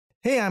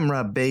Hey, I'm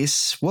Rob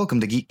Bass.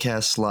 Welcome to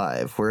Geekcast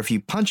Live, where if you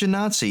punch a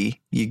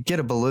Nazi, you get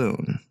a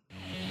balloon.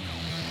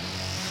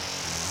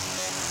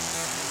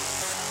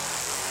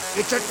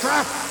 It's a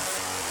trap!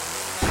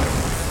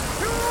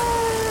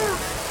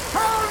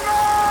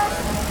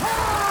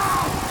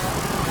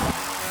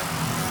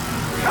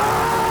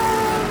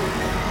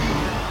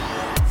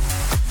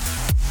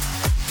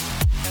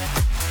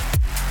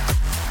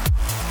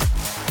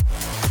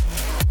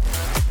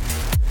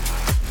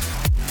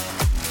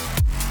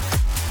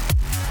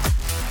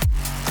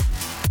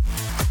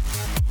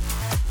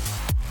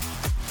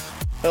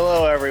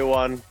 Hello,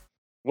 everyone.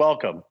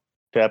 Welcome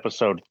to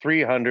episode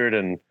 300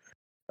 and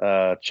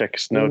check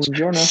his notes.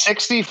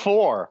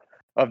 64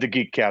 of the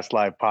Geekcast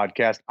Live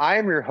podcast. I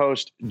am your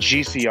host,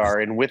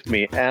 GCR, and with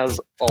me, as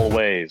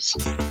always,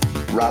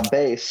 Rob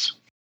Bass.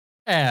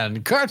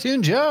 And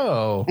Cartoon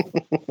Joe.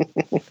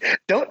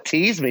 Don't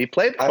tease me.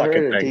 Play the I fucking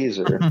heard a thing.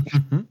 teaser.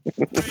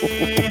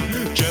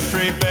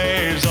 Jeffrey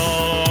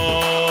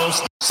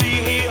Bezos,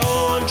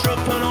 CEO,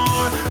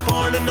 entrepreneur,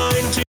 born in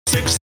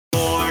 1964.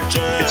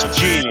 It's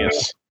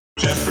genius.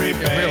 Jeffrey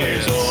really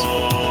is.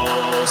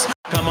 Bezos.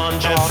 Come on,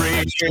 Jeffrey,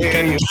 you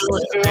can do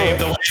it. Pave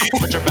the way,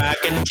 put your back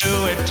into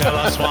it. Tell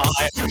us why,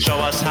 show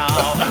us how.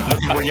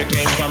 Look where you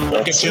came from,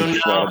 look at you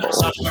now.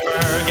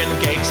 Zuckerberg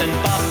and Gates and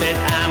Buffett,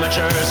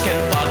 amateurs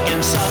can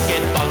fucking suck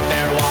it. Fuck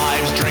their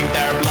wives, drink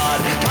their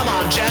blood. Come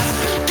on,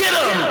 Jeff, get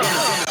 'em!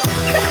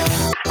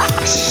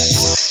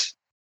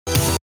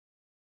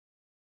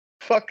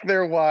 Fuck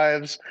their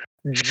wives,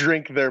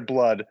 drink their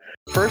blood.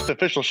 First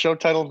official show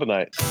title of the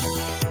night.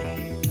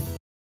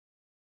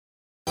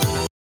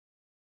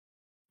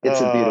 It's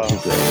a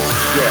beautiful day.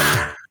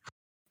 Yeah.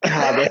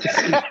 God,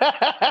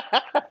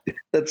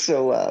 that's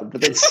so loud,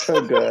 but that's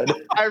so good.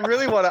 I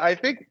really want to. I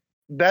think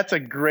that's a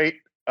great.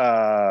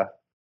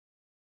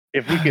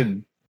 If we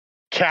could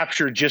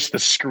capture just the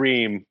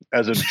scream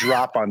as a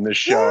drop on this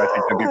show, I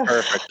think that'd be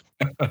perfect.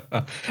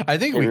 I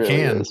think It we really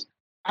can. is.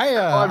 I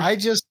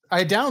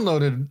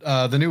downloaded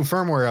the new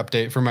firmware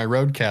update for my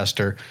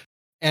Rodecaster,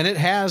 and it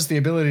has the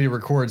ability to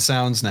record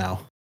sounds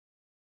now.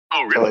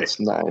 Oh, Oh, it's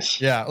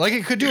nice. Yeah, like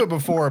it could do it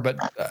before, but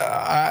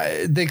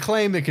they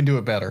claim it can do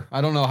it better.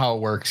 I don't know how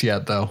it works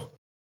yet, though.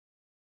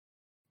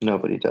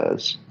 Nobody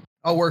does.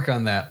 I'll work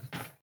on that.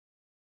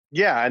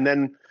 Yeah, and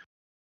then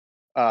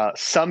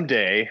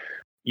someday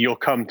you'll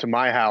come to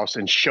my house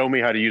and show me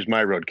how to use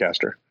my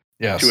Rodecaster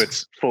Yes. to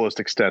its fullest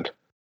extent.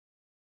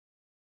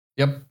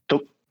 Yep.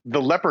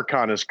 The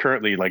Leprechaun is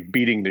currently like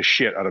beating the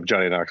shit out of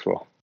Johnny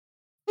Knoxville.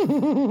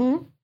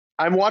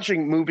 I'm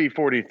watching movie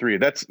 43.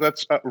 That's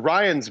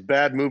Ryan's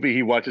bad movie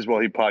he watches while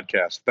he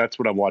podcasts. That's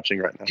what I'm watching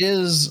right now.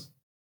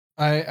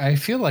 I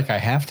feel like I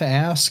have to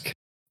ask.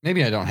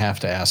 Maybe I don't have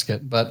to ask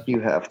it, but You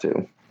have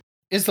to.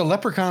 is the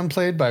Leprechaun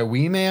played by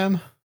Wee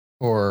Man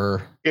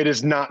or It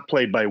is not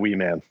played by Wee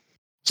Man.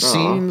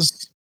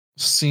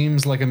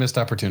 seems like a missed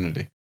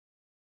opportunity?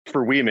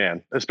 For Wee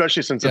Man,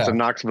 especially since it's Yeah. a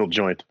Knoxville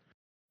joint.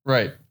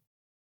 Right.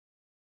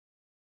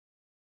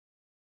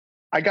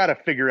 I got to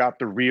figure out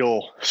the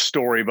real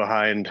story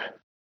behind.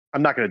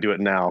 I'm not going to do it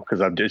now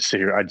because I'd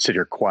sit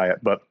here quiet.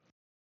 But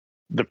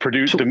the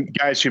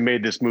guys who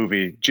made this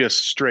movie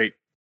just straight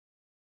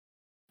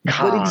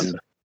conned.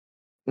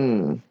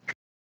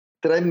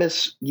 Did I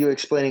miss you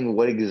explaining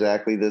what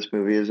exactly this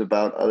movie is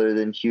about, other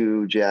than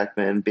Hugh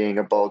Jackman being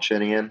a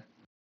Balchinian?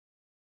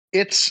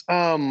 It's Is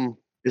that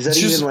It's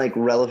even just- like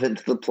relevant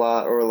to the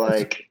plot, or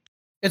like?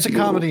 It's a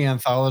comedy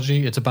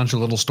anthology. It's a bunch of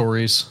little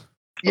stories.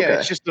 yeah, Okay.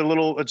 it's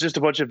just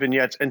a bunch of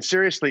vignettes. And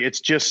seriously, it's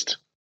just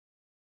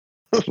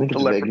I think the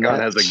it's Leprechaun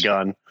has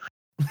vignettes.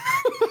 a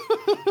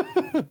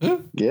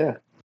gun. Yeah.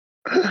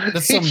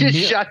 That's He some just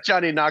me- shot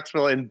Johnny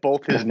Knoxville in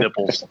both his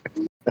nipples.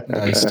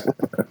 Nice.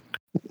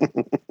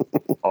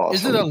 Awesome.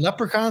 Is it a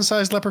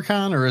leprechaun-sized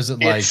leprechaun, or is it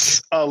like?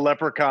 It's a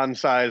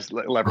leprechaun-sized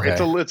leprechaun.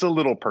 Okay. It's a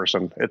little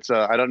person. It's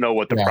I don't know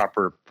what the Yeah.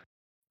 proper.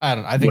 I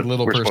don't. I think what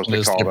little we're person supposed to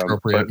is the call them,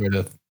 appropriate but- way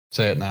to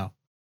say it now.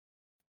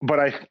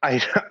 But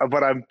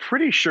but I'm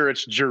pretty sure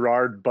it's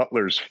Gerard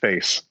Butler's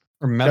face.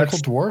 Or medical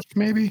That's- dwarf,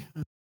 maybe.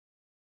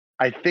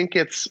 I think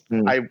it's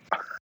Hmm.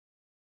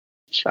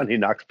 Johnny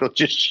Knoxville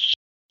just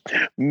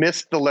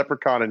missed the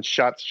leprechaun and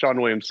shot Sean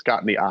William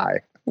Scott in the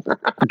eye.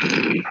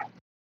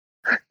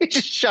 He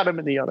just shot him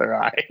in the other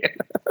eye.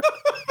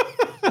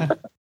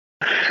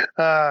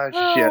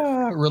 Shit.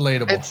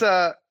 Relatable. It's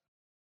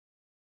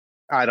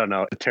I don't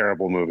know, a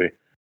terrible movie.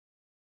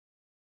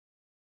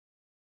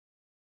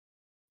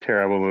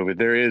 Terrible movie.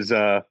 There is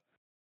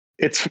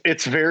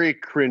it's very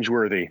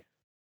cringeworthy.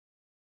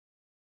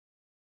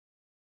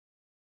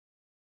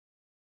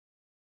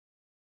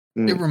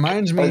 It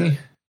reminds me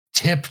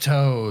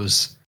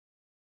Tiptoes.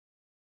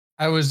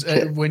 I was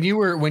when you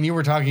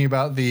were talking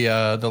about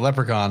the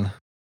leprechaun,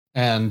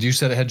 and you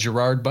said it had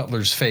Gerard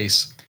Butler's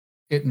face.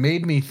 It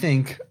made me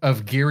think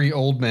of Gary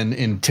Oldman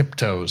in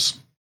Tiptoes.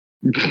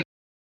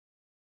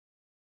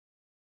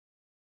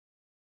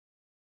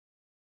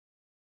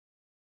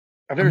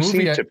 I've never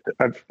movie seen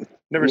I've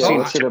never Yeah, seen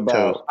what's it Tiptoes.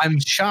 about? I'm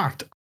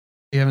shocked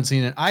you haven't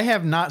seen it. I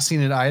have not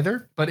seen it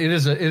either, but it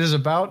is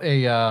about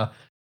a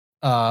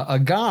a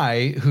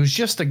guy who's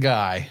just a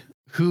guy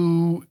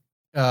who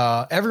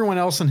everyone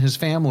else in his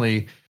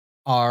family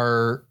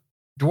are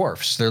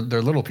dwarfs. They're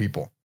little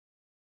people.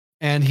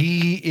 And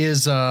he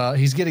is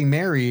he's getting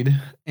married,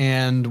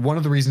 and one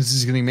of the reasons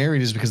he's getting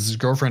married is because his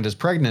girlfriend is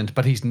pregnant,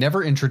 but he's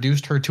never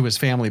introduced her to his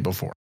family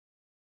before.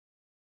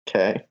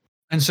 Okay.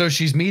 And so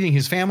she's meeting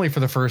his family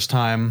for the first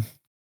time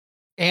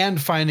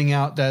and finding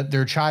out that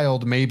their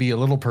child may be a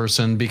little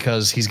person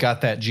because he's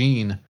got that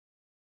gene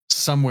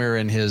somewhere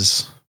in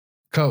his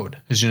code,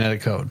 his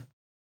genetic code.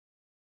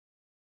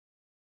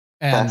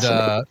 And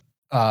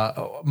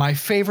my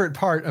favorite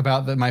part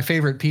about my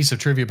favorite piece of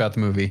trivia about the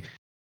movie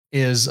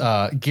is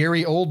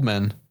Gary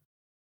Oldman,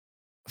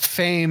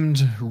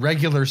 famed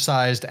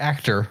regular-sized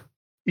actor.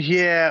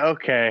 Yeah,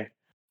 okay.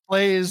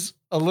 Plays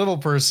a little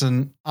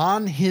person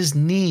on his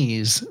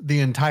knees the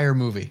entire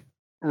movie.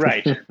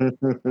 Right.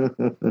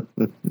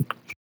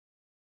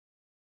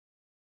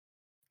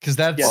 Because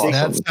that's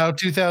how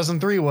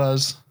 2003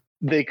 was.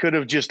 They could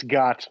have just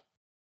got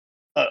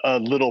a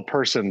little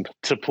person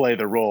to play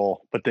the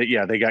role, but they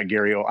got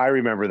Gary. I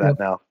remember that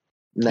now.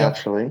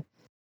 Naturally.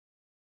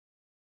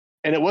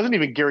 And it wasn't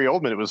even Gary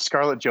Oldman; it was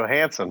Scarlett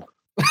Johansson,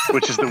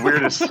 which is the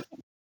weirdest.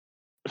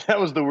 That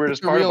was the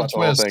weirdest part about the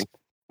whole thing.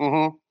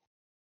 Mm-hmm.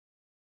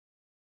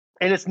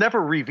 And it's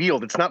never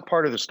revealed. It's not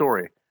part of the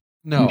story.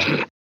 No.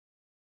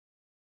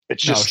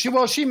 It's just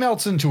she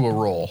melts into a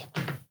role.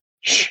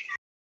 She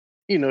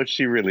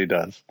really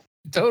does.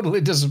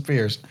 Totally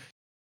disappears.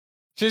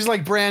 She's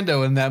like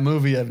Brando in that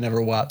movie I've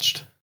never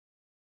watched.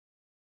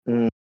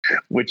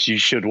 Which you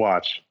should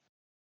watch.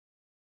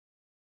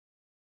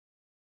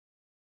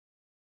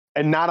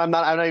 And I'm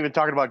not even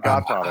talking about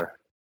Godfather.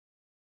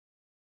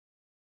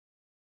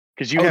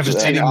 Because you haven't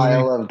seen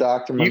Isle of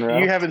Dr. Monroe.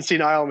 You haven't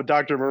seen Isle of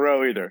Dr.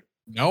 Moreau either.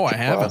 No, I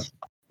haven't.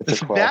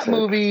 That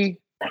movie,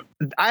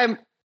 I'm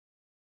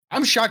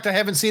shocked I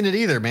haven't seen it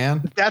either,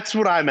 man. That's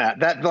what I'm at.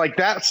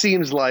 That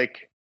seems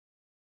like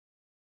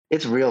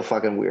it's real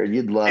fucking weird.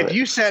 You'd love it. If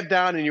you sat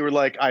down and you were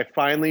like, I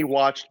finally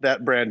watched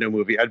that Brando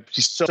movie, I'd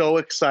be so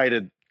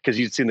excited because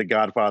you'd seen The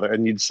Godfather,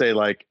 and you'd say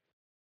like,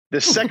 the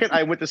second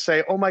I went to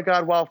say, oh my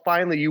God, wow,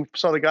 finally you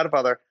saw The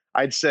Godfather,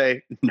 I'd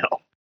say,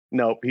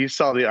 no, he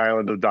saw The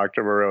Island of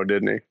Dr. Moreau,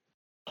 didn't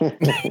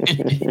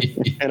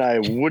he? And I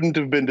wouldn't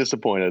have been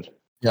disappointed.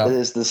 Yeah. It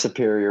is the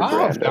superior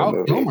Brando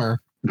movie. Kilmer.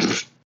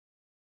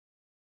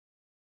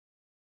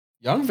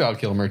 Young Val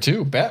Kilmer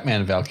too.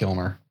 Batman Val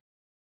Kilmer.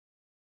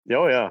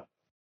 Oh yeah.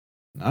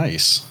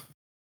 Nice.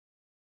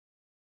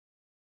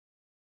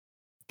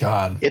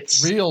 God,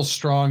 it's real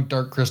strong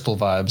Dark Crystal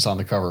vibes on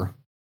the cover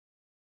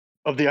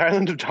of The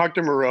Island of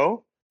Dr.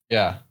 Moreau.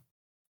 Yeah.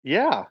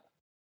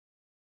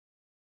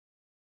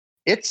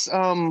 It's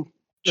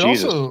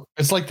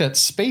it's like that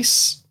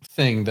space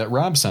thing that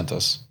Rob sent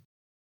us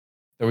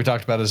that we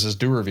talked about as his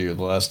do review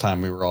the last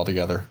time we were all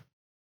together.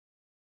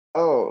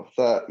 Oh,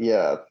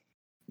 yes.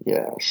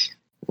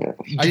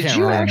 Did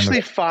you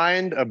actually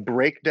find a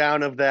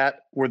breakdown of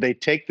that where they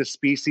take the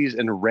species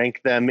and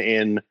rank them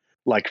in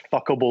like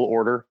fuckable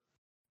order?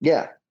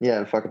 Yeah,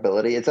 in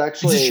fuckability. It's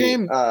actually it's a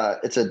shame.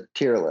 It's a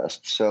tier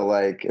list, so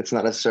like it's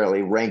not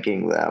necessarily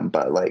ranking them,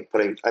 but like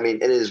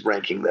it is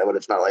ranking them, but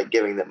it's not like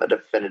giving them a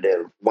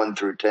definitive 1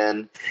 through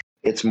 10.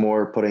 It's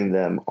more putting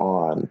them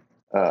on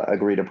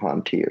agreed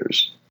upon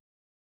tiers.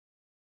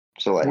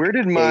 So like, where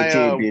did my A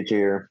tier, B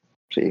tier,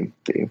 C,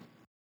 D?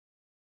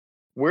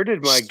 Where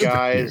did my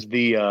guys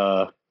they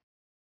were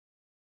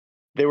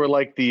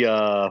like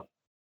the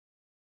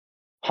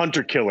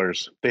hunter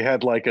killers? They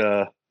had like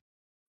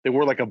they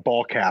wore like a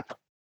ball cap.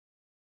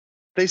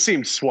 They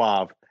seemed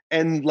suave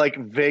and like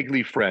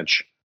vaguely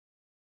French.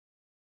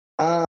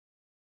 I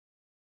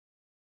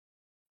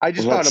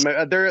just found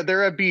them.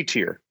 They're a B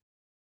tier.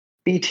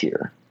 B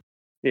tier.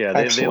 Yeah,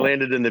 they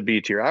landed in the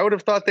B tier. I would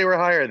have thought they were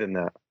higher than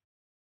that.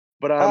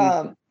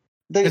 But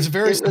it's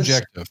very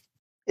subjective.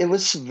 It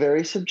was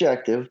very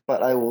subjective,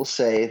 but I will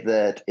say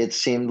that it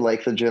seemed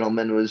like the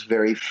gentleman was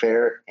very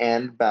fair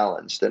and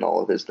balanced in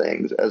all of his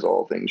things, as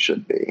all things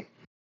should be.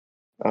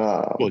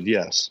 Well,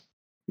 yes.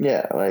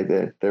 Yeah, like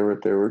there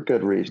were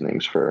good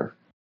reasonings for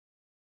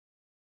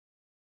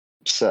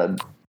said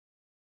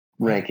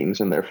rankings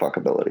in their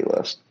fuckability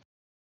list.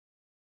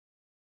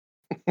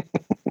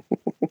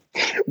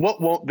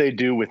 What won't they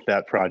do with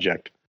that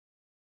project?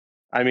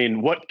 I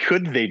mean, what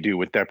could they do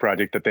with that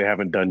project that they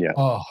haven't done yet?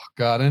 Oh,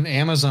 God, an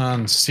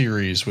Amazon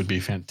series would be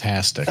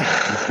fantastic.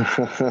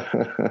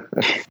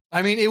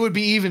 I mean, it would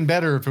be even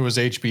better if it was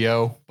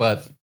HBO,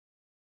 but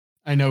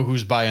I know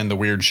who's buying the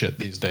weird shit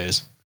these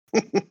days.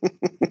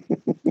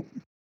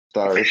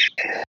 Stars.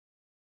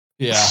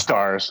 Yeah.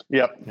 Stars.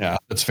 Yep. Yeah,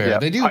 that's fair.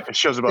 Yep. They do. It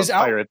shows about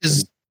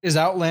pirates. Is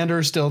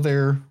Outlander still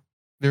their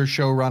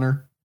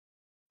showrunner?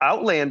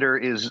 Outlander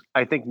is,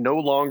 I think, no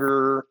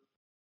longer...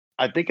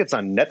 I think it's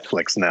on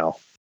Netflix now.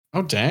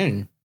 Oh,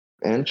 dang.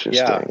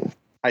 Interesting. Yeah.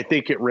 I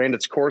think it ran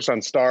its course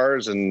on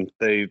Stars and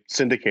they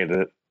syndicated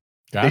it.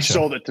 Gotcha. They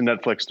sold it to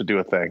Netflix to do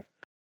a thing.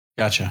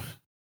 Gotcha.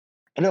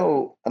 I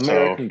know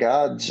American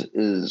Gods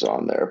is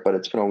on there, but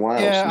it's been a while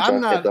since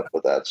I've kept up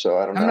with that, so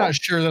I don't know. I'm not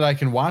sure that I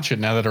can watch it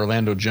now that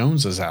Orlando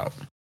Jones is out.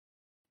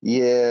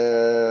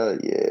 Yeah.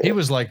 He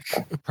was like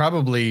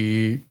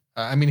probably.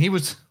 I mean, he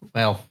was.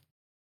 Well,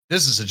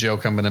 this is a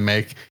joke I'm going to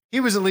make.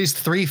 He was at least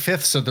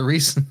 3/5 of the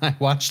reason I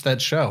watched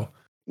that show.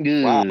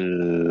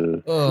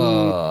 Wow.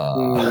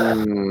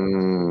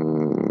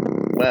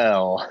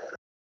 Well.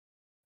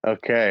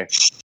 Okay.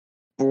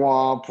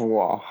 Blah,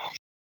 blah.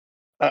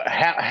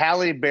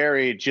 Halle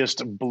Berry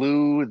just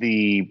blew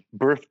the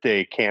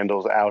birthday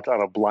candles out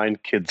on a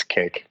blind kid's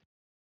cake.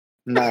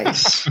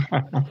 Nice.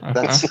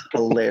 That's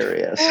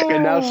hilarious.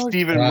 And now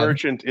Stephen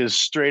Merchant is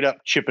straight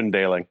up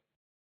Chippendailing.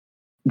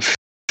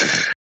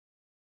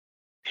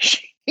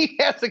 He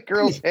has a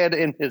girl's head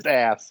in his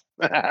ass.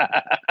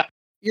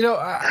 You know,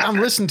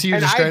 I'm listening to you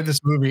describe this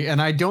movie, and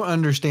I don't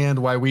understand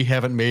why we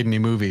haven't made any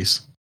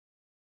movies.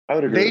 I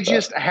would agree.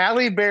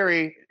 Halle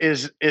Berry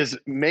is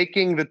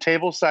making the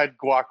tableside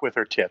guac with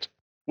her tit,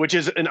 which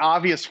is an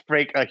obvious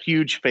a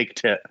huge fake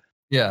tit.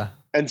 Yeah.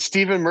 And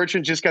Stephen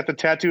Merchant just got the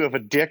tattoo of a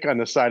dick on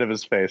the side of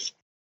his face.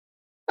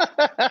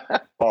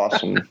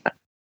 Awesome.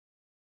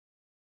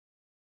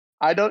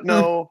 I don't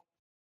know.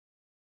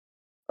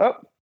 Oh,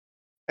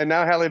 and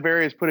now Halle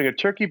Berry is putting a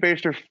turkey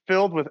baster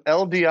filled with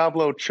El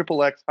Diablo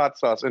XXX hot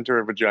sauce into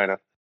her vagina.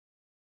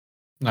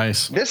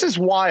 Nice. This is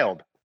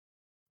wild.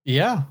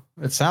 Yeah,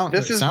 it sounds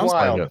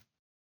wild. like it.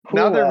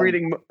 Now they're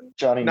reading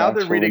Johnny. Now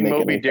they're reading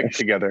Moby Dick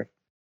together.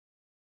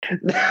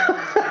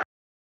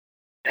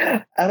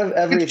 Out of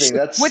everything,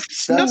 that's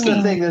the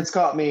thing that's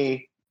caught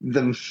me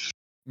the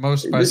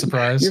most by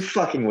surprise. You're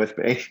fucking with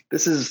me.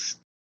 These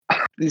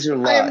are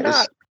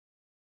lies.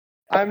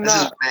 I'm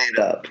not. This is made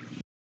up.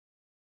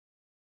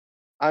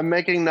 I'm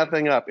making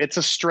nothing up. It's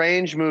a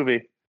strange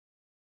movie.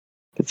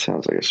 It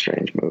sounds like a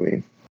strange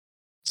movie.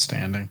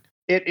 Standing.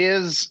 It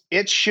is.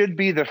 It should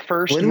be the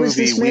first when movie was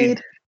this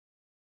made?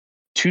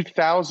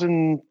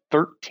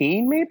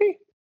 2013, maybe.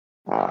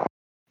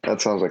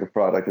 That sounds like a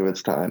product of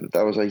its time.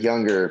 That was a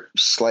younger,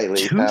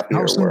 slightly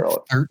happier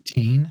world.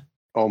 2013.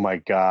 Oh my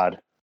god.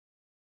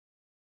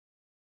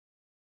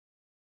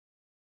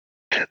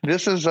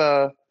 This is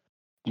a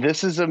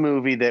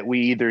movie that we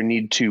either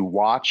need to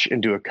watch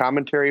and do a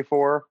commentary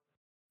for,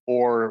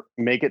 or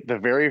make it the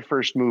very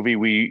first movie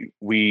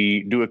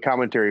we do a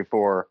commentary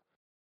for.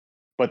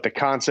 But the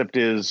concept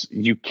is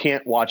you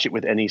can't watch it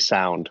with any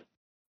sound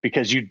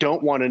because you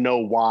don't want to know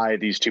why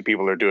these two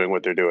people are doing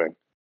what they're doing.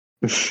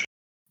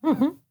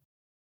 Mm-hmm.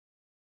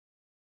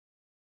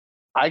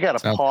 I gotta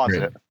pause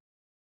it.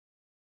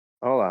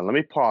 Hold on, let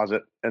me pause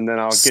it, and then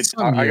I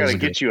gotta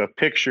get you a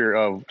picture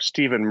of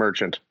Stephen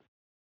Merchant.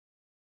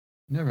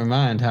 Never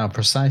mind how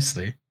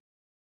precisely.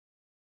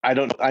 I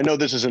know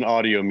this is an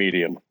audio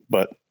medium,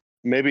 but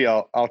maybe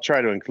I'll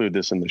try to include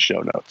this in the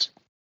show notes.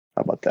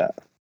 How about that?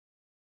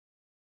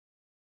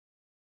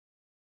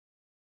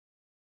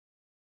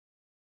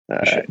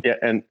 Yeah,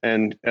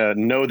 and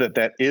know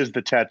that is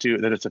the tattoo.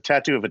 That it's a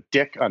tattoo of a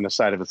dick on the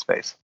side of his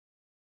face.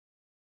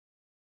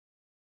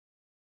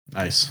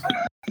 Nice.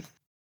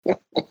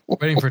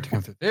 Waiting for it to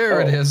come through.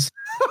 There it is.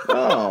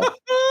 Oh,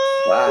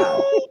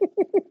 wow.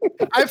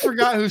 I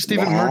forgot who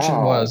Stephen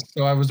Merchant was,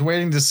 so I was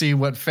waiting to see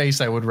what face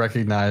I would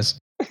recognize.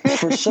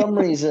 For some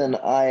reason,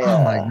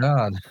 oh my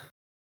god!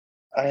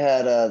 I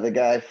had the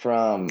guy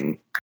from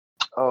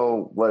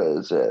what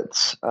is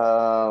it?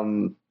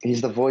 He's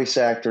the voice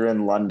actor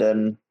in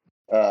London.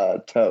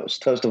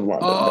 Toast of London.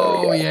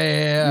 Oh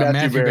yeah.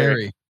 Matthew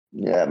Berry.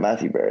 Yeah,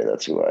 Matthew Berry.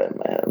 That's who I am,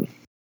 man.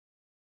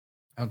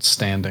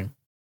 Outstanding.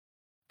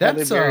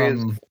 That's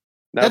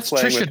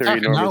Trisha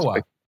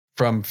Takanawa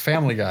from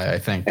Family Guy, I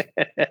think.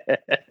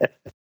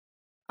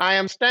 I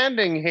am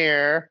standing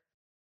here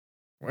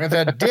with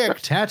a dick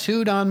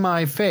tattooed on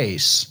my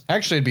face.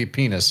 Actually, it'd be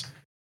penis.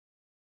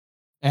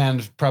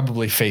 And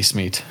probably face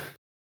meat.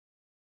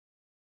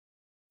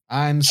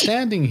 I'm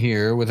standing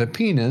here with a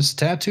penis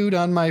tattooed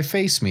on my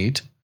face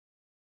meat.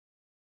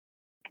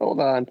 Hold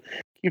on.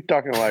 Keep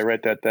talking while I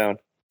write that down.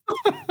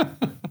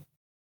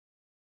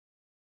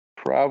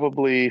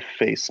 Probably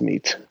face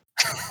meat.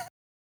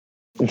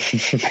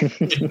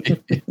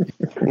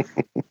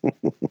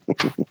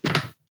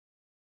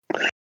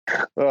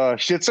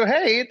 Shit. So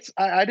hey,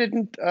 I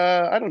didn't.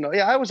 I don't know.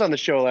 Yeah, I was on the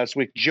show last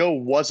week. Joe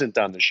wasn't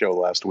on the show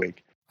last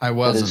week. I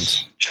wasn't. That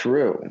is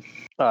true.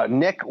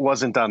 Nick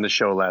wasn't on the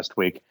show last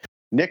week.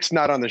 Nick's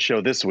not on the show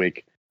this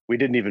week. We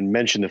didn't even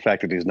mention the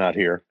fact that he's not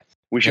here.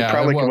 We should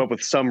probably come up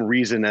with some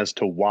reason as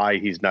to why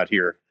he's not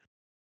here.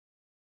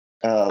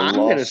 I'm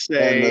going to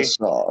say the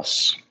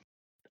sauce.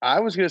 I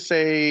was going to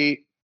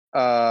say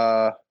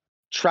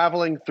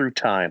traveling through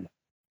time.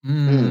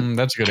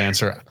 That's a good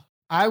answer.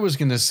 I was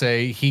going to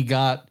say he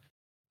got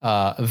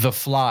the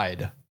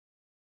flied.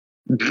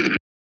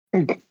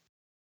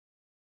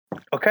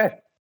 Okay.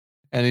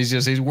 And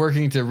he's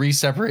working to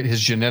re-separate his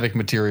genetic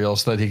material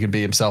so that he can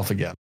be himself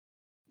again.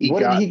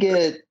 What did he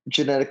get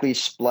genetically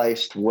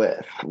spliced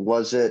with?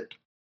 Was it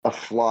a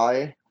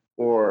fly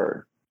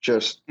or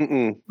just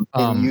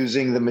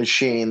using the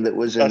machine that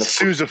was in the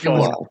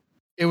sousaphone?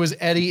 It was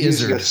Eddie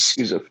Izzard.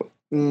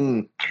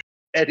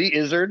 Eddie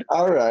Izzard.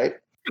 All right.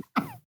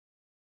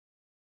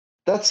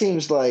 That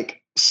seems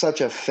like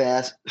such a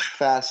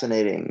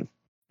fascinating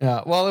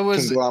well, it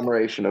was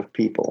conglomeration of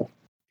people.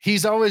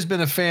 He's always been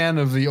a fan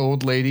of the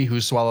old lady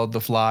who swallowed the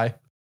fly.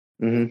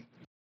 Mm-hmm.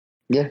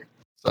 Yeah.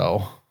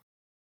 So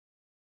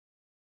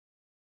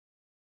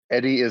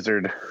Eddie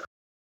Izzard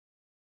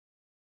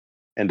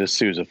and a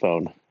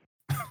sousaphone.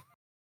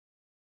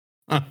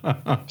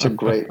 It's a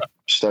great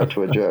start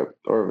to a joke.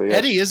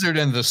 Eddie Izzard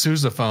and the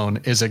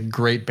Sousaphone is a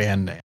great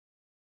band name.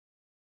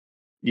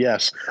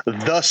 Yes, the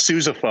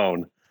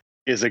Sousaphone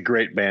is a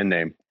great band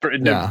name.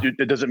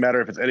 It doesn't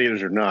matter if it's Eddie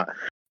Izzard or not.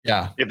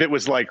 Yeah. If it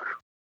was like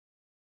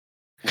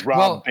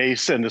Rob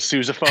Bass and the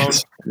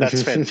Sousaphone,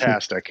 that's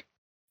fantastic.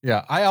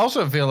 Yeah, I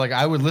also feel like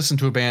I would listen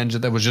to a band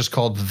that was just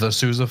called the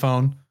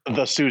Sousaphone.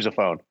 The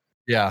Sousaphone.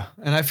 Yeah,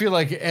 and I feel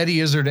like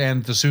Eddie Izzard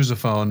and the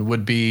Sousaphone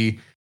would be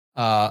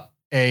the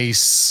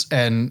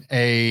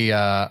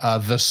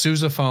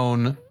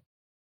Sousaphone.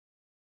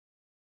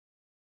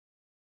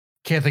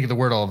 Can't think of the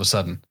word all of a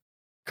sudden.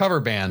 Cover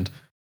band,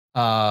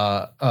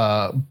 but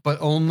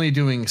only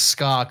doing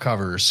ska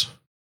covers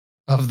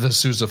of the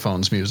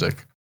Sousaphone's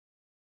music.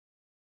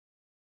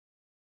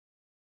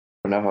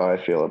 I don't know how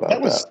I feel about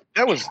that.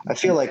 That was. I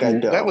feel like I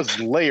don't. That was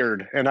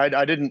layered, and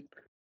I didn't.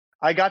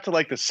 I got to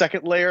like the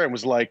second layer and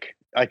was like,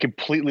 I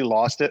completely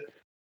lost it.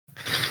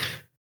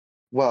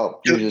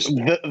 Well, you just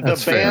the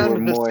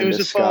band, the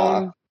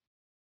Sousaphone.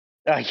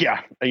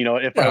 Yeah,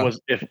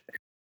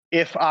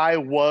 if I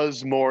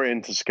was more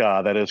into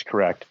ska, that is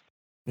correct.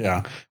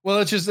 Yeah. Well,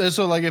 it's just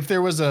so like if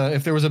there was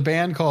a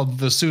band called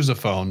the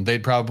Sousaphone,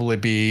 they'd probably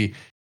be,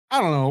 I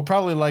don't know,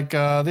 probably like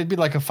they'd be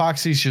like a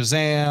Foxy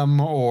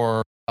Shazam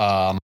or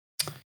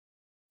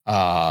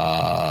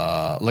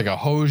like a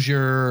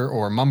Hozier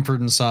or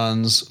Mumford and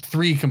Sons,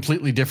 three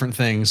completely different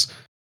things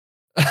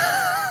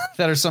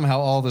that are somehow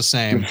all the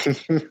same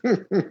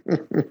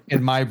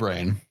in my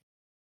brain.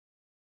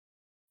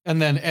 And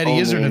then Eddie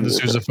Izzard and the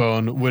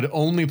Sousaphone would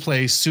only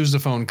play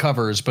Sousaphone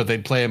covers, but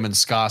they'd play them in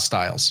ska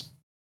styles.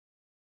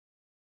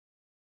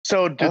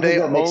 So do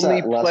they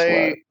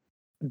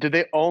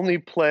only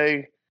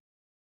play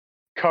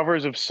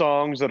covers of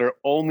songs that are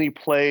only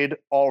played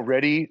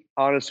already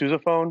on a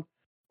Sousaphone,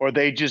 or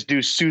they just do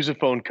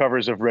Sousaphone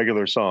covers of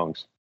regular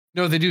songs?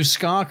 No, they do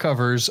ska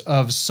covers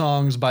of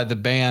songs by the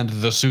band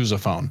The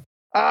Sousaphone.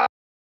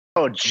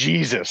 Oh,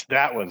 Jesus.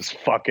 That was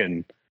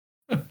fucking...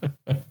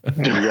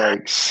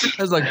 Yikes.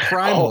 It's like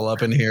primal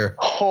up in here.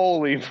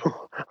 Holy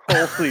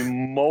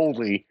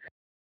moly.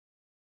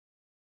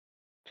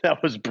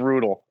 That was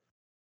brutal.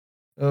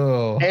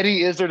 Oh.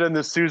 Eddie Izzard and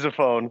the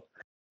Sousaphone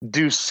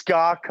do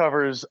ska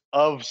covers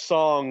of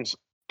songs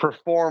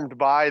performed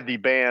by the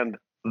band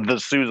The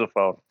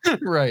Sousaphone.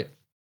 Right.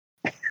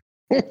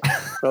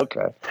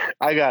 Okay.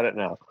 I got it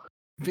now.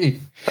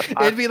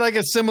 It'd be like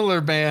a similar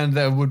band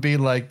that would be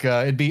like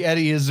it'd be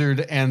Eddie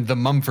Izzard and the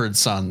Mumford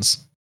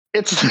Sons.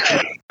 It's the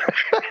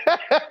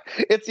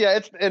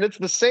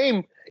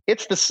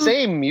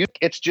same music.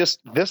 It's just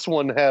this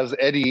one has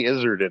Eddie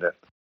Izzard in it.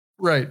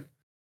 Right.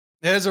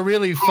 It has a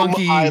really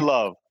funky, I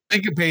love,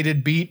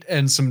 syncopated beat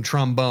and some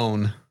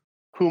trombone.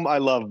 Whom I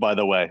love, by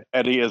the way,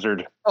 Eddie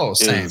Izzard. Oh,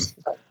 same.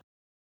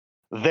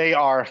 They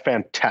are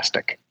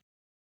fantastic.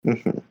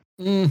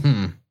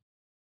 Mm-hmm.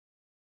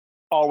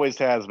 Always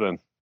has been.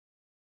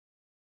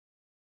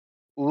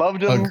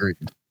 Loved him. Agreed.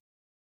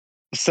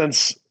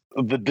 Since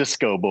the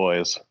Disco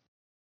Boys.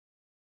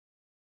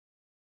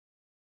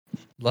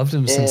 Loved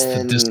him since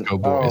the Disco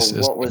Boys.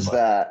 What was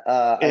that?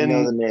 I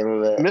know the name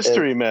of it.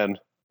 Mystery Men.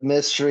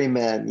 Mystery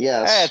Men,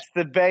 yes. That's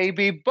the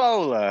Baby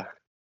Bowler.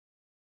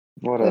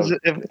 What a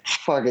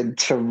fucking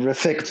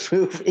terrific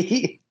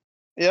movie.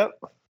 Yep.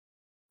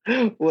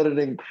 What an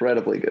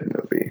incredibly good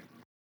movie.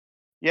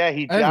 Yeah,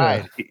 he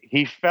died.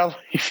 He fell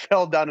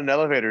down an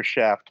elevator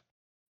shaft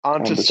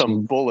onto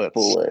some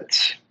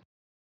bullets.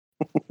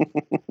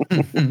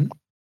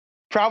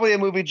 Probably a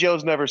movie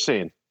Joe's never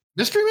seen.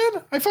 Mystery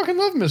Men? I fucking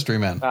love Mystery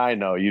Men. I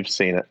know, you've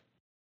seen it.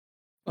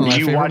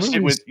 You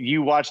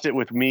watched it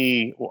with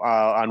me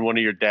on one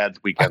of your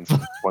dad's weekends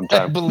one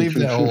time. I believe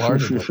that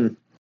wholeheartedly.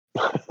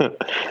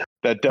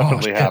 That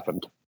definitely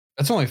happened.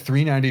 That's only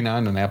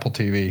 $3.99 on Apple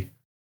TV.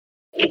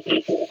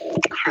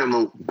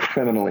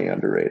 Criminally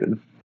underrated.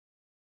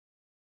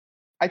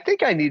 I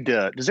think I need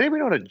to. Does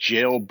anybody know how to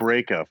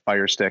jailbreak a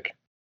Fire Stick?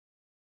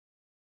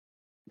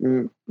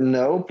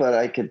 No, but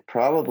I could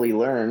probably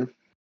learn.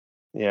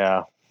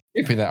 Yeah.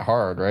 It'd be that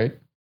hard, right?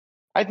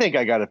 I think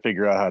I got to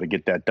figure out how to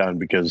get that done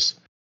because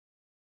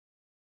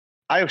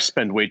I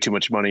spend way too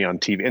much money on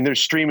TV, and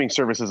there's streaming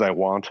services I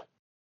want.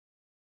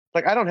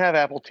 Like, I don't have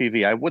Apple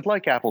TV. I would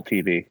like Apple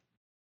TV.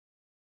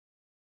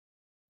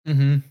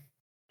 Mm-hmm.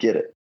 Get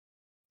it.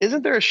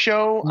 Isn't there a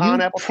show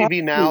on Apple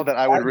TV now that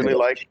I would really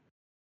like?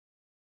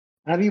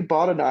 Have you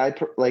bought an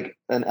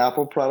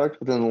Apple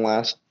product within the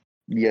last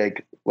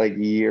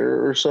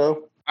year or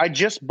so? I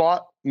just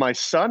bought my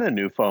son a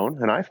new phone,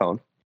 an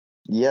iPhone.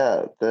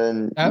 Yeah,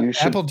 then you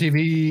should... Apple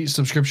TV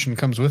subscription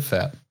comes with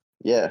that.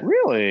 Yeah.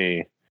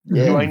 Really?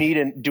 Yeah.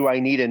 Do I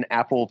need an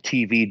Apple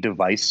TV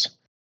device?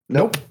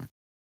 Nope.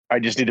 I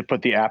just need to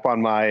put the app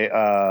on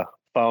my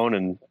phone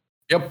and.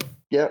 Yep.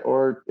 Yeah,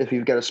 or if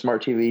you've got a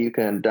smart TV, you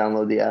can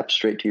download the app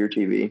straight to your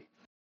TV.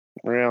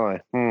 Really?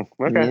 Okay.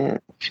 Yeah.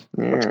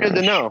 That's good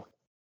to know.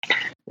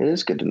 It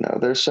is good to know.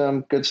 There's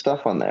some good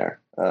stuff on there,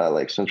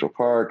 like Central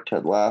Park,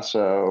 Ted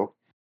Lasso.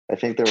 I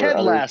think there were Ted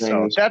other Lasso.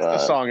 things. That's the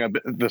song.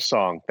 The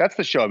song. That's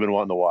the show I've been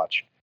wanting to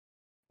watch.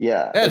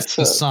 Yeah, that's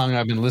the song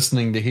I've been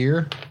listening to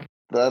hear.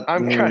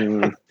 I'm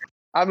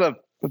a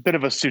bit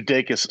of a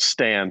Sudeikis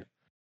stan,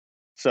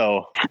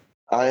 so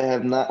I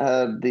have not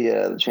had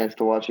the chance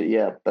to watch it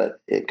yet, but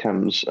it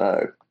comes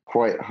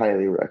quite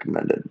highly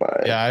recommended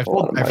by. Yeah, I've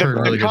heard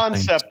really the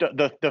concept,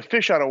 the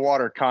fish out of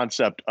water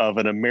concept of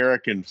an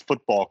American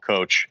football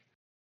coach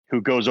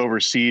who goes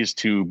overseas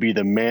to be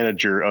the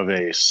manager of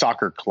a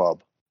soccer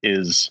club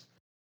it's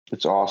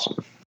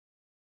awesome,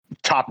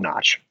 top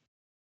notch.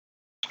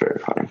 It's very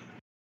funny,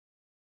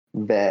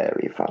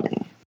 very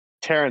funny.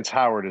 Terrence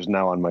Howard is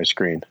now on my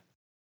screen.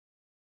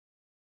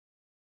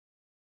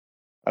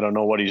 I don't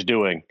know what he's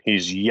doing.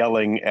 He's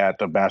yelling at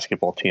the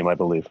basketball team, I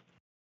believe.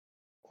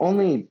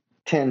 Only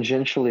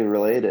tangentially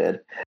related.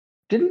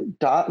 Didn't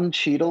Don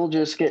Cheadle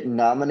just get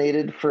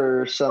nominated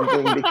for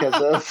something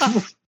because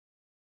of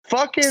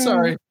fucking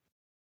sorry?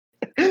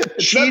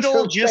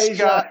 Cheadle just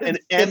got an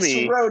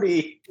Emmy.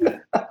 Rhodey.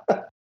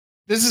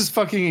 This is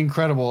fucking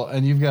incredible,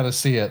 and you've got to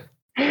see it.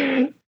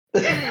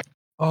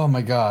 Oh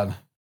my god!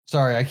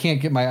 Sorry, I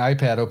can't get my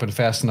iPad open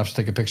fast enough to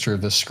take a picture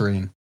of this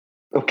screen.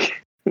 Okay.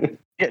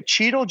 Yeah,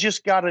 Cheadle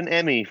just got an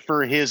Emmy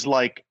for his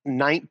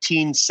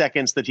 19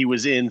 seconds that he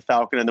was in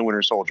Falcon and the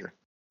Winter Soldier.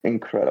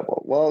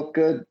 Incredible. Well,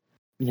 good.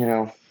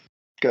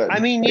 Good. I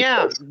mean,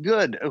 yeah,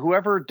 good.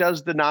 Whoever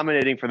does the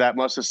nominating for that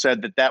must have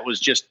said that was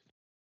just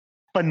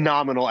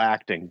phenomenal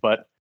acting,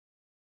 but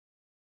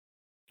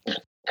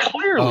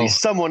clearly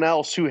someone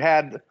else who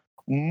had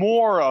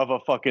more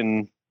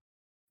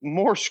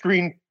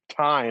screen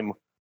time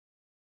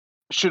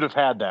should have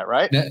had that,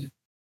 right?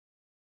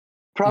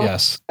 Probably.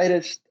 Yes. I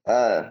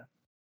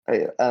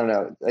don't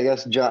know. I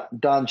guess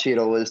Don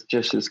Cheadle was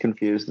just as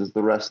confused as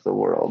the rest of the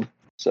world.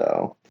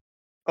 So.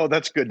 Oh,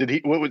 that's good. Did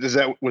he? Was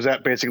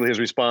that basically his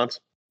response?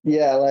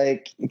 Yeah,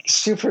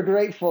 super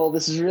grateful.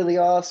 This is really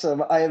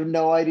awesome. I have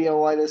no idea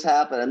why this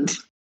happened.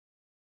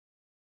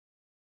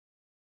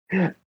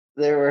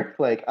 They were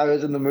I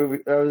was in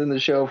the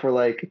show for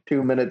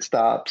 2-minute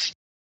stops.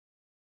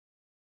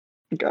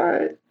 All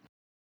right.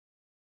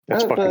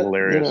 That's fucking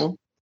hilarious.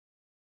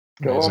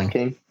 Go off,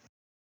 King.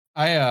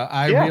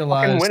 I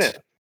realized win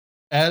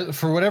it.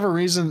 For whatever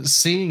reason,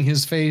 seeing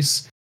his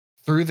face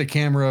through the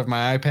camera of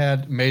my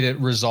iPad made it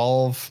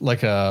resolve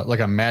like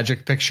a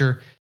magic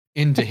picture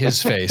into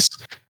his face.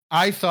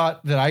 I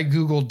thought that I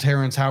Googled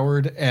Terrence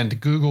Howard and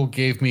Google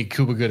gave me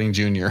Cuba Gooding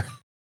Jr.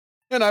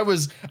 And I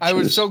was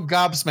so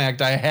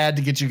gobsmacked I had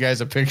to get you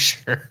guys a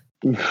picture.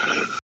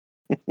 The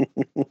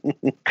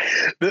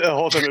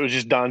whole time it was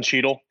just Don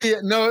Cheadle?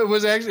 Yeah, no, it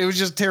was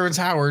just Terrence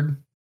Howard.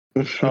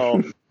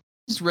 Oh.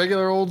 Just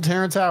regular old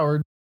Terrence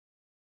Howard.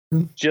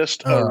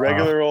 Just a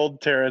regular old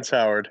Terrence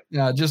Howard.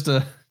 Yeah, just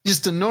a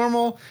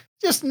normal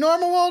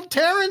old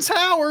Terrence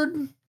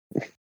Howard.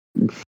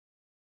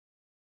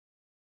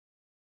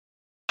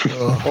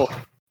 Hold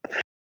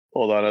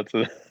on, that's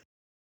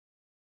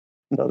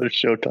another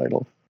show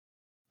title.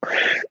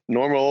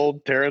 Normal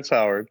old Terrence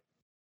Howard.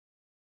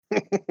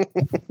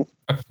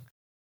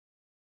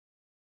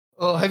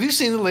 Oh, have you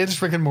seen the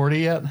latest Rick and Morty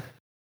yet?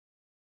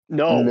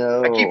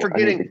 No.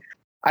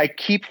 I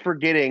keep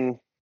forgetting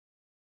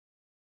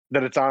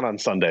that it's on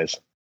Sundays.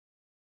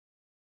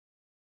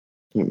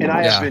 And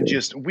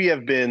we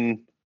have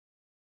been,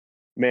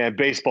 man,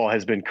 baseball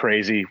has been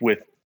crazy with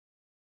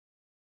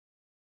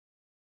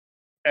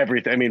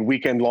everything. I mean,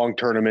 weekend long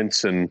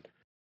tournaments and,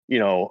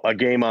 a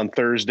game on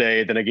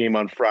Thursday, then a game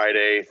on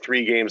Friday,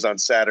 3 games on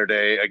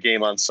Saturday, a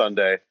game on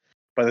Sunday.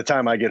 By the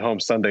time I get home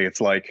Sunday,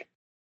 it's I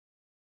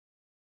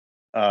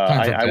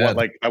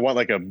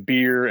want a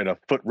beer and a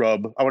foot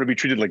rub. I want to be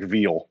treated like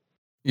veal.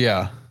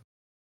 Yeah.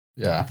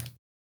 Yeah.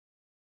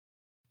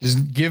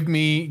 Just give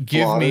me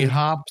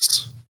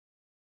hops.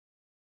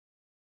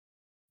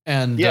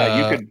 And you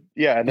could,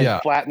 and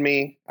then flatten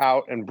me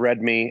out and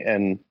bread me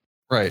and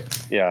right.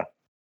 Yeah.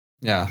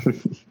 Yeah.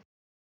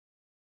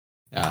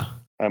 Yeah.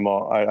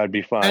 I'd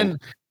be fine.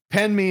 And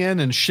pen me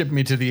in and ship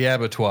me to the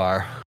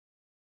abattoir.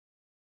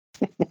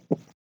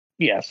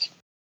 Yes.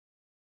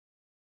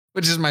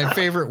 Which is my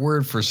favorite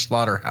word for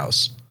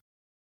slaughterhouse.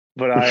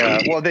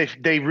 But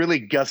they really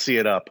gussy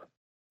it up.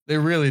 They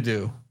really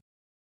do.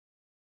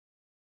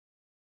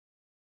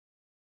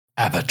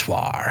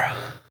 Abattoir.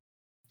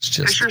 It's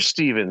just Fisher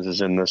Stevens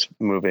is in this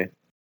movie.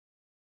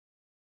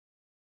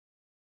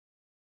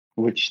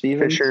 Which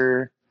Stevens?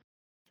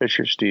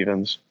 Fisher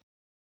Stevens.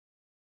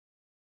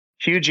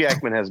 Hugh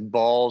Jackman has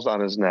balls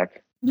on his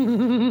neck.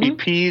 He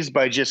pees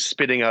by just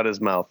spitting out his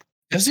mouth.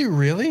 Does he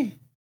really?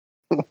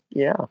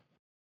 Yeah.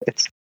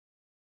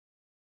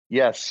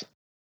 Yes.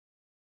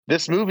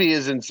 This movie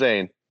is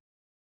insane.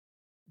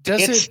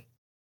 Does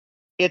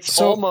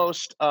It's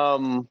almost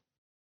I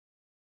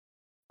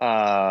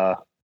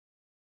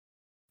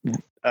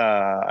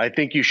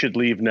think you should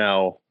leave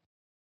now.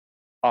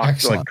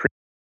 Excellent.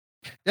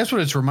 That's what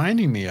it's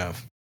reminding me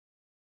of.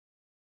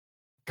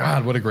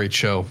 God, what a great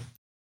show.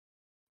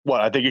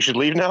 What, I think you should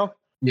leave now?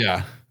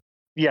 Yeah.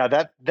 Yeah,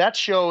 that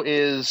show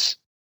is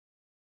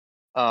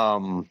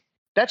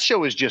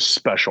just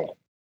special.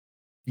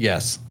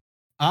 Yes.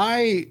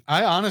 I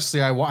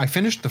honestly I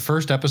finished the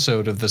first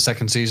episode of the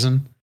second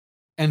season,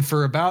 and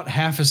for about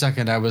half a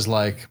second I was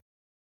like,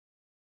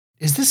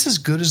 is this as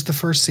good as the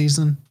first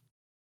season?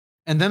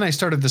 And then I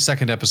started the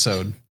second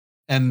episode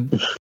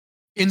and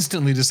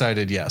instantly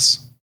decided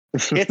yes.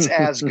 It's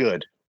as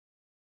good.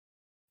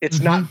 It's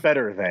not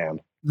better than.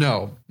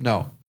 No.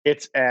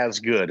 It's as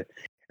good.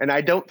 And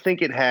I don't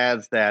think it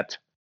has that.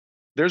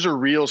 There's a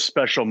real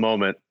special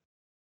moment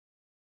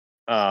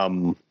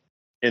in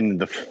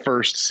the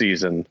first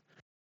season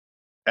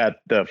at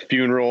the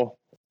funeral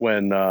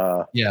when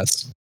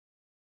yes,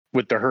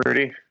 with the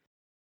Hurdy.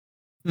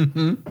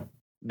 Mm-hmm.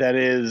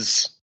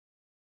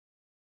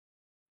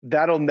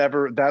 That'll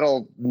never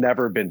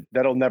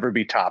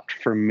be topped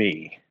for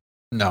me.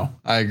 No,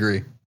 I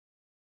agree.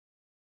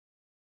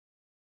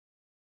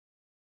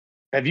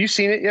 Have you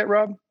seen it yet,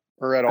 Rob?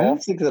 Or at all? I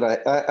don't think that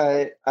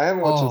I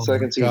haven't watched the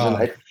second season.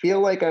 I feel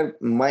like I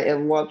might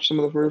have watched some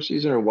of the first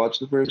season or watched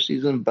the first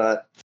season,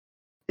 but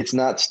it's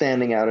not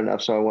standing out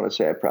enough, so I want to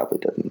say I probably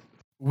didn't.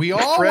 We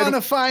all want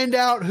to find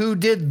out who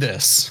did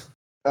this.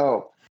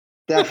 Oh,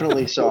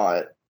 definitely saw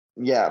it.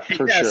 Yeah,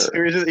 for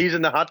sure. He's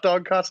in the hot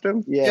dog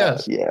costume? Yeah,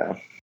 yes. Yeah.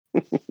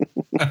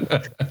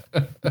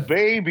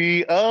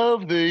 Baby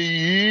of the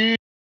year.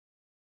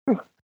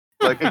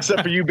 Like,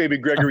 except for you, baby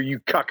Gregory, you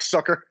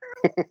cocksucker.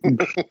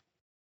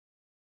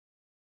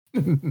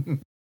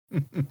 And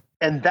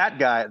that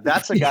guy,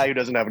 that's a guy who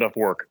doesn't have enough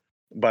work,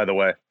 by the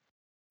way.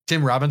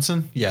 Tim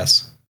Robinson?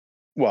 Yes.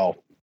 Well,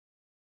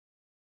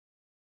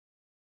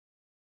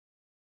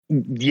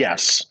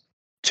 yes,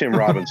 Tim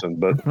Robinson,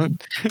 but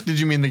did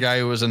you mean the guy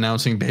who was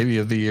announcing Baby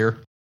of the Year?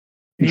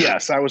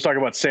 Yes, I was talking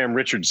about Sam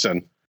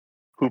Richardson,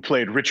 who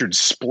played Richard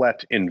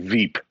Splett in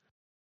Veep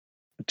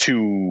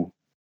to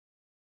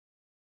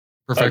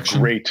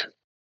perfection. Great,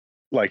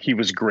 like he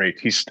was great.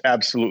 He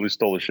absolutely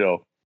stole the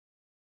show.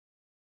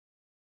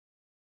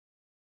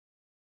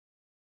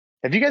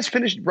 Have you guys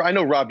finished? I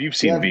know, Rob, you've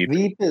seen Veep.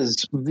 Veep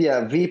is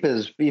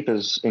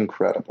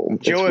incredible.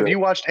 Joe, have you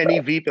watched any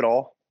Veep at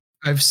all?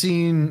 I've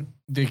seen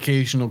the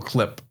occasional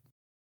clip.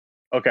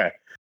 Okay.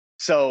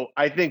 So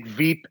I think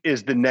Veep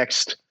is the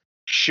next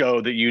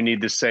show that you need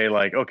to say,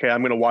 like, okay,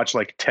 I'm going to watch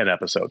like 10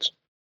 episodes.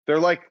 They're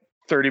like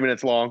 30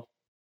 minutes long.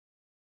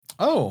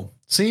 Oh,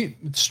 see,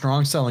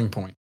 strong selling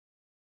point.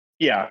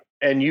 Yeah.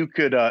 And you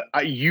could,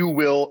 you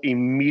will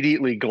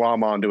immediately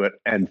glom onto it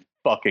and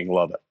fucking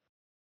love it.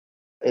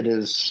 It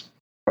is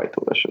quite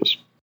delicious.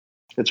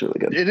 It's really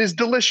good. It is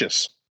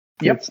delicious.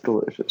 Yep. It's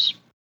delicious.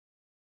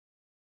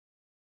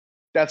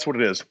 That's what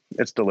it is.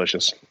 It's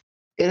delicious.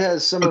 It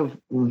has some of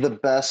the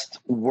best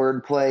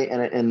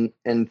wordplay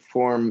in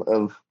form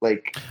of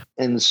like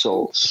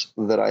insults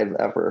that I've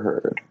ever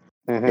heard.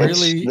 Mm-hmm.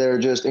 Really? They're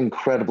just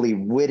incredibly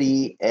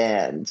witty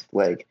and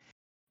like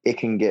it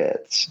can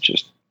get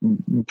just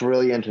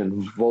brilliant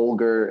and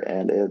vulgar,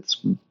 and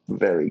it's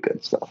very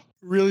good stuff.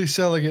 Really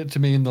selling it to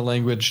me in the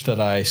language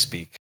that I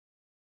speak.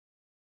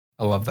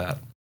 I love that.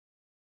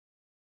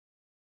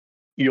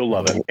 You'll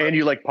love it. And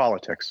you like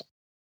politics.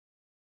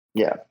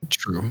 Yeah.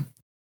 True.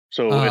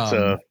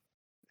 So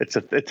it's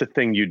a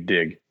thing you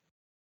dig.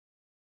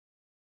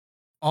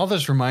 All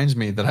this reminds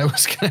me that I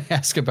was going to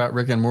ask about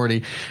Rick and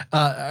Morty.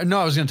 No,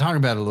 I was going to talk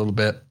about it a little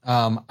bit.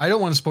 I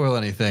don't want to spoil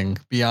anything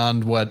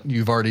beyond what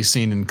you've already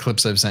seen in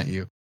clips I've sent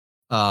you.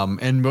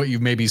 And what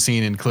you've maybe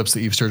seen in clips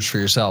that you've searched for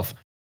yourself.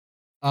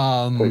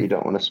 But you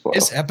don't want to spoil.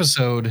 This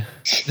episode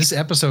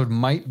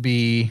might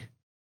be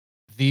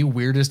the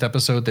weirdest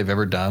episode they've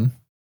ever done.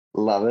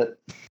 Love it.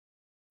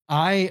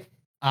 I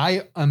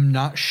am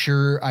not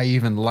sure I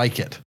even like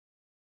it.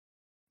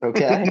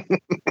 Okay.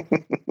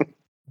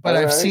 But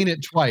I've seen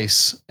it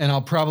twice, and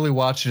I'll probably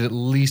watch it at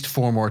least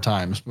 4 more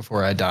times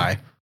before I die.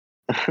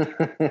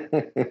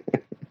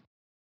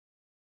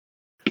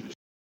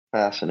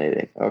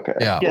 Fascinating. Okay.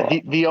 Yeah.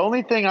 The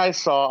only thing I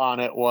saw on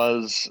it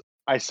was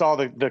I saw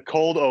the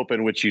cold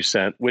open, which you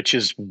sent, which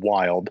is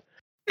wild.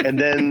 And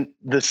then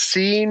the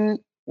scene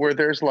where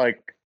there's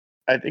like,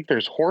 I think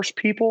there's horse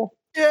people.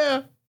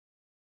 Yeah.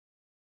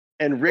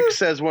 And Rick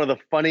says one of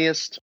the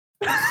funniest,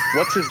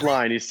 what's his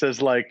line? He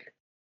says like,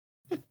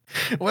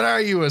 what are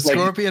you, a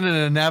scorpion in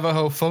a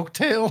Navajo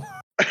folktale?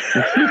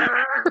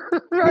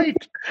 Right.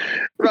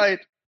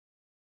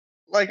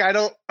 Like, I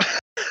don't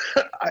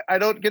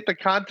get the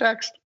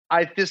context.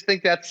 I just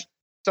think that's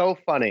so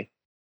funny.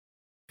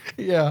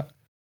 Yeah.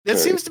 It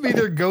seems to be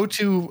their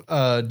go-to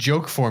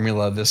joke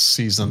formula this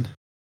season.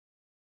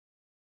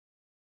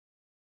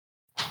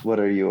 What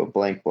are you, a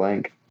blank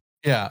blank?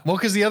 Yeah. Well,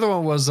 because the other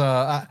one was,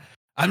 I'm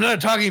not a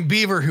talking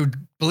beaver who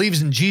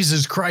believes in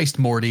Jesus Christ,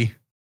 Morty.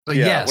 But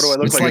yeah. Yes. What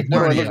do I look like? What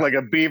do I look like,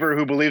 a beaver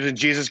who believes in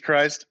Jesus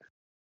Christ?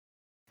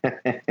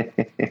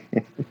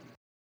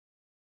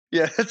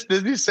 Yeah,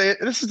 did you say it?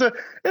 This is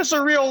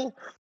a real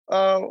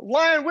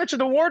Lion Witch in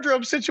the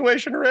Wardrobe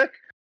situation, Rick.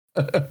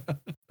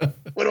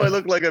 What do I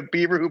look like, a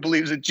beaver who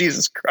believes in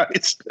Jesus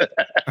Christ?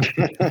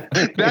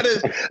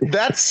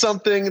 That's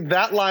something.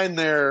 That line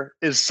there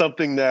is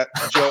something that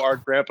Joe, our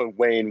grandpa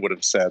Wayne, would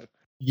have said.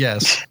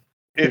 Yes,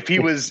 if he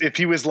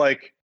was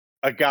like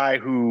a guy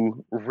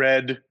who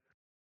read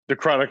the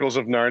Chronicles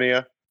of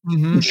Narnia,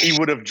 he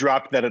would have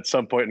dropped that at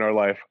some point in our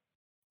life.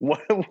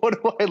 What do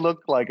I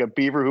look like, a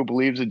beaver who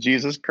believes in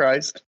Jesus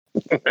Christ?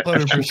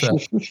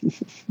 100%.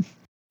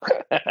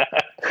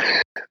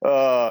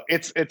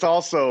 It's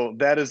also,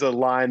 that is a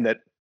line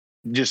that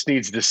just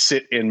needs to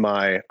sit in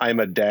my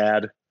I'm a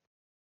dad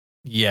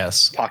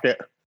pocket.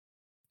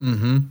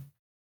 Mm-hmm.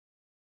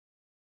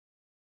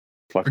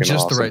 Fucking For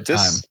just awesome. the right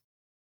time.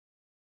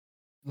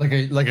 Like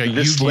a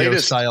Yu-Gi-Oh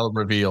style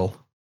reveal.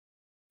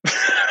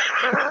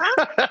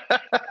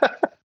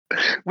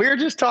 We were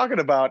just talking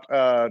about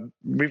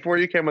before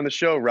you came on the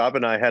show, Rob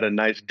and I had a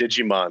nice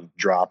Digimon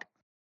drop.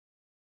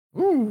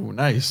 Ooh,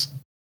 nice.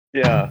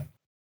 Yeah.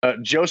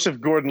 Joseph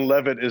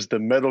Gordon-Levitt is the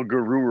Metal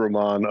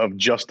Garurumon of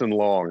Justin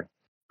Long.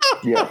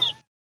 Yes.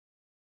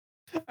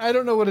 I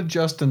don't know what a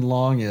Justin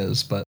Long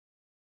is, but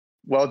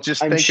well,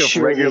 just think of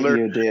regular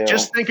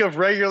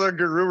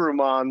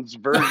Garurumon's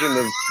version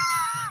of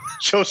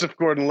Joseph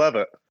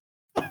Gordon-Levitt.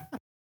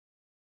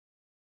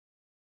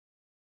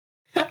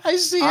 I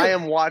see. I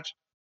am watching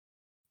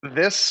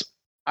this.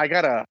 I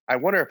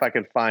wonder if I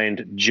can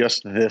find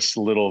just this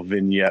little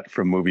vignette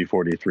from movie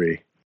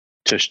 43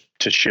 to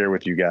share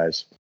with you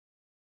guys.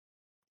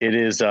 It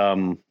is it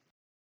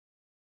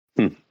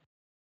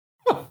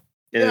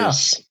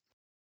is.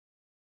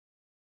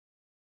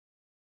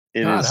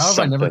 It God, is how have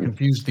something. I never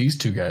confused these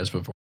two guys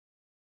before?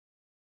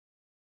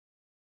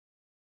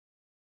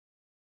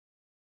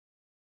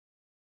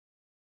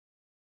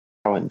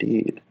 Oh,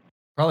 indeed.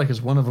 Probably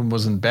because one of them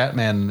was in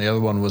Batman and the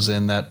other one was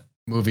in that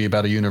movie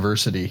about a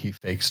university he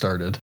fake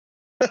started.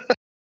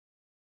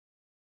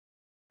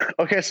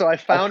 Okay, so I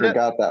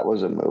forgot that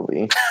was a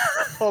movie.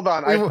 Hold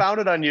on, I found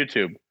it on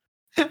YouTube.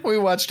 We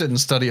watched it in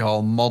study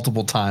hall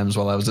multiple times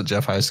while I was at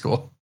Jeff High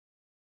School.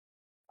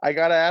 I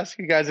gotta ask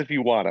you guys if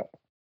you want it.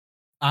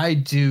 I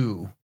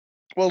do.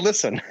 Well,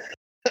 listen,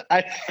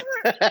 I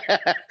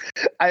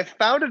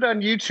found it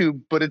on YouTube,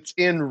 but it's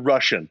in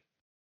Russian.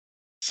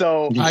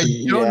 So I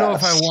don't know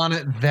if I want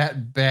it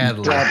that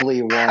badly.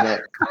 Probably want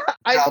it.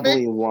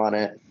 Want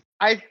it.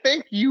 I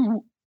think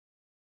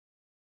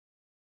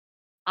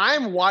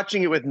I'm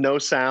watching it with no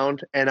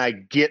sound, and I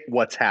get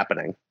what's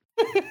happening.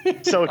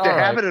 So to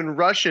have it in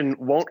Russian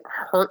won't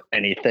hurt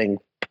anything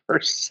per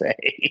se.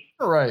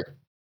 All right.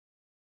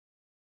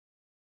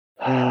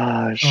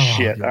 Oh,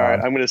 shit. All right.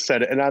 I'm going to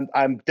set it. And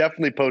I'm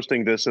definitely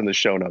posting this in the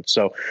show notes.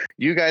 So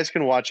you guys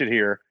can watch it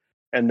here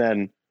and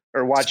then,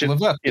 or watch it,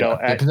 you know.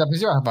 That's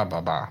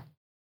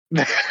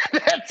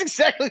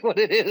exactly what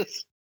it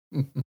is.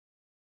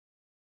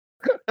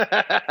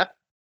 That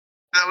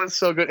was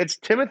so good. It's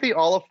Timothy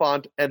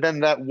Oliphant and then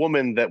that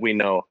woman that we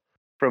know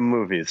from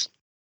movies.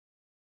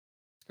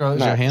 Scarlett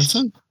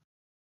Johansson?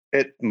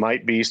 It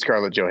might be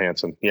Scarlett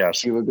Johansson.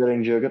 Yes. Cuba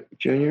Gooding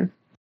Jr.?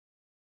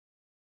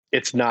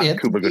 It's not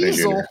Cuba Gooding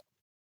Jr.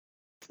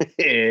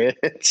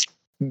 It's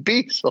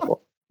Beazle.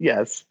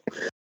 Yes.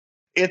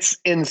 It's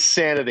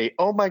insanity.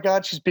 Oh my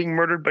God, she's being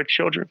murdered by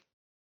children.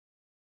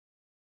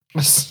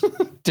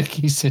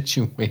 Dicky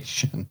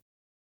situation.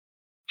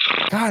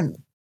 God,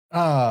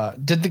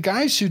 did the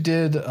guys who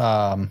did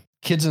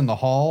Kids in the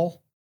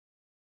Hall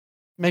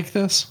make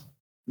this?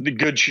 The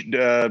good,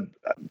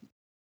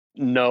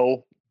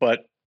 no,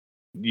 but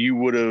you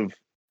would have.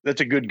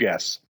 That's a good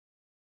guess.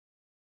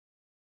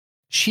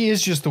 She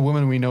is just the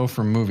woman we know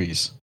from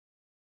movies.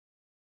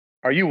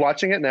 Are you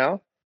watching it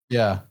now?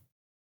 Yeah.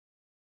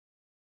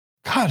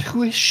 God,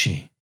 who is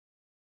she?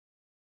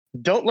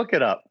 Don't look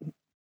it up.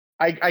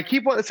 I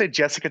keep wanting to say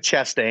Jessica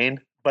Chastain,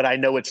 but I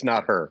know it's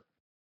not her.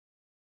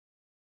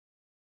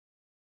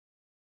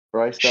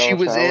 Bryce she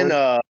was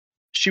Howard?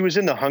 She was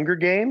in the Hunger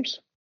Games.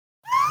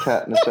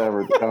 Katniss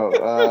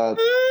Everdeen.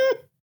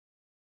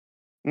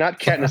 Not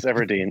Katniss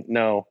Everdeen.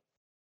 No.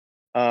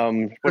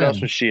 What else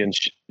was she in?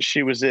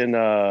 She was in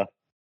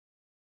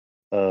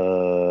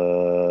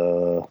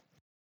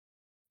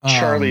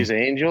Charlie's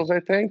Angels, I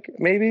think.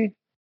 Maybe.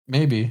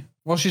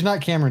 Well, she's not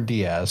Cameron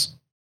Diaz.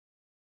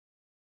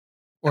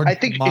 Or I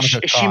think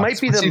she might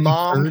be the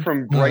mom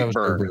from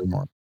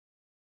Brightburn.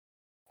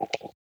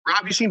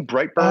 Rob, you seen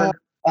Brightburn?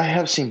 I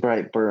have seen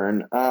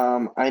Brightburn.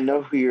 I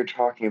know who you're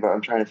talking about.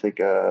 I'm trying to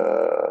think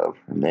of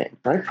her name.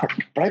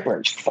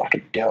 Brightburn's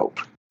fucking dope.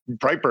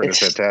 Brightburn is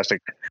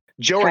fantastic.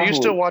 Joe, are you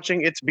still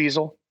watching It's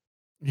Beazle?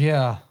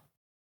 Yeah.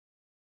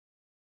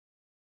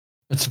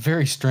 It's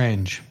very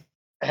strange.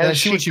 Has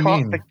she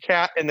caught the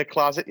cat in the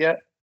closet yet?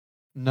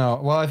 No.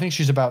 Well, I think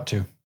she's about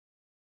to.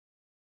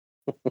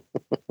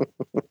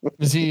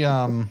 Is he,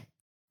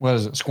 what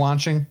is it,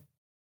 squanching?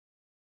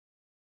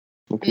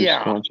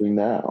 Yeah. Squanching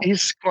now.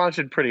 He's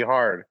squanching pretty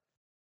hard.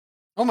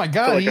 Oh my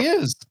God, he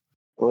is.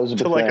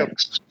 Elizabeth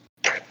Banks.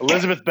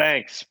 Elizabeth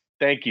Banks.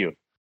 Thank you.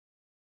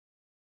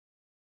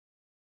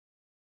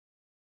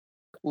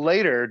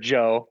 Later,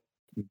 Joe,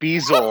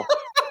 Beazle.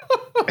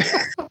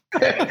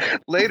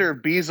 Later,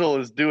 Beazle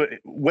is doing.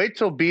 Wait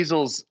till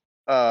Beazle's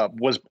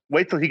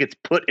wait till he gets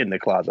put in the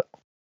closet.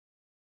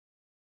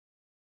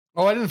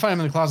 Oh, I didn't find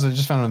him in the closet. I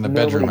just found him in the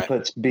bedroom. Nobody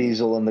puts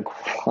Beazle in the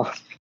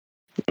closet.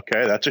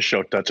 Okay, that's a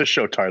show. That's a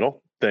show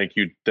title. Thank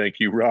you,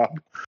 Rob.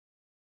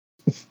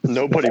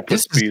 Nobody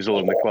puts Beazle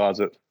in the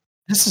closet.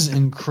 This is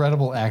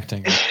incredible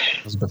acting,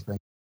 Elizabeth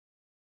Banks.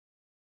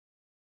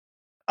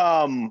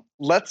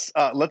 Let's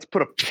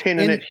put a pin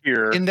in it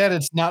here. In that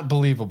it's not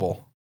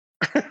believable.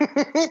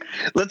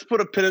 Let's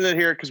put a pin in it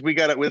here because we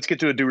got it. Let's get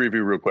to a do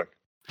review real quick.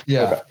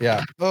 Yeah, okay.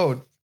 Yeah.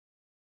 Oh,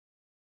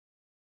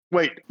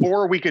 wait,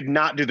 or we could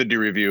not do the do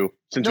review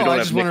since we don't I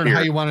have just Nick wondered here,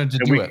 how you wanted to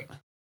do it.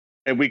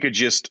 And we could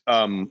just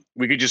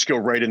go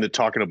right into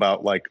talking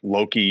about like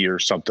Loki or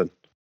something.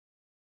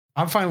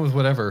 I'm fine with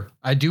whatever.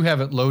 I do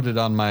have it loaded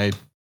on my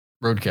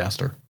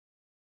Rodecaster.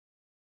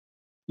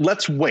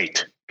 Let's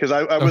wait because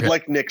I would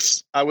like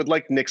Nick's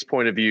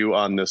point of view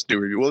on this do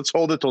review. Well, let's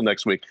hold it till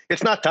next week.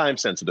 It's not time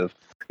sensitive.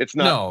 It's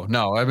not.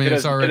 No. I mean,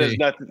 it's already. It is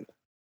not.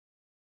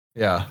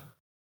 Yeah.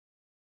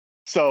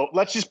 So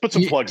let's just put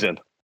some plugs in.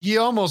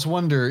 You almost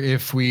wonder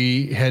if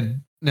we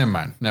had. Never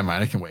mind.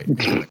 I can wait.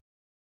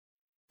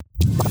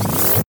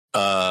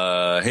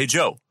 Hey,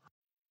 Joe.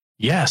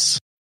 Yes.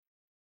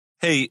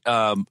 Hey,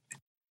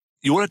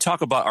 you want to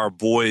talk about our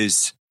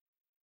boys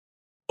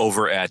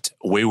over at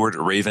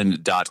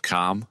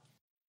waywardraven.com?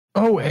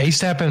 Oh,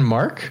 ASAP and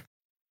Mark?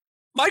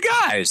 My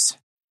guys.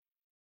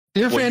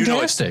 They're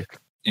fantastic.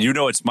 You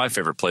know it's my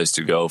favorite place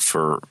to go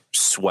for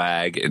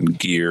swag and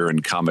gear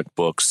and comic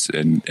books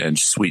and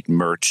sweet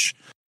merch.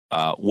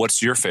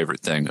 What's your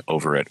favorite thing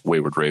over at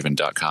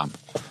waywardraven.com?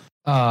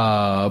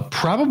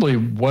 Probably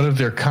one of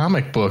their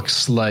comic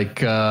books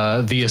like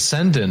The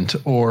Ascendant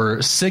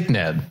or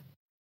Signed.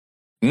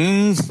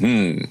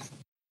 Mm-hmm.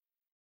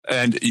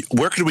 And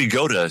where could we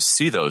go to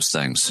see those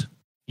things?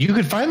 You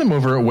could find them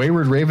over at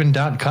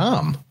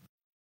waywardraven.com.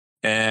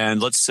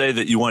 And let's say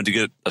that you wanted to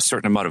get a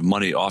certain amount of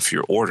money off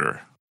your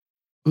order.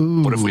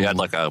 Ooh. What if we had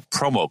like a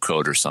promo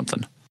code or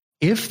something?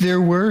 If there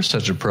were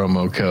such a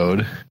promo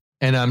code,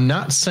 and I'm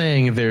not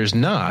saying there's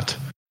not,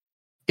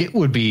 it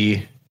would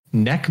be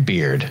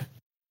Neckbeard.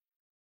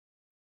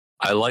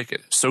 I like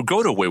it. So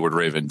go to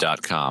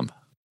waywardraven.com,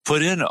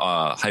 put in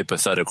a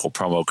hypothetical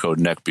promo code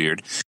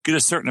Neckbeard, get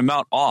a certain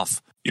amount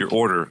off your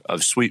order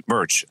of sweet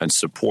merch, and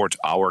support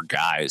our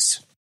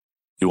guys.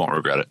 You won't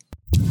regret it.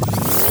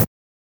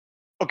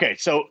 Okay,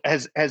 so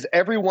has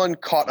everyone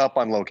caught up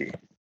on Loki?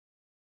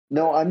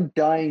 No, I'm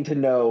dying to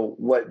know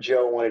what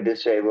Joe wanted to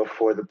say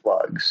before the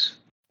plugs.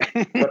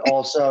 but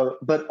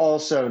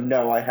also,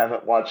 no, I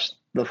haven't watched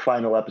the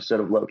final episode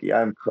of Loki.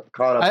 I'm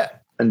caught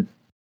up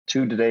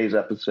to today's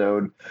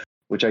episode,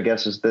 which I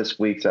guess is this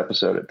week's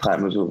episode at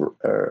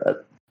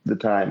the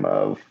time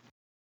of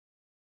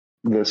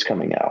this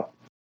coming out.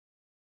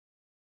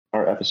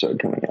 Our episode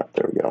coming out.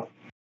 There we go.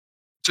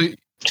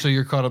 So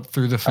you're caught up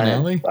through the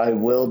finale? I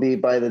will be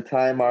by the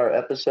time our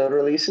episode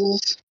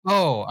releases.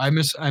 Oh, I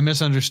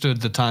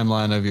misunderstood the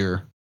timeline of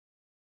your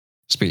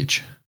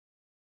speech.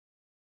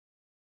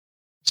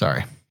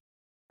 Sorry.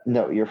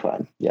 No, you're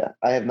fine. Yeah,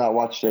 I have not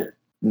watched it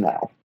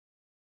now.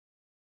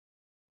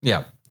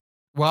 Yeah.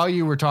 While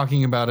you were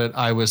talking about it,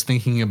 I was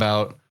thinking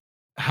about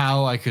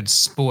how I could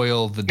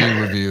spoil the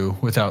do review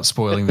without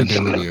spoiling the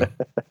do review.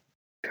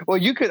 Well,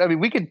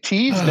 we could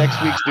tease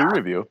next week's do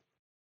review.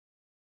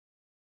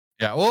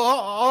 Yeah. Well,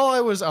 all I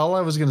was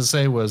going to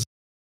say was,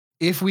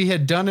 if we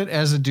had done it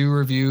as a do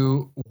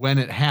review when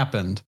it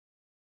happened,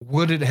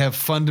 would it have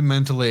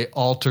fundamentally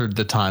altered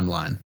the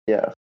timeline?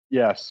 Yeah.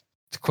 Yes.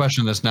 It's a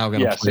question that's now going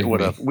to. Yes, it would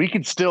have. We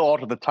could still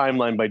alter the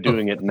timeline by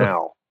doing it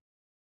now.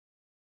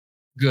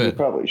 Good. We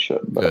probably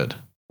should. But Good.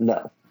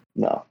 No.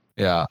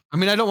 Yeah. I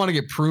mean, I don't want to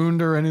get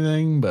pruned or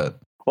anything, but.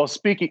 Well,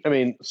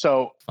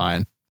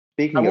 fine.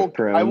 Speaking of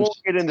prunes, I won't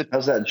get into.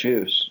 How's that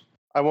juice?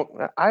 I'm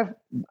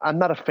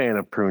not a fan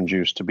of prune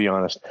juice, to be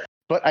honest,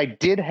 but I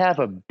did have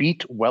a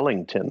beet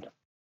Wellington.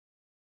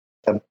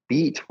 A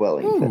beet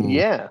Wellington? Ooh.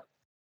 Yeah.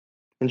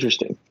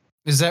 Interesting.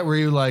 Is that where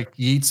you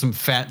eat some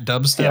fat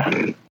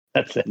dubstep? Yeah.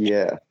 That's it.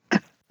 Yeah.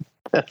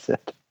 That's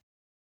it.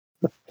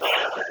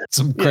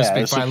 Some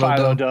crispy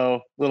phyllo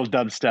dough, little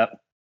dubstep.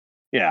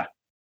 Yeah.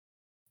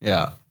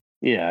 Yeah.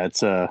 Yeah,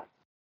 it's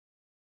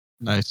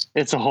nice.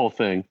 It's a whole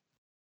thing.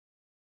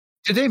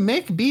 Did they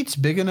make beets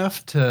big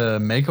enough to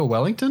make a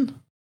Wellington?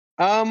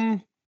 I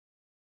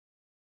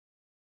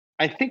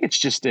think it's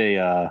just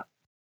a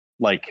it's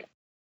like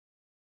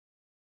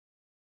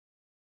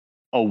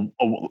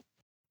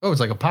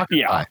a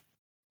pocket pie.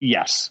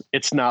 Yes,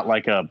 it's not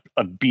like a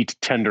beet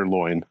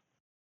tenderloin.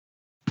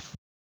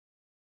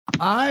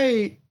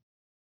 I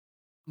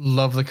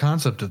love the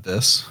concept of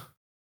this.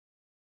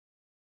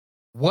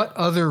 What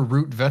other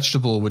root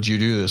vegetable would you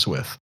do this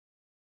with?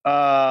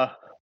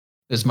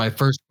 Is my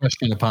first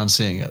question upon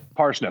seeing it.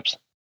 Parsnips.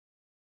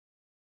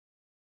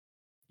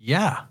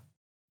 Yeah.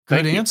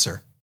 Good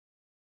answer.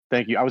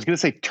 Thank you. I was going to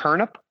say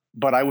turnip,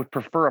 but I would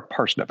prefer a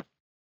parsnip.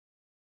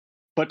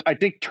 But I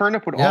think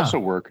turnip would Yeah. also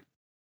work.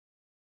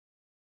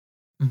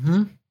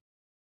 Mm-hmm.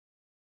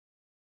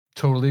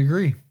 Totally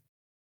agree.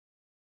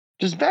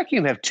 Does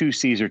vacuum have 2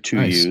 C's or 2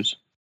 Nice. U's?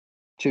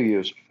 2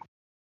 U's.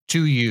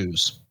 2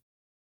 U's.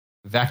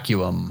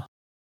 Vacuum.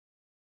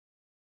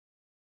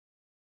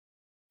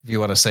 If you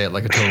want to say it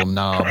like a total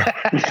knob.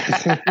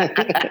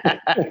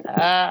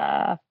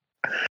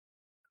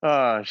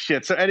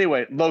 Shit. So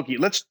anyway, Loki.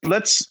 Let's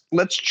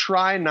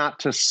try not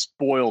to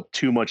spoil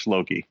too much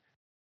Loki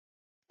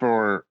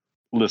for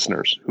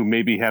listeners who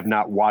maybe have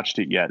not watched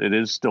it yet. It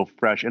is still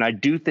fresh, and I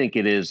do think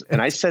it is.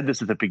 And I said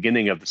this at the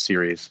beginning of the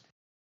series: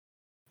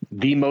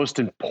 the most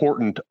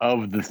important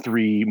of the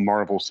 3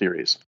 Marvel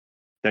series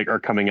that are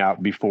coming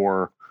out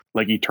before,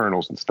 like,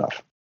 Eternals and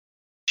stuff.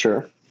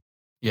 Sure.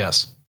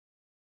 Yes.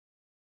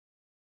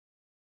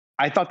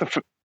 I thought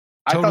the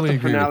Totally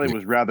agree with finale you.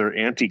 was rather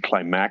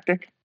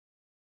anticlimactic.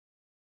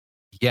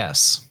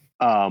 Yes.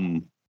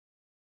 I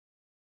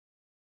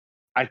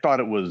thought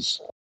it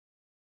was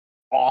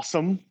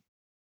awesome.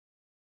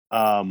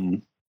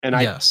 And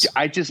Yes.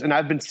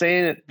 I've been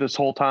saying it this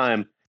whole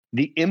time,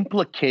 the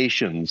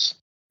implications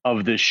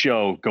of this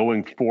show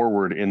going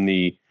forward in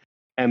the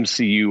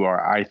MCU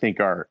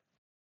are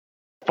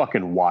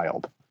fucking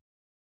wild.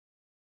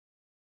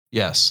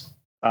 Yes.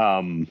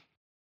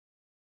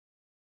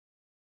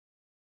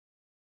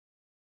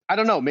 I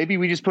don't know. Maybe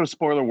we just put a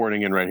spoiler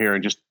warning in right here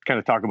and just kind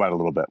of talk about it a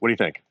little bit. What do you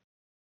think?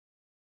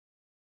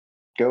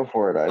 Go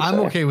for it. I'm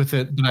say. okay with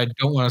it, but I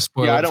don't want to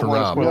spoil Yeah, I it don't for want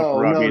to Rob. spoil it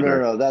for Rob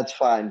either. No. That's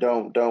fine.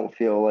 Don't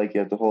feel like you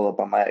have to hold up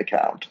on my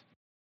account.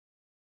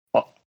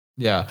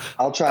 Yeah.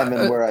 I'll chime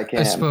in where I can.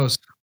 I suppose.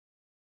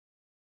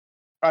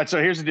 All right, so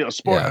here's the deal.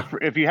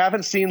 If you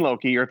haven't seen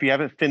Loki or if you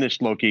haven't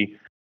finished Loki,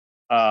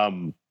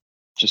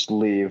 just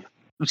leave.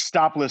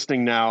 Stop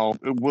listening now.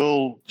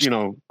 We'll,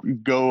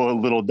 go a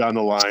little down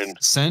the line.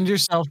 Send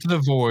yourself to the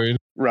void.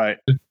 Right.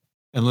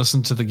 And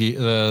listen to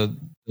the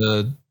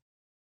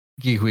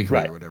Geek Weekly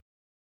Right. or whatever.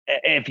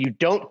 If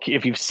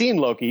you've seen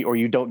Loki or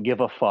you don't give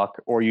a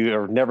fuck or you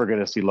are never going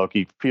to see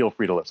Loki, feel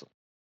free to listen.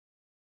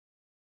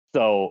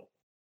 So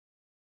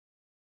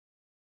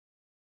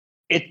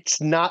it's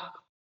not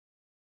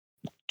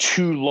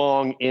too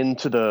long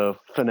into the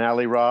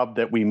finale, Rob,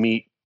 that we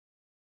meet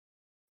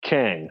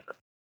Kang.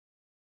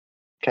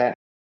 Okay.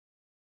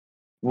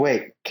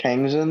 Wait,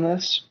 Kang's in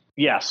this?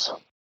 Yes.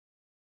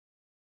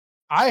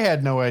 I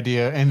had no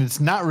idea, and it's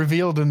not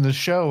revealed in the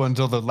show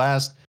until the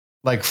last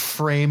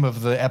frame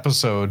of the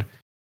episode,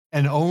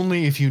 and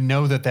only if you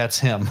know that that's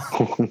him.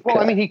 Well,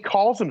 I mean, he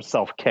calls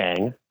himself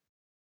Kang.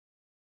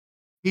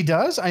 He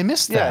does? I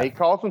missed that. Yeah, he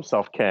calls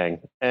himself Kang,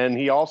 and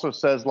he also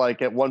says,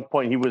 at one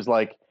point he was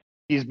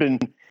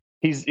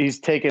he's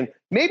taken.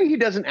 Maybe he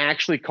doesn't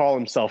actually call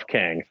himself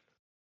Kang.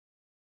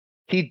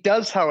 He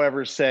does,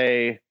 however,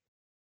 say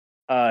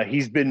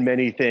he's been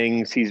many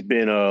things. He's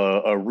been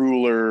a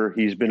ruler.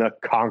 He's been a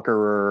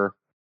conqueror.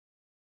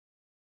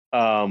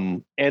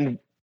 And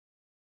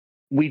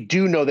we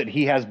do know that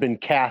he has been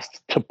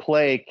cast to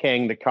play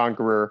Kang the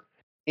Conqueror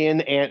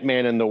in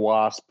Ant-Man and the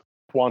Wasp: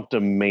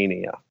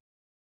 Quantumania.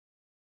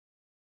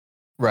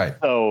 Right.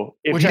 So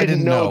if Which you I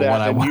didn't know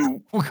that,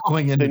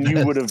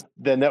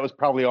 then that was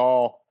probably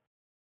all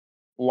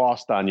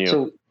lost on you.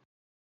 So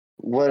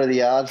what are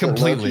the odds?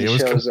 Completely. That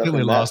Loki It was shows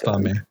completely up lost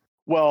on me.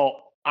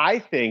 Well, I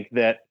think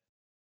that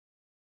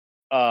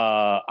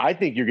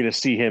you're going to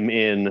see him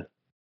in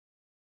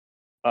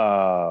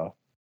Doctor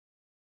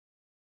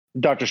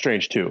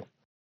Strange 2.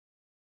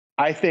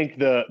 I think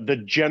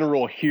the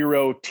general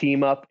hero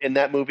team up in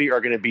that movie are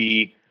going to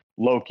be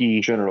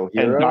Loki General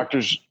Hero? and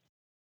Doctors.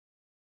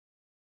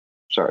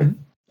 Sorry,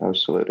 I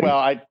was saluting. Well,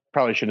 I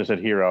probably shouldn't have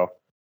said hero.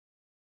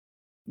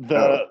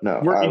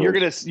 You're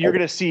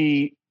gonna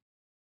see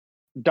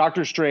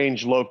Doctor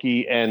Strange,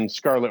 Loki, and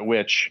Scarlet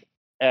Witch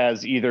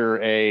as either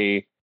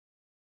a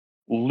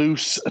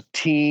loose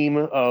team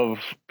of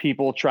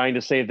people trying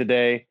to save the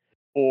day,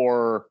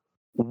 or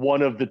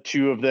one of the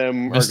two of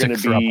them are going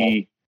to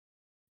be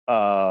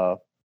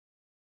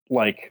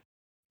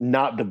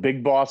not the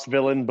big boss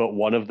villain, but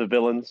one of the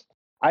villains.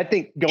 I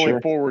think going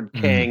forward,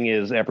 Kang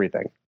is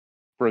everything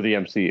for the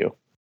MCU.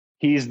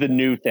 He's the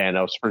new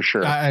Thanos for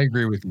sure. I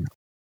agree with you.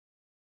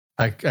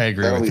 I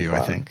agree with you,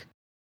 I think.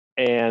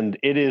 And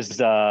it is,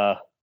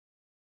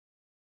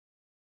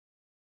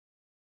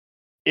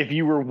 if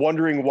you were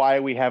wondering why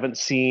we haven't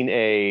seen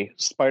a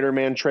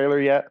Spider-Man trailer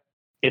yet,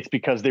 it's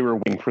because they were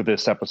waiting for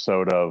this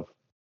episode of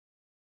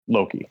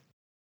Loki.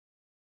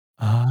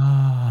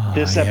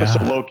 This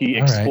episode, Loki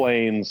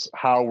explains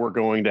how we're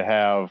going to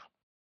have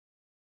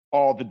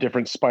all the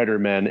different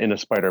Spider-Men in a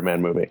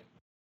Spider-Man movie.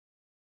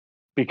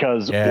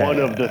 Because one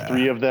of the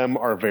three of them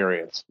are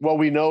variants. Well,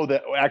 we know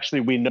that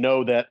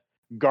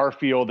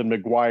Garfield and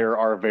Maguire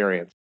are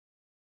variants.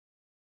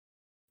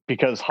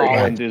 Because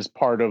Holland is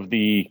part of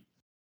the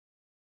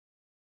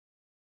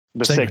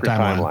Sacred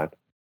Timeline.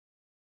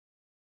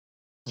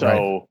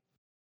 So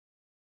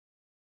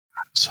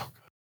good.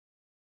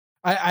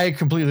 I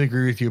completely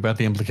agree with you about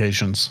the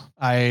implications.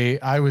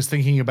 I was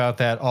thinking about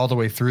that all the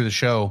way through the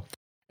show.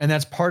 And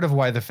that's part of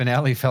why the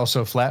finale fell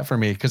so flat for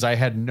me, because I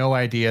had no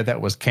idea that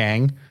was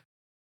Kang,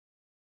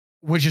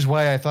 which is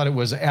why I thought it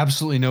was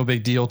absolutely no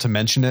big deal to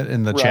mention it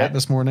in the chat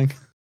this morning.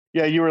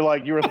 Yeah, you were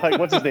like,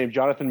 what's his name?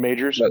 Jonathan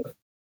Majors?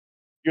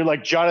 You're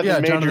like,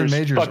 Jonathan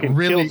Majors fucking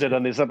really kills it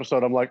on this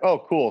episode. I'm like,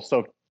 oh, cool.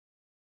 So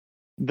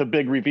the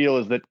big reveal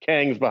is that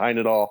Kang's behind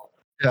it all.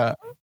 Yeah.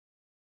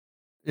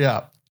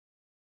 Yeah.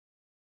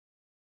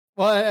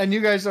 Well, and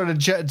you guys started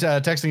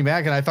texting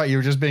back, and I thought you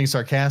were just being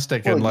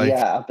sarcastic and like,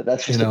 yeah, but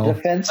that's just a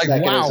defense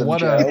like, mechanism. Wow, what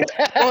Joe.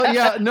 Well,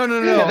 yeah, no.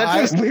 Yeah,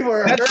 I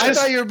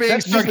thought you were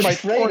being sarcastic. My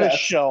tortoise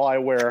shell I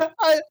wear.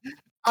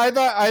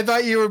 I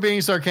thought you were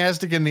being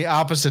sarcastic in the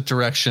opposite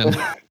direction.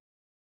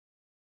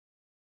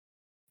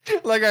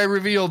 Like I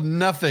revealed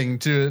nothing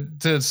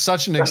to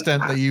such an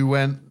extent that you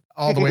went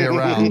all the way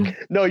around.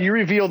 No, you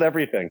revealed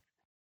everything.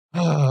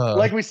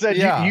 Like we said,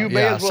 you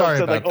may as well have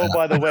said like, oh,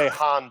 by the way,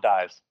 Han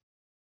dies.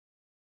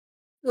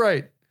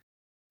 Right.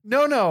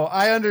 No,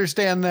 I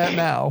understand that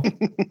now.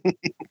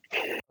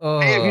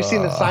 Hey, have you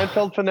seen the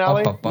Seinfeld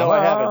finale? No,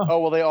 I haven't. Oh,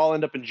 well, they all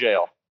end up in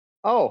jail.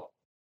 Oh.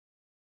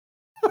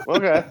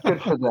 Okay.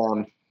 Good for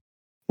them.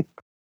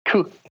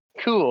 Cool.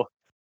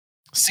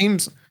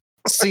 Seems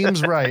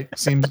right.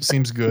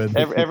 Seems good.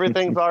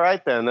 Everything's all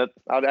right then.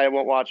 I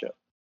won't watch it.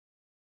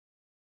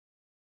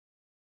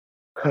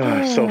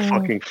 So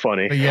fucking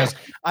funny. But yes,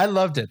 I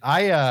loved it.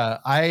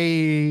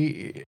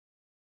 I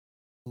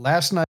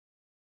last night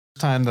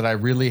time that I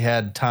really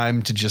had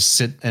time to just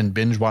sit and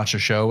binge watch a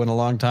show in a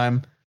long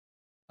time.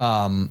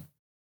 Well,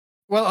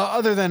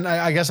 other than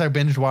I guess I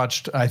binge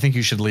watched I Think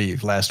You Should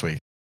Leave last week.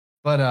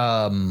 But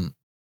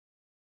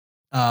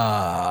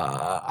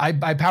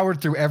I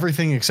powered through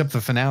everything except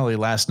the finale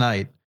last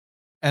night,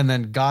 and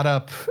then got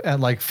up at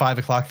like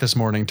 5:00 this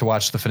morning to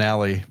watch the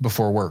finale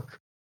before work.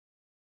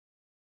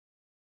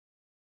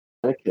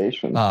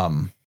 Vacation.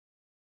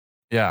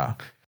 Yeah.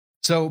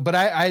 So, but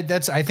I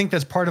think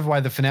that's part of why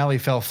the finale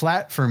fell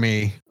flat for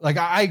me. Like,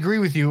 I agree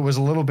with you. It was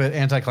a little bit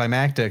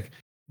anticlimactic,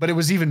 but it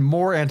was even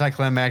more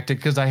anticlimactic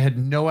because I had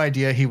no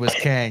idea he was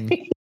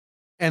Kang,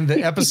 and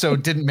the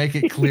episode didn't make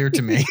it clear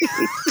to me.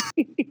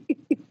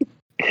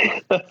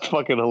 That's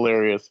fucking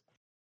hilarious.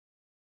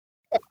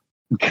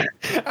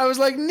 I was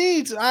like,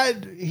 neat.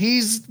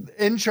 He's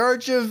in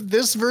charge of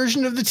this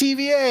version of the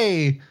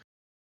TVA.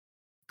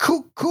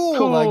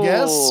 Cool. I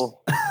guess.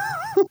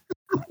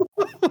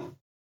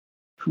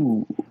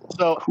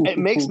 So it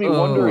makes me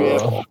wonder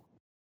if,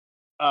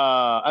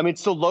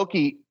 so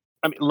Loki's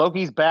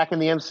back in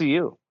the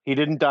MCU. He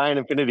didn't die in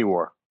Infinity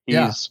War.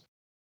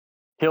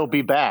 He'll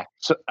be back.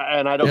 So,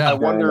 and I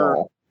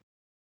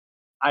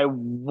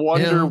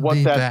wonder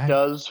what that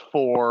does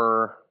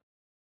for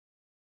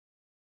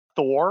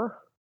Thor.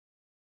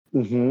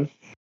 Mm-hmm.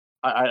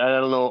 I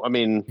don't know. I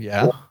mean,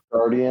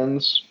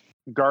 Guardians.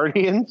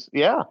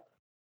 Yeah.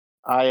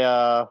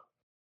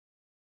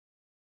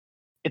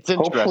 It's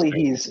interesting. Hopefully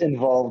he's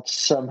involved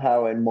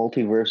somehow in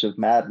Multiverse of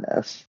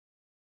Madness.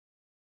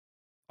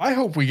 I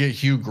hope we get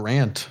Hugh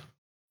Grant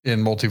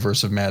in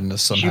Multiverse of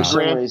Madness somehow.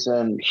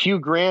 Hugh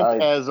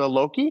Grant as a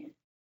Loki?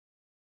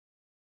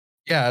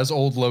 Yeah, as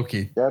old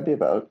Loki. That'd be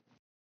about.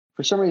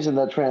 For some reason,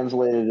 that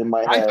translated in my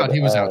head. I thought he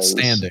was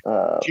outstanding.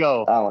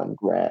 Joe. Alan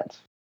Grant,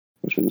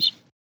 which was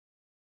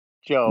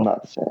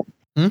not the same.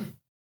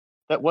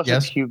 That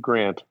wasn't Hugh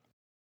Grant.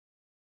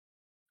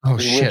 Oh,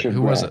 shit. Richard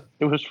Who Grant. was it?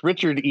 It was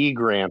Richard E.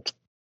 Grant.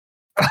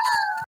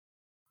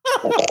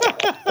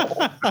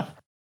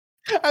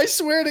 I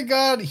swear to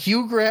God,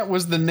 Hugh Grant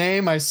was the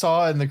name I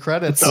saw in the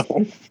credits.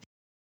 No.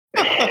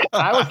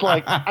 I was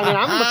like, I'm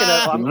looking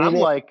at I'm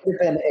like,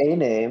 an A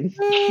name.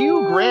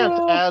 Hugh Grant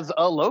as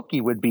a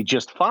Loki would be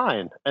just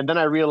fine. And then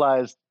I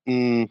realized,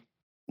 nope.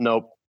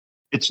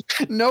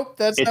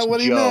 That's not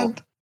what he Joe.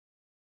 meant.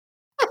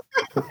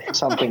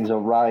 Something's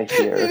awry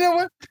here. You know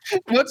what?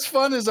 What's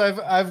fun is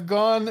I've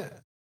gone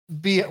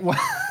beyond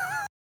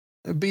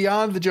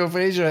the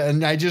Jophasia,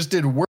 and I just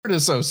did word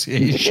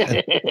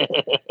association.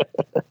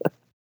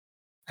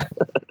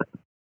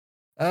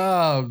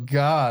 Oh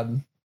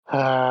God.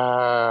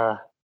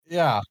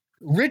 Yeah.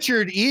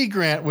 Richard E.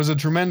 Grant was a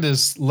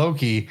tremendous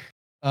Loki.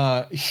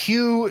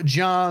 Hugh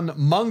John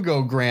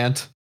Mungo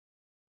Grant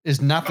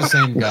is not the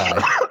same guy.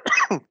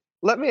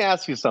 Let me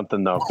ask you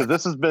something though, because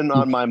this has been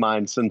on my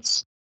mind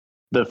since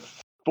the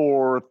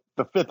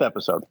fifth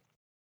episode.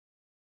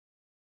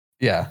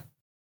 Yeah.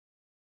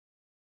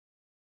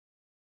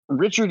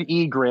 Richard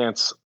E.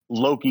 Grant's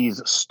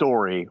Loki's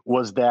story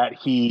was that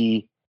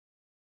he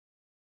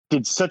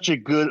did such a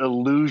good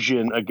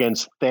illusion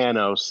against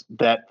Thanos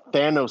that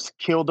Thanos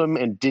killed him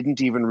and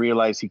didn't even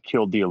realize he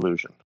killed the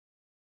illusion.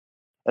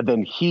 And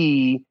then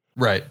he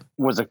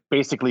was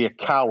basically a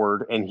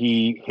coward, and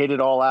he hid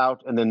it all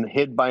out and then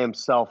hid by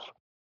himself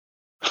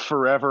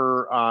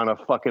forever on a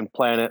fucking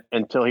planet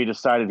until he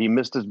decided he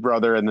missed his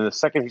brother. And then the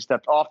second he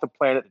stepped off the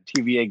planet,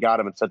 the TVA got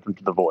him and sent him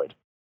to the void.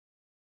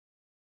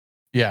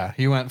 Yeah,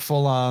 he went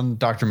full on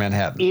Dr.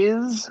 Manhattan.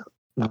 Is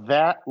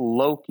that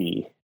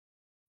Loki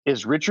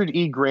is Richard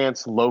E.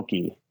 Grant's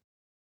Loki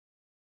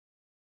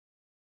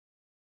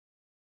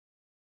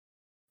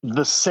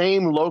the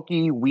same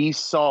Loki we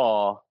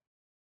saw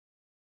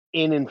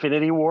in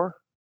Infinity War?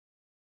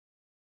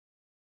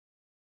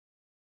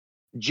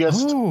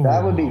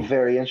 That would be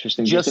very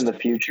interesting. Just in the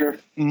future,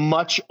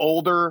 much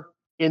older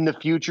in the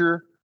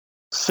future,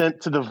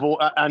 sent to the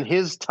on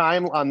his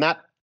time on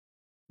that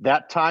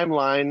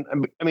timeline.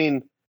 I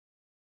mean,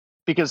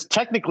 because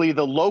technically,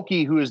 the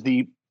Loki who is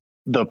the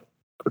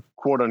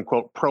quote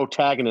unquote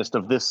protagonist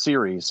of this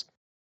series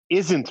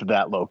isn't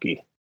that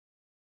Loki,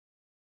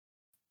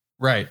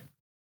 right?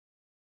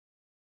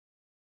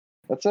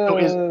 That's so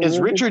is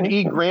Richard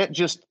E. Grant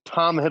just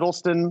Tom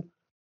Hiddleston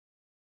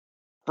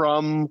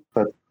from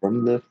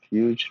the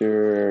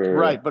future?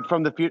 Right, but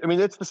from the future. I mean,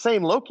 it's the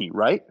same Loki,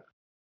 right?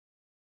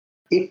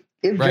 It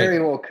very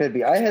well could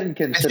be. I hadn't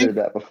considered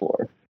that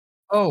before.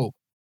 Oh,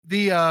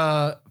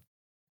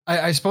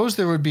 I suppose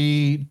there would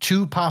be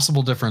two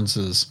possible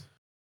differences.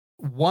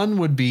 One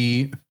would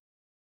be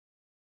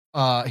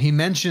he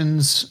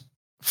mentions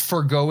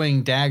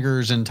forgoing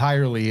daggers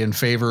entirely in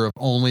favor of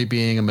only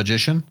being a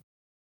magician.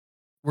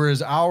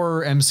 Whereas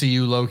our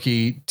MCU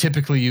Loki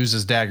typically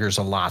uses daggers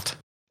a lot.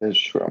 That's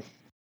true.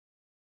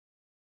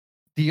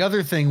 The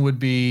other thing would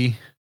be,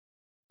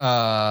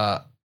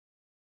 why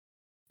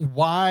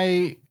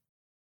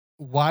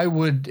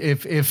would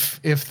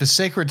if the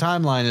sacred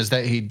timeline is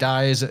that he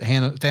dies at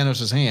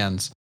Thanos'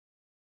 hands,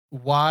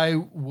 why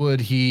would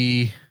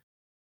he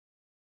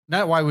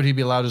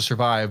be allowed to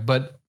survive,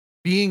 but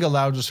being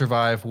allowed to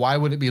survive, why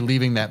would it be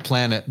leaving that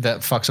planet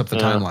that fucks up the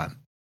timeline?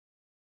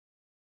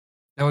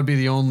 That would be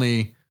the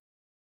only.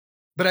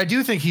 But I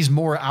do think he's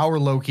more our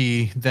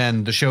Loki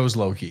than the show's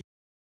Loki.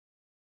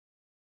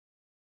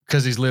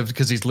 Because he's lived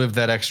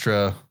that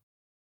extra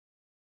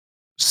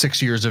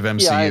 6 years of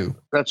MCU. Yeah,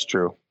 that's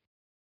true.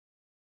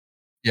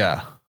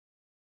 Yeah.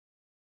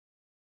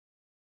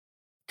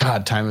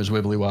 God, time is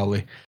wibbly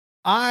wobbly.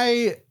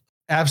 I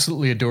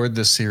absolutely adored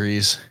this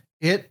series.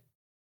 It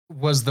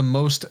was the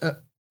most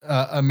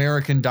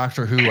American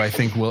Doctor Who I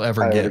think we'll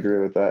ever get. I agree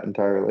with that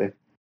entirely.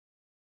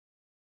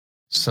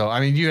 So, I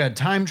mean, you had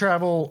time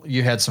travel,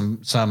 you had some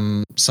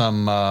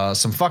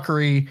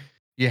fuckery,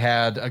 you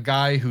had a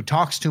guy who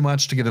talks too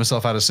much to get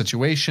himself out of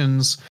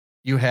situations.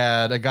 You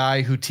had a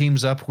guy who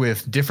teams up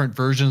with different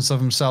versions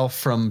of himself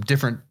from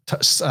different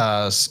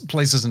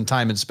places in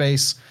time and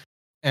space.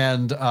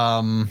 And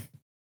I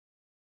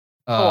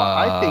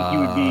think you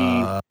would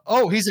be.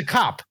 Oh, he's a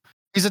cop.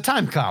 He's a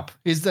time cop.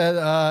 He's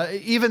the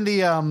even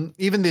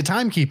the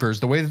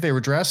timekeepers, the way that they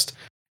were dressed.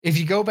 If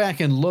you go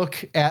back and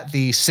look at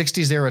the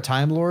 60s era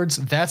Time Lords,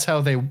 that's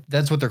what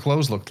their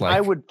clothes looked like.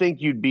 I would think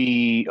you'd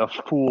be a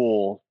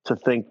fool to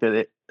think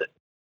that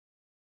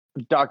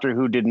Doctor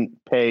Who didn't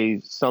pay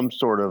some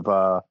sort of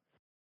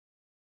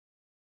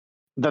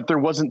that there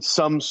wasn't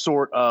some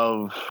sort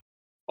of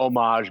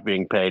homage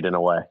being paid in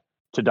a way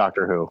to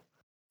Doctor Who.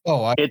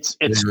 Oh, it's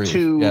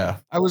too. Yeah,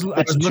 I was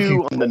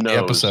too on the nose.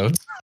 Episodes.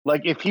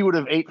 Like if he would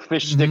have ate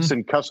fish sticks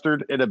and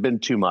custard, it'd have been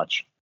too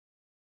much.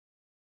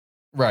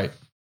 Right.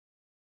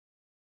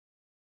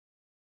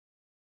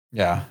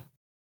 Yeah.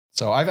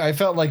 So I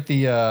felt like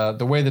the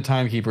way the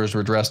timekeepers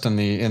were dressed in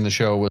the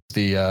show was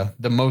the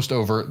most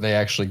overt they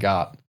actually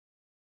got.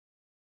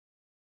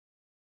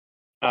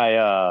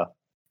 I'm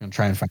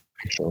trying to find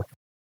a picture.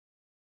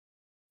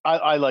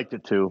 I liked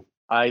it too.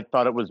 I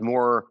thought it was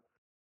more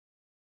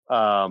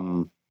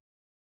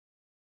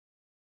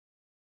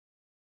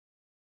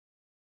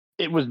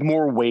it was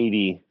more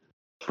weighty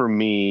for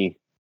me.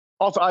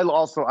 I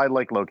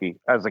like Loki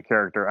as a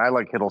character. I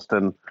like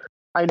Hiddleston.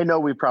 I know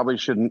we probably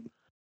shouldn't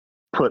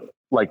put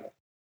like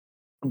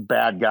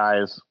bad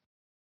guys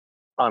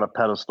on a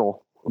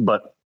pedestal,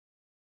 but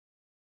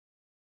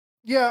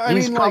yeah,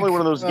 he's probably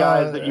one of those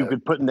guys that you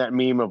could put in that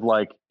meme of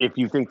like, if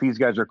you think these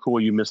guys are cool,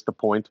 you missed the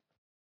point.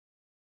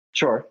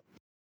 Sure.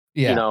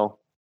 Yeah. You know,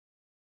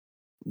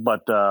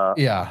 but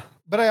yeah,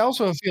 but I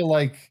also feel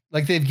like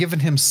they've given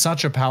him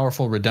such a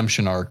powerful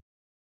redemption arc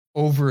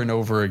over and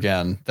over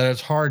again that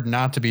it's hard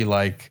not to be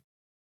like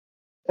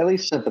at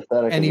least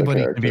sympathetic.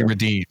 Anybody can be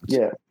redeemed.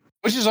 Yeah.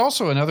 Which is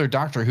also another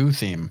Doctor Who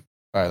theme,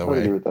 by the way.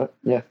 I agree with that.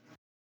 Yeah.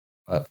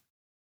 But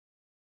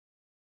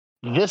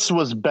this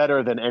was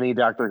better than any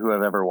Doctor Who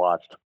I've ever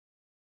watched.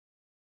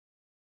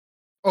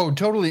 Oh,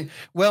 totally.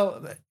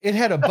 Well, it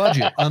had a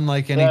budget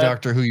unlike any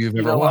Doctor Who you've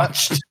ever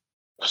watched.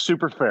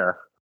 Super fair.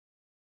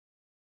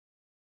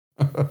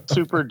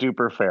 Super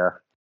duper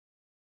fair.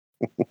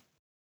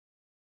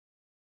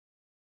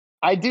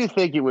 I do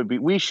think it would be.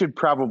 We should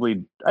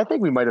probably. I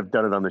think we might have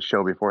done it on the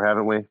show before,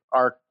 haven't we?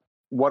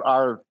 What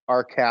our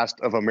cast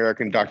of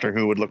American Doctor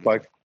Who would look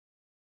like.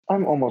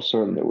 I'm almost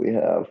certain that we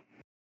have.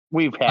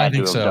 We've had to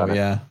have done it.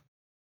 Yeah.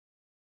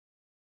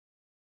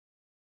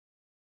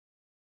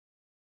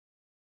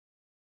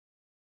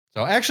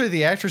 So actually,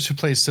 the actress who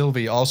plays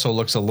Sylvie also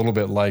looks a little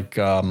bit like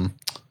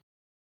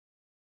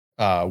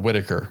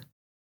Whittaker.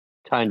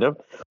 Kind of.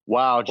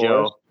 Wow,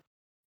 Joe,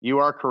 you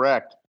are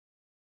correct.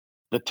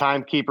 the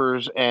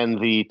timekeepers and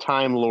the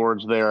time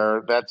lords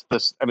there. That's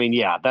this. I mean,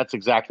 yeah, that's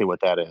exactly what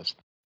that is.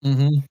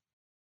 Mm-hmm.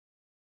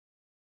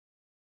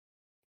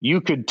 You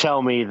could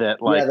tell me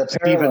that, like, the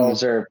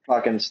parallels are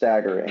fucking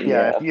staggering.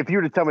 Yeah, if you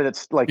were to tell me that,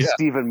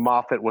 Stephen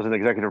Moffat was an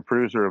executive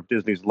producer of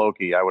Disney's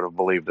Loki, I would have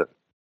believed it.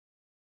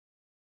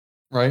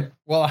 Right.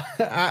 Well,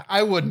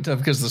 I wouldn't have,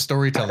 because the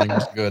storytelling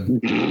was good.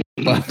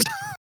 But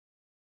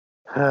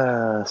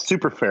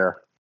super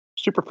fair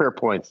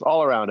points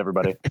all around,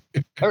 everybody.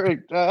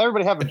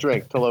 Everybody have a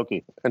drink to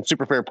Loki and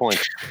super fair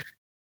points.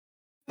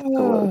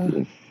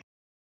 Where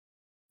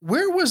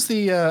was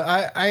the?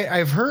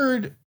 I've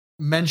heard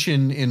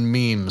mention in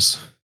memes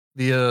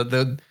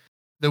the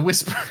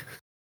whisper,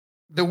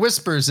 the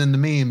whispers in the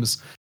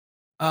memes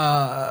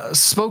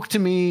spoke to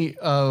me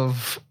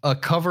of a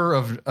cover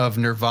of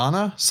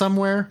Nirvana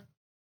somewhere.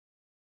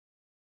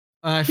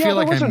 I feel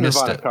like I missed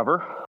Nirvana it.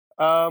 Cover.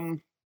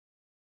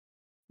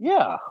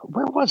 Yeah,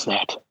 where was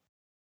that?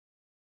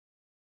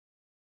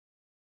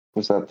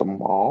 Was that the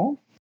mall?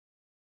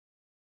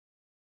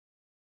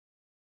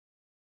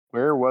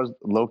 Where was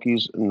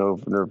Loki's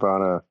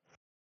Nirvana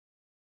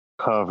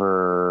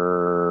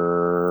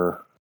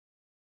cover?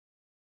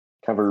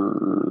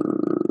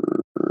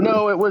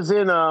 No, it was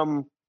in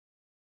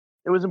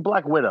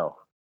Black Widow.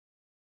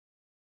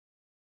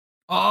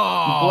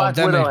 Oh, Black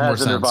that Widow makes more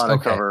has a sense. Nirvana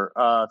Okay.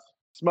 cover.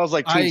 Smells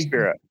Like Teen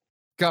Spirit.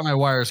 Got my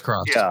wires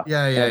crossed. Yeah.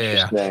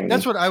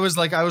 That's what I was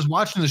like. I was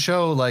watching the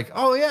show like,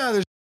 oh yeah,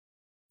 there's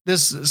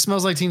this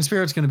Smells Like Teen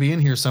Spirit's going to be in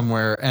here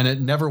somewhere, and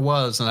it never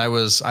was, and I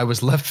was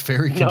left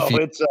very confused. No,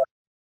 it's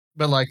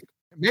but like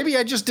maybe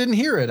I just didn't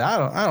hear it.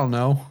 I don't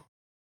know.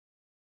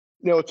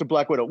 No, it's a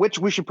Black Widow, which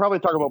we should probably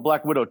talk about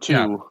Black Widow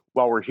 2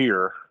 while we're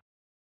here.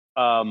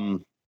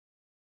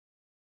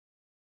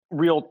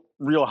 Real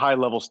high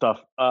level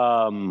stuff.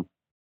 How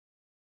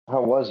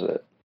was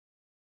it?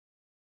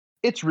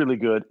 It's really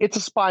good. It's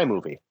a spy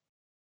movie.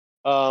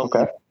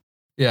 Okay.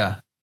 Yeah.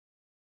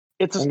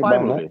 It's a spy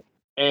movie.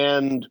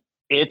 And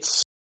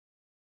it's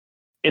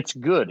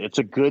good. It's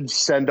a good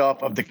send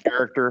off of the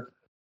character.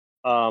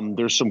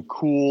 There's some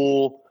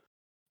cool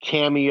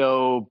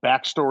cameo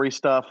backstory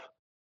stuff,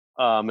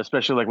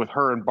 especially like with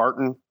her and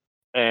Barton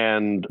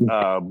and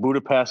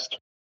Budapest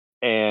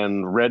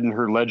and Red and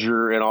her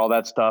ledger and all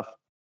that stuff.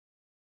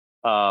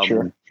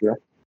 Sure.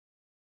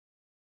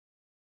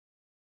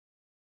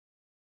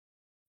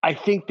 I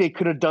think they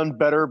could have done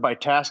better by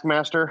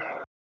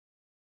Taskmaster.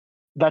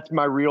 That's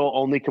my real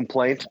only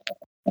complaint.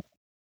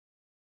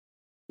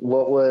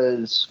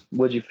 What'd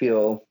you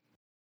feel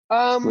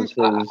was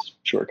his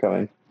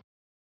shortcoming?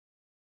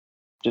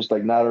 Just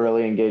like not a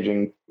really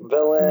engaging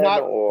villain,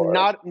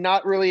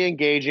 not really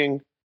engaging.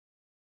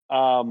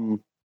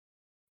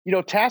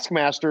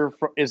 Taskmaster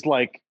is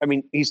like, I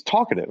mean, he's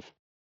talkative.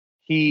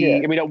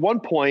 I mean, at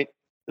one point,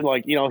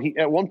 like,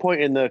 at one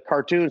point in the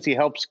cartoons, he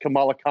helps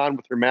Kamala Khan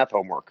with her math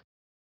homework.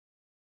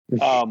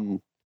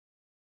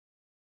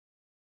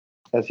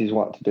 As he's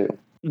wont to do.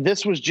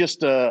 This was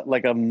just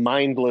a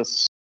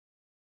mindless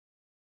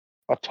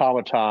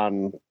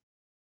automaton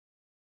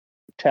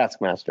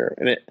Taskmaster,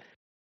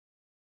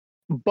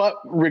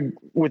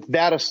 with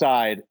that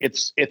aside,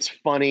 it's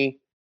funny.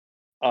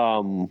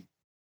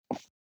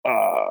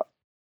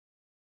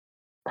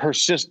 Her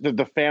sister,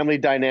 the family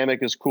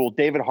dynamic is cool.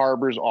 David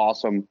Harbour's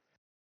awesome.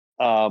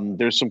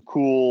 There's some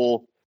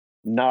cool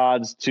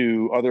nods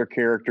to other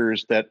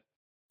characters that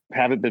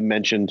haven't been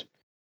mentioned.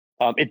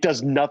 It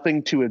does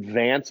nothing to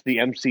advance the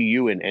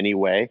MCU in any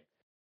way.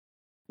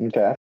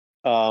 Okay.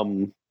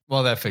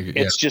 Well, that figured.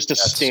 It's just a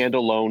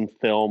standalone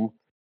film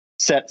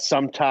set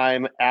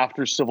sometime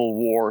after Civil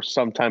War,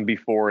 sometime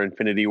before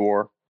Infinity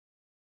War.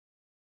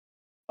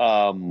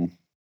 I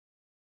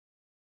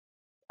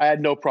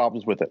had no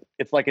problems with it.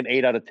 It's like an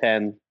 8 out of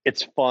 10.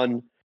 It's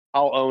fun.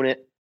 I'll own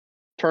it.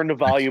 Turn the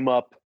volume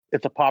up.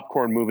 It's a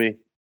popcorn movie.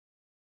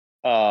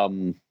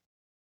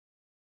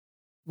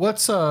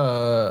 What's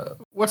the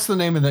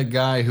name of that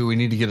guy who we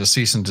need to get a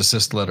cease and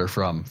desist letter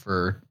from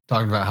for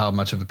talking about how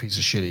much of a piece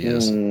of shit he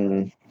is?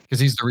 Because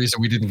he's the reason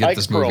we didn't get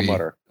this movie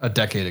a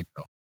decade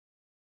ago.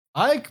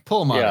 Ike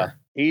Perlmutter. Yeah,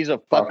 he's a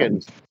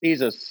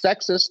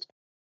sexist,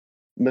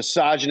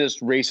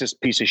 misogynist,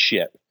 racist piece of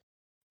shit.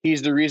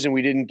 He's the reason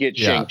we didn't get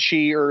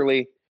Shang-Chi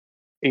early.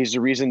 He's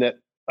the reason that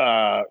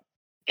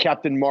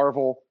Captain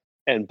Marvel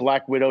and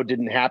Black Widow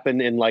didn't happen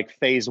in like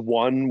phase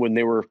 1 when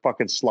they were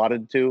fucking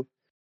slotted to.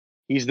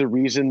 He's the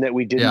reason that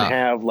we didn't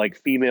have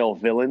like female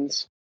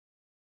villains.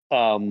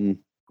 He's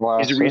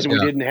the reason we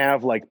didn't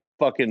have like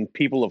fucking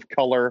people of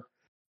color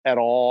at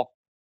all.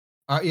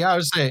 I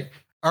would say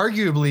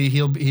arguably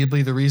he'll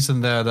be the reason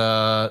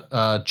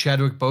that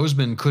Chadwick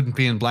Boseman couldn't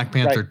be in Black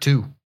Panther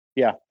 2.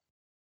 Yeah.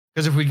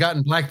 Because if we'd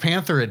gotten Black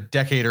Panther a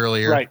decade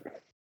earlier,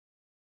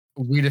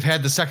 we'd have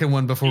had the second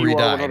one before he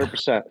died.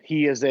 100%.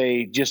 He is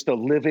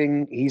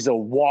he's a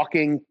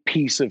walking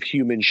piece of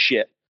human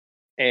shit.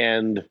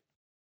 And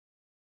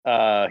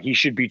he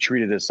should be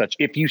treated as such.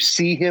 If you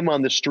see him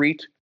on the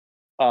street,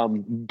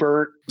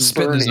 burn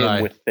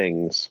him with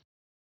things.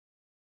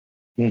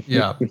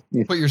 Yeah.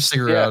 Put your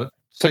cigarette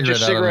Put your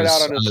cigarette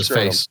out on his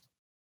face.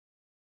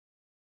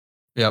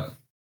 Yep.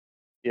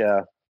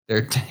 Yeah.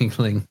 They're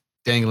dangling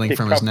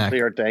from his neck. They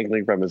are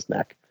dangling from his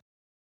neck.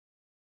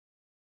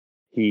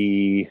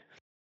 He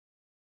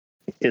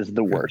is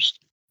the worst.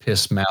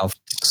 Piss mouth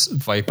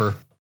viper.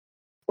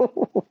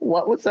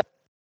 What was that?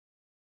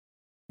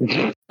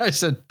 I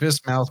said piss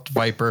mouthed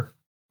viper.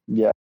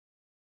 Yeah.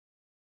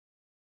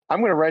 I'm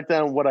going to write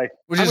down what I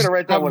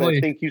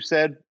think you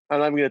said,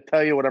 and I'm going to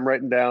tell you what I'm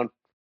writing down.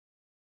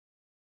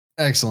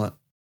 Excellent.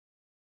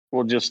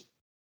 Well, just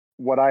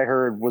what I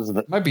heard was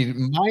the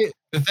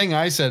thing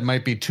I said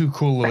might be too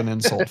cool of an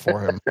insult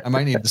for him. I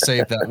might need to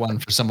save that one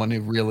for someone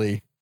who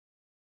really,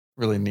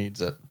 really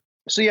needs it.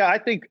 So yeah,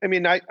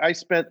 I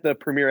spent the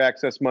Premier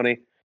Access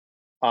money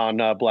on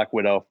Black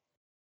Widow.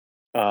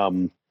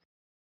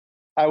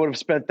 I would have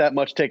spent that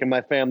much taking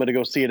my family to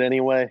go see it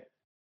anyway.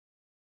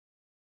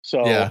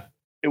 So yeah.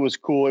 It was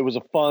cool. It was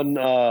a fun.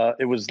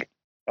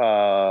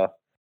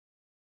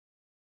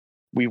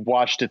 We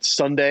watched it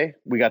Sunday.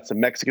 We got some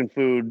Mexican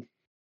food.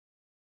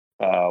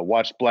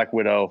 Watched Black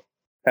Widow.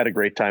 Had a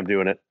great time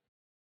doing it.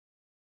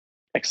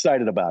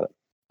 Excited about it.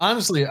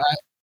 Honestly,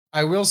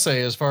 I will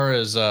say, as far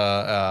as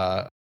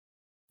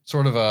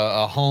sort of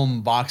a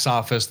home box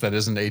office that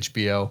isn't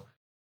HBO,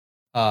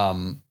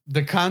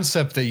 the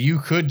concept that you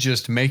could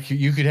just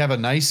you could have a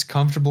nice,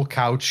 comfortable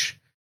couch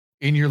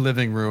in your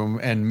living room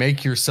and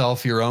make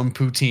yourself your own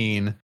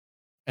poutine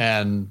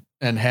and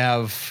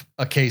have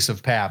a case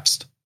of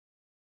Pabst.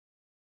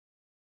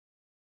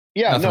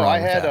 Yeah, no,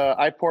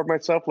 I poured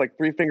myself like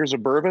 3 fingers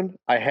of bourbon.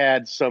 I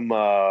had some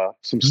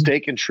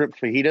steak and shrimp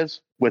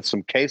fajitas with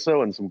some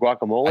queso and some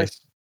guacamole.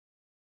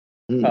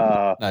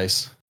 Nice.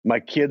 Nice.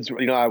 My kids,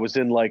 I was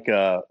in like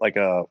a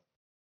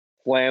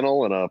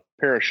flannel and a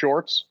pair of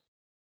shorts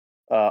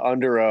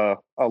under a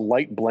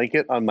light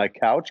blanket on my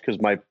couch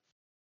because my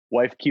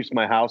wife keeps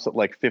my house at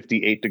like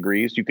 58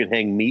 degrees. You can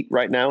hang meat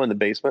right now in the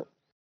basement.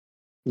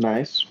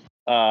 Nice.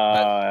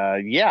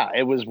 Yeah,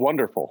 it was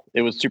wonderful.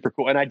 It was super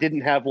cool. And I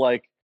didn't have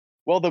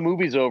the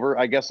movie's over.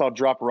 I guess I'll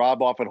drop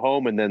Rob off at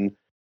home and then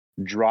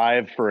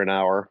drive for an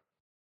hour.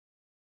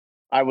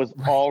 I was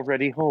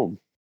already home.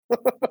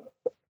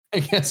 I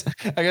guess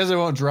I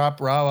won't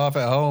drop Rob off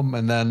at home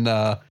and then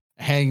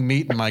hang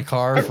meat in my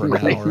car for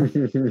an hour.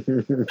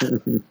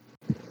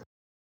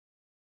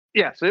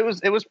 Yeah, so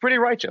it was pretty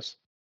righteous.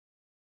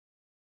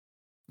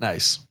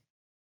 Nice.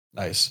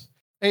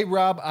 Hey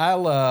Rob,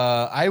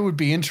 I would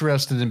be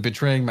interested in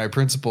betraying my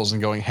principles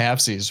and going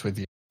halfsies with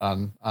you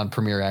on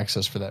Premier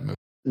Access for that movie.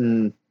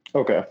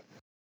 Okay.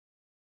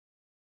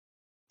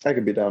 I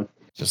could be down.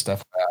 Just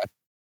FYI.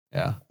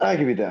 Yeah. I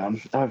could be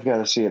down. I've got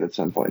to see it at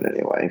some point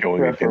anyway.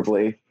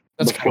 Preferably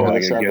that's before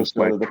this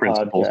episode of the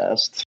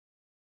podcast.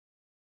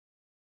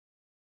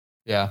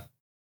 Yeah.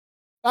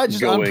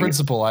 On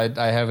principle, I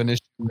have an issue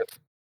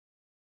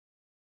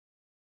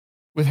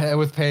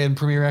with paying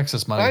Premier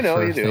Access money. I know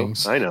for you do.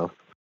 Things. I know.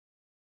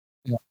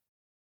 Yeah.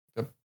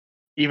 Yep.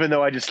 Even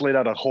though I just laid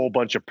out a whole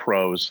bunch of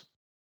pros.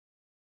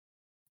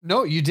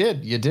 No, you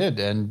did,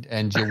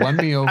 and you won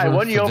me over. I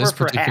won you for over this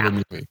for particular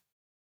half. movie.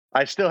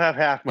 I still have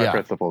half my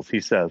principles. He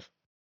says.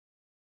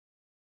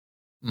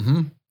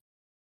 Mm-hmm.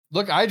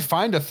 Look, I'd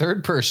find a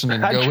third person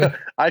and go with.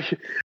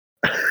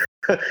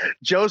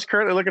 Joe's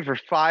currently looking for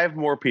 5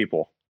 more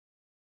people.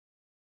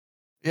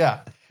 Yeah.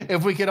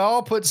 If we could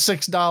all put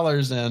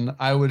 $6 in,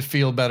 I would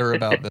feel better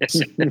about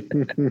this.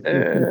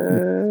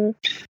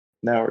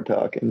 Now we're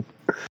talking.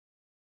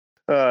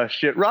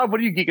 Shit. Rob,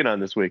 what are you geeking on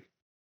this week?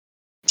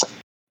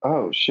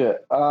 Oh,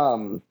 shit.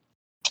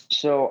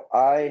 So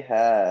I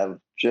have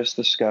just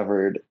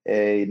discovered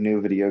a new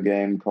video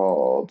game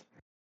called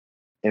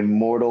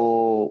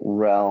Immortal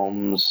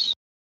Realms.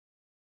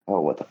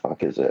 Oh, what the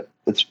fuck is it?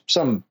 It's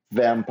some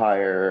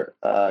vampire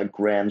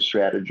grand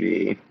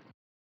strategy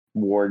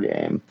war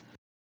game.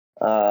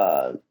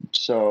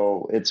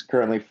 So it's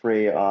currently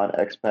free on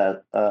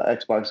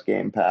Xbox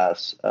Game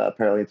Pass.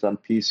 Apparently it's on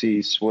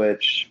PC,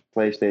 Switch,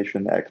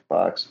 PlayStation,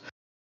 Xbox.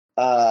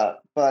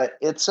 But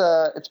it's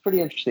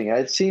pretty interesting.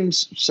 It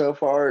seems so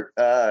far,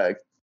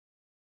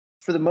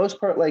 for the most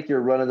part, like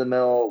your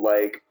run-of-the-mill,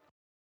 like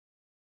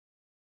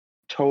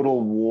Total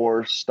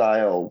War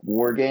style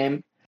war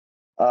game.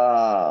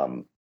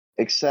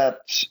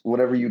 Except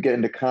whenever you get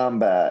into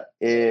combat,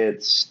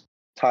 it's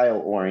tile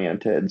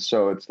oriented,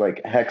 so it's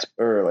like hex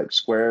or like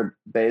square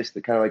based,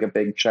 kind of like a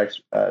big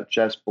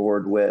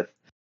chessboard with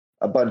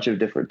a bunch of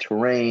different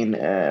terrain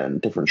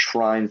and different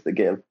shrines that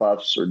give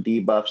buffs or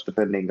debuffs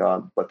depending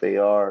on what they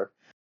are.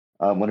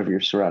 Whenever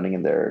you're standing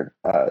in their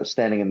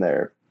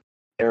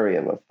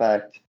area of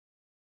effect,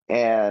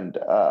 and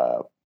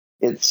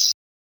it's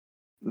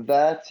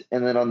that,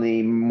 and then on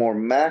the more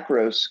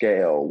macro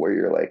scale where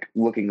you're like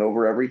looking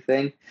over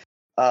everything,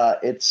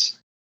 it's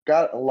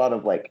got a lot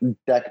of like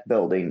deck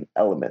building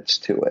elements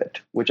to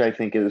it, which I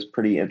think is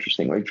pretty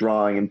interesting, like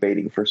drawing and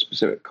baiting for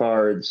specific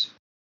cards,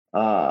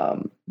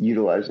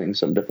 utilizing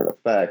some different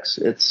effects.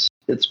 It's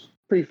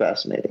pretty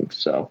fascinating.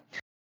 So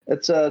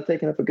it's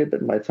taken up a good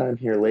bit of my time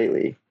here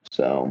lately.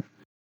 So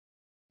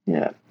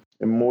yeah,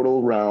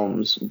 Immortal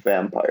Realms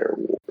Vampire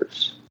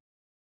Wars.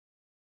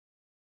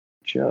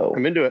 Joe,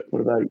 I'm into it.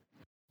 What about you?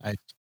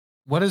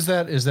 What is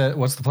that?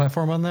 What's the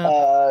platform on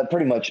that?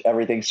 Pretty much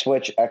everything.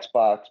 Switch,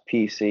 Xbox,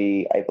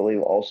 PC, I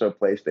believe also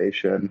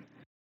PlayStation.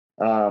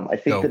 I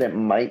think that it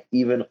might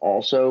even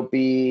also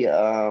be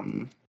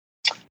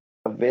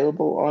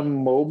available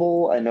on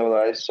mobile. I know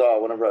that I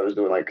saw whenever I was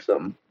doing like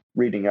some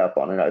reading up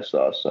on it, I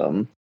saw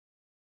some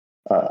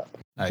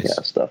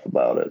stuff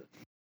about it.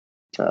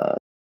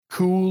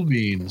 Cool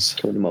beans.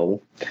 For the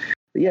mobile.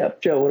 But yeah,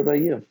 Joe, what about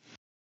you?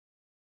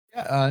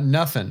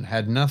 Nothing.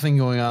 Had nothing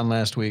going on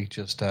last week.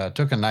 Just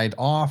took a night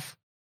off.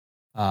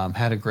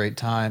 Had a great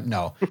time.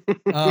 No.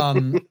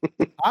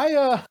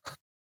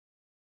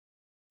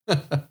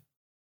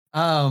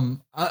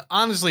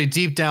 Honestly,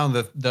 deep down,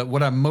 the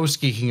what I'm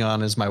most geeking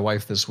on is my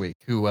wife this week,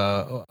 who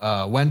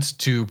went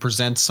to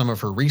present some of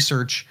her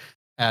research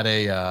at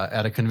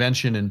a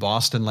convention in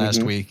Boston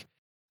last week,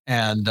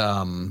 and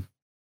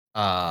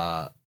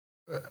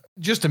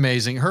just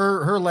amazing.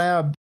 Her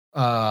lab.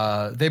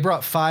 They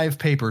brought 5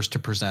 papers to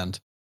present.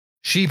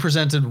 She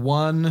presented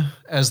one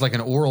as like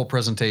an oral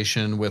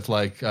presentation with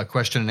like a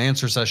question and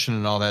answer session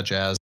and all that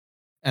jazz.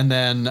 And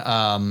then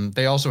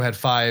they also had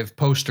 5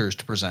 posters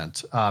to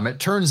present. It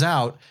turns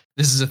out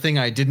this is a thing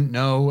I didn't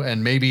know,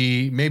 and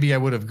maybe I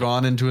would have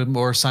gone into a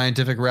more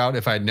scientific route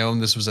if I'd known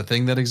this was a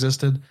thing that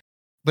existed.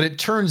 But it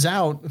turns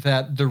out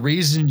that the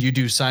reason you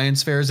do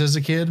science fairs as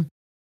a kid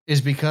is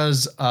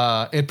because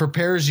it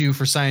prepares you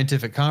for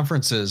scientific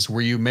conferences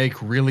where you make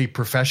really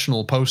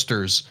professional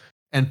posters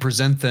and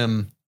present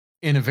them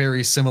in a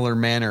very similar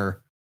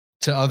manner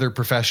to other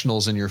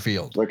professionals in your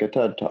field. Like a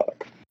TED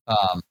Talk.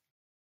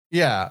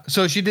 Yeah.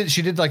 So she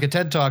did like a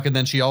TED Talk, and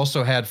then she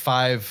also had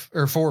 5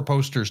 or 4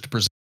 posters to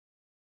present.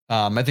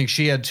 I think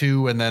she had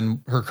 2, and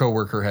then her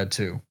coworker had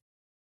 2.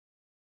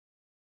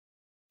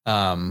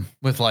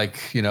 With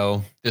like,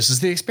 this is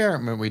the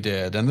experiment we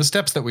did and the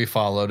steps that we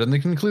followed and the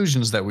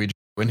conclusions that we drew,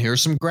 and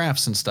here's some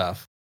graphs and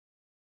stuff.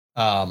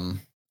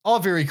 All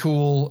very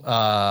cool.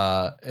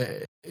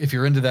 If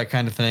you're into that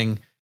kind of thing.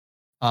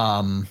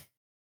 I'm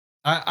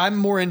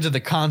more into the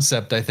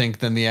concept, I think,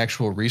 than the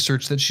actual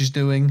research that she's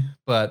doing,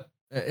 but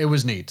it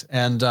was neat.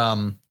 And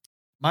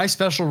my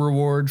special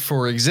reward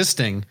for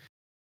existing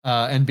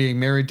and being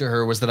married to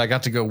her was that I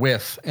got to go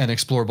with and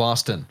explore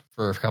Boston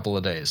for a couple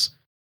of days.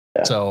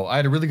 Yeah. So I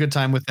had a really good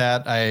time with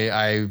that.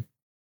 I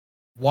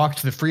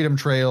walked the Freedom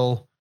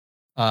Trail,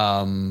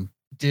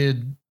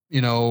 did,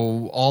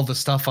 all the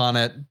stuff on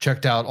it,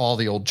 checked out all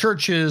the old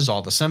churches,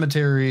 all the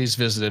cemeteries,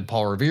 visited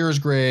Paul Revere's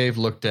grave,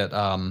 looked at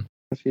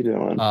what's he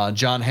doing?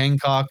 John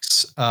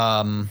Hancock's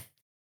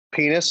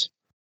penis.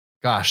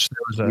 Gosh, there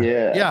was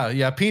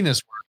a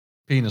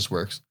penis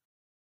works.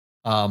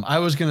 I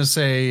was gonna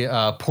say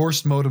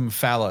post mortem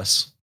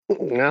phallus.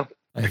 Yeah,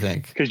 I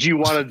think because you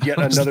wanted yet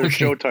another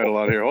show title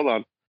on here. Hold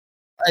on.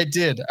 I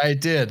did. How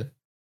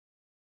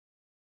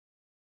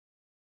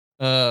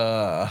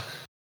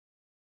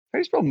do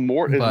you spell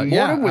Mortem?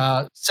 Mortem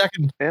with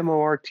second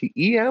Mortem?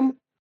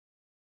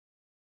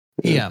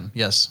 EM,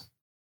 yes.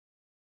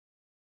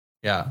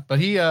 Yeah, but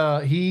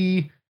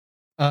he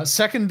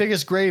second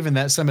biggest grave in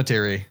that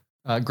cemetery,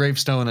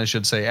 gravestone, I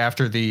should say,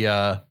 after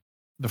the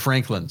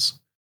Franklins,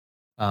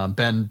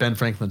 Ben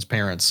Franklin's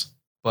parents.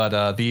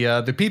 But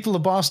the people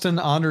of Boston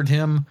honored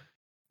him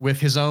with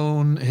his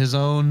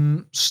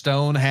own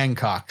stone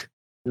Hancock.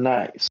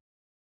 Nice.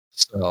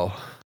 So,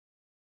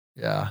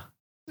 yeah,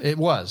 it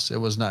was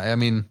nice. I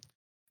mean,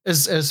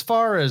 as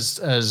far as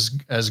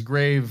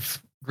grave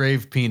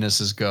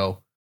penises go,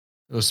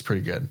 it was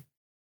pretty good.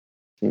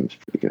 Seems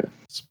pretty good.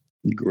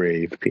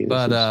 Grave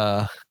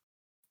penises.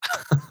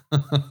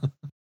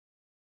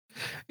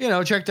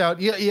 But checked out.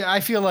 Yeah.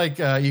 I feel like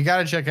you got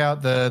to check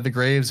out the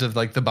graves of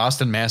like the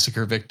Boston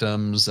Massacre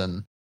victims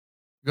and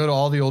go to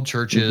all the old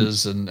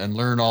churches and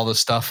learn all the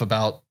stuff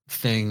about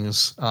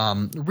things.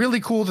 Really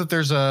cool that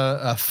there's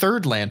a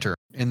third lantern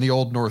in the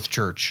Old North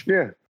Church.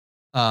 Yeah.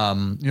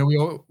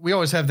 We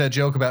always have that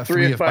joke about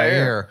three by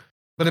air,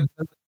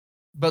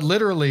 but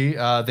literally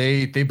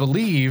they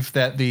believe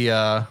that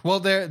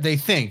they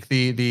think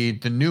the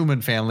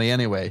Newman family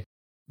anyway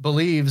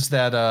believes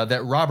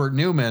that Robert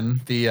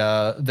Newman,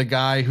 the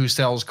guy who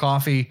sells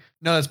coffee,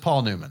 no, that's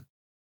Paul Newman.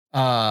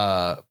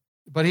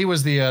 But he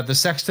was the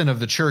sexton of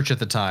the church at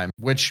the time,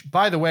 which,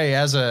 by the way,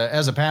 as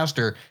a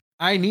pastor,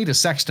 I need a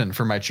sexton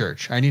for my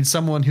church. I need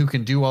someone who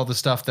can do all the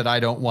stuff that I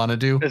don't want to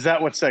do. Is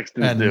that what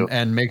sextons do?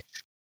 And make.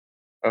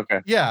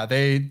 Okay. Yeah,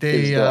 they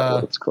Is that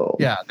what it's called?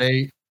 Yeah,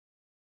 they.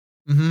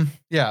 Mm-hmm,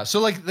 yeah, so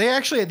like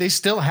they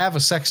still have a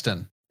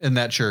sexton in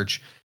that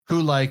church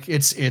who like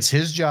it's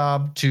his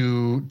job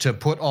to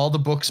put all the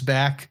books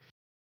back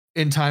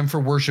in time for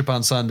worship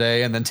on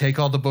Sunday and then take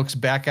all the books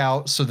back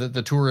out so that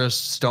the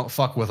tourists don't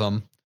fuck with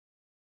them.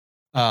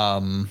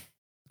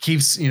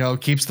 Keeps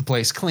the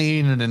place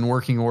clean and in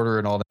working order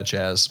and all that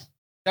jazz.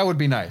 That would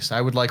be nice.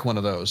 I would like one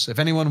of those. If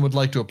anyone would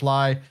like to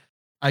apply,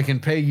 I can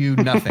pay you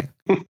nothing.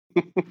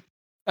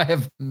 I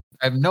have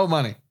no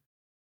money.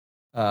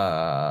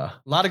 A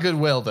lot of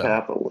goodwill though.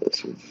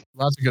 Capitalism.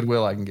 Lots of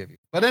goodwill I can give you.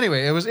 But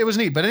anyway, it was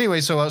neat. But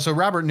anyway, so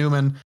Robert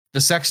Newman,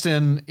 the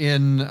sexton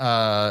in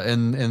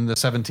the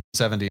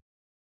 1770s,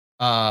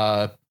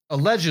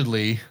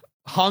 allegedly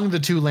hung the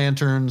two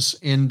lanterns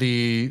in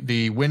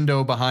the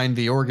window behind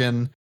the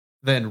organ,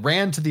 then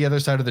ran to the other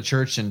side of the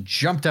church and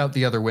jumped out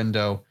the other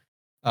window.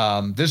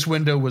 This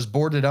window was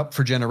boarded up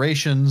for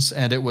generations,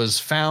 and it was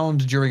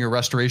found during a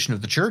restoration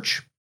of the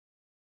church.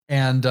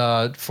 And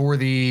for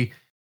the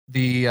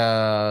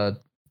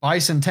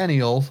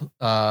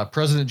bicentennial,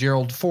 President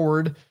Gerald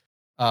Ford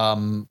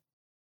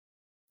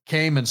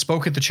came and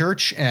spoke at the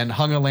church and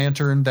hung a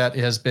lantern that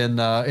has been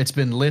it's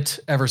been lit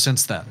ever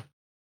since then.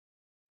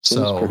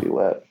 So pretty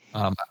lit.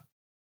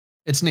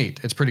 It's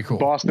neat. It's pretty cool.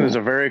 Boston is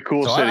a very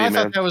cool city, I man.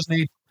 thought that was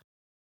neat.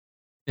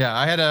 Yeah,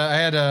 I had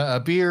a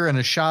beer and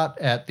a shot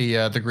at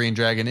the Green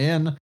Dragon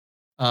Inn.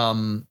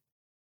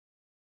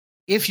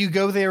 If you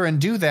go there and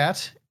do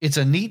that, it's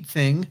a neat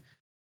thing.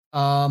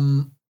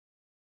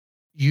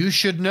 You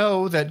should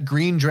know that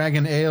Green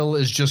Dragon Ale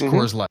is just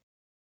Coors Light.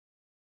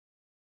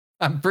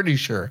 I'm pretty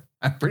sure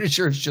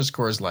it's just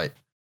Coors Light.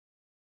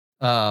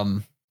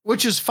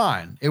 Which is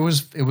fine. It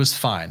was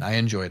fine. I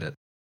enjoyed it.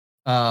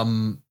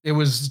 It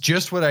was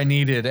just what I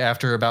needed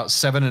after about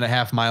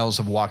 7.5 miles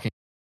of walking.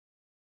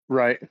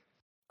 Right.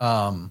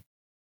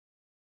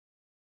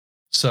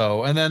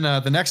 So, and then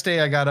the next day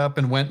I got up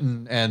and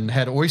went and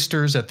had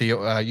oysters at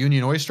the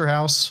Union Oyster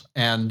House.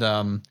 And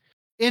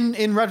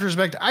in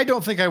retrospect, I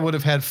don't think I would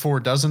have had 4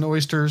 dozen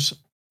oysters,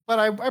 but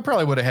I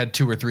probably would have had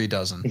 2 or 3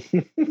 dozen.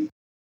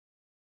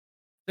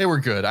 They were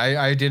good.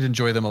 I did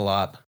enjoy them a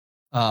lot.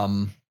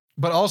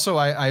 But also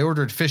I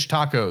ordered fish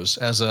tacos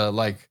as a,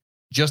 like,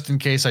 just in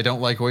case I don't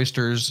like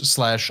oysters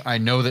 / I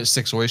know that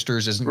 6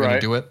 oysters isn't going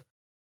to do it.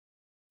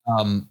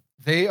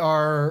 They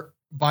are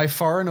by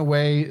far and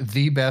away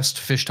the best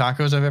fish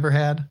tacos I've ever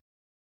had.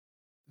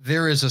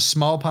 There is a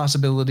small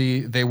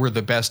possibility they were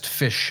the best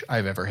fish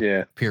I've ever had.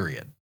 Yeah.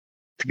 Period.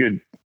 It's good.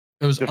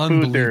 It was the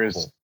unbelievable.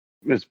 food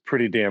there is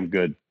pretty damn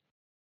good.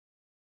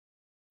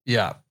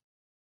 Yeah.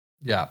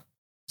 Yeah.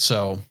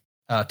 So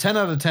 10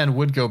 out of 10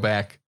 would go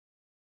back.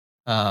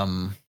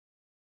 I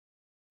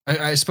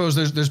suppose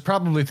there's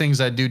probably things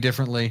I'd do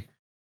differently.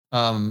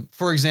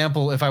 For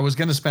example, if I was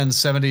going to spend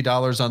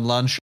 $70 on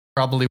lunch,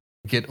 probably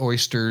get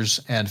oysters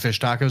and fish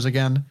tacos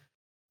again.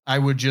 I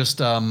would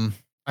just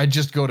I'd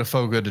just go to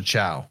Fogo de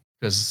Chao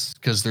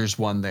because there's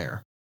one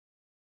there.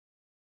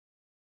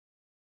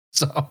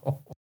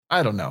 So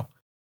I don't know.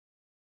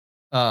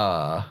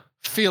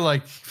 Feel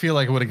like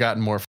I would have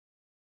gotten more,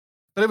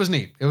 but it was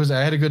neat.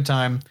 I had a good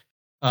time.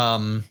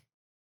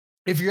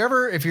 If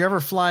you're ever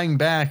flying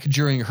back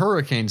during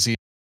hurricane season,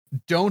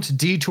 don't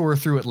detour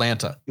through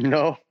Atlanta.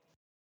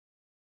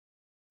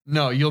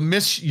 No, you'll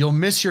miss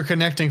your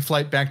connecting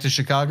flight back to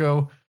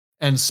Chicago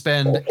and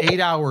spend 8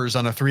 hours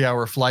on a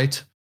 3-hour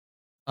flight.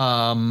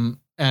 And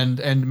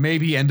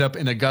maybe end up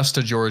in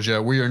Augusta,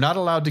 Georgia, where you're not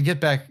allowed to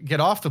get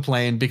off the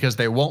plane because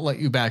they won't let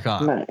you back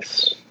on.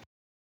 Nice.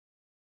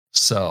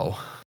 So,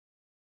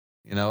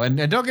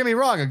 and don't get me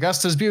wrong,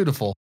 Augusta's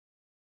beautiful.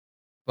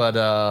 But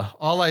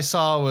all I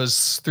saw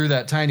was through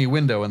that tiny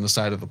window in the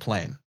side of the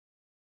plane.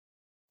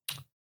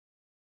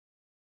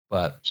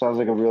 But sounds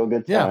like a real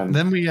good time. Yeah,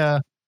 then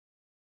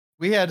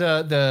we had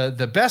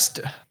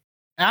the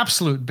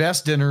absolute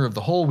best dinner of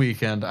the whole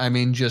weekend. I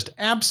mean, just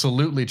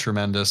absolutely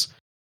tremendous.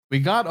 We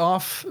got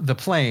off the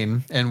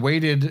plane and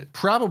waited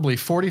probably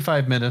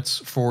 45 minutes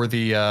for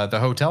the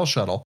hotel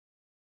shuttle.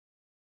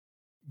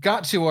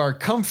 Got to our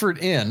Comfort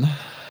Inn.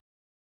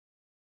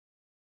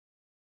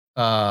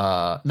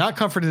 Not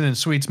Comfort Inn and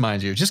Suites,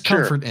 mind you, just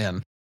Comfort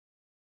Inn.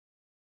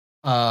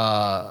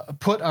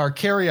 Put our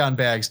carry-on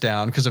bags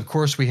down because, of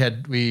course,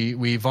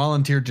 we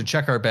volunteered to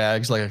check our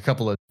bags like a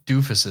couple of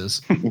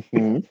doofuses,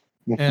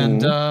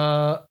 and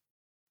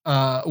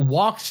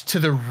walked to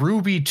the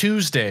Ruby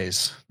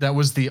Tuesdays. That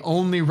was the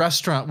only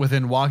restaurant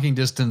within walking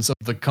distance of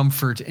the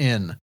Comfort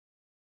Inn.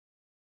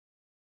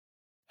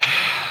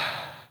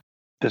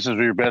 This is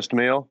your best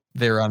meal?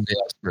 They're on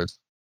the extras.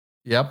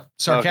 Yep,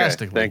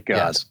 sarcastically. Okay, thank God.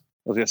 Yes.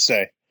 I was gonna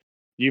say,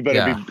 you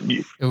better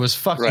be. It was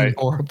fucking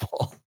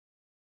horrible.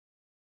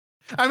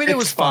 I mean, it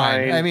was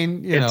fine. I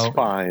mean, it's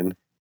fine.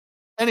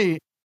 Any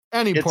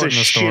it's port a in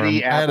the storm.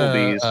 shitty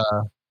Applebee's.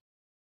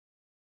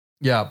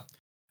 Yeah,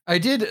 I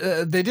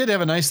did. They did have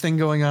a nice thing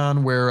going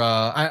on where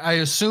I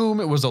assume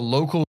it was a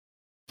local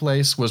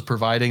place was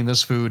providing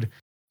this food,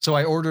 so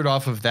I ordered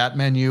off of that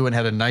menu and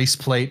had a nice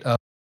plate of.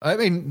 I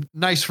mean,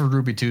 nice for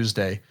Ruby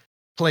Tuesday.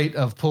 Plate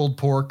of pulled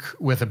pork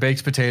with a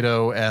baked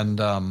potato and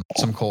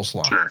some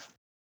coleslaw. Sure.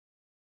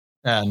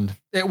 And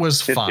it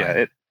was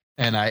fine.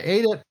 And I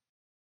ate it.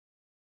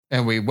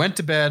 And we went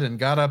to bed and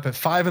got up at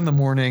 5 a.m.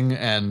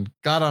 and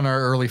got on our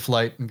early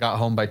flight and got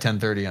home by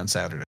 10:30 on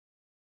Saturday.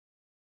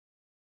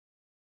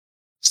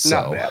 So,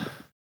 not bad.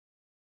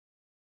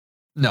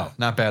 No,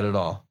 not bad at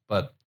all.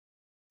 But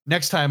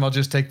next time I'll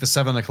just take the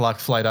 7 o'clock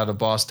flight out of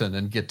Boston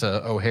and get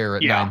to O'Hare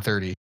at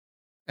 9:30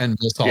 and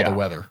miss all the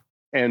weather.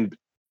 And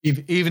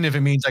even if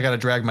it means I got to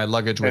drag my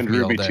luggage with me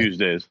all day. Ruby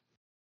Tuesdays.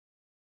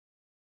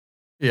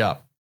 Yeah.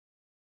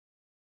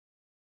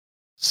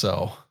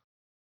 So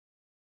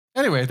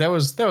anyway, that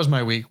was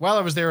my week. While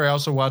I was there, I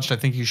also watched I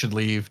Think You Should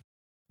Leave,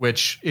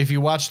 which if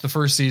you watched the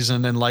first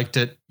season and liked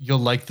it, you'll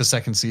like the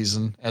second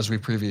season, as we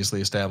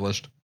previously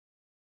established.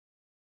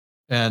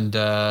 And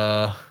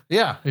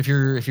yeah, if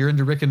you're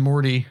into Rick and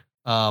Morty,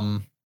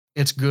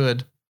 it's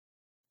good.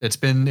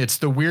 It's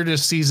the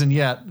weirdest season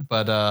yet,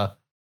 but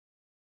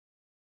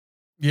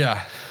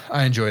yeah,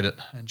 I enjoyed it.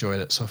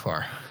 So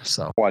far.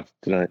 So watch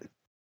tonight.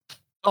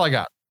 All I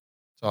got.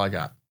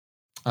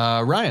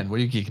 Ryan, what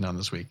are you geeking on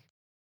this week?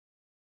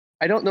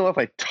 I don't know if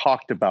I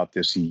talked about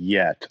this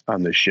yet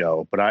on the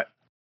show, but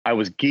I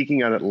was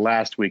geeking on it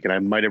last week, and I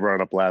might have brought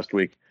it up last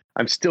week.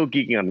 I'm still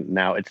geeking on it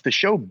now. It's the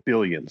show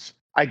Billions.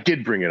 I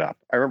did bring it up.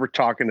 I remember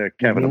talking to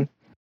Kevin.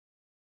 Mm-hmm.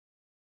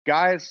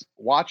 Guys,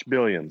 watch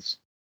Billions.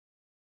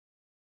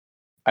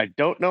 I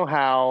don't know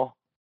how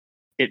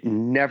it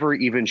never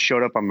even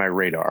showed up on my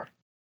radar.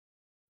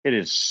 It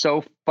is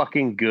so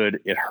fucking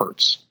good, it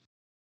hurts.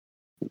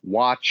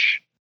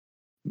 Watch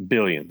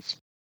Billions.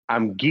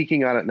 I'm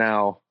geeking on it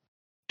now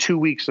 2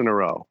 weeks in a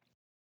row.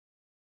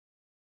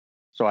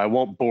 So I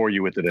won't bore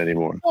you with it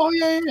anymore. Oh,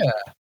 yeah.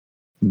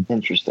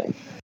 Interesting.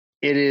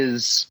 It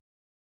is...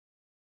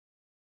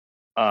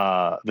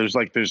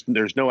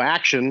 there's no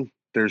action,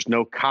 there's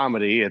no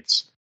comedy.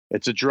 It's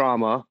a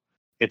drama.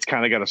 It's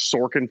kind of got a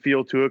Sorkin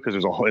feel to it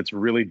because it's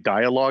really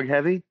dialogue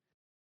heavy.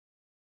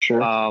 Sure.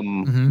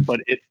 But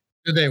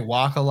do they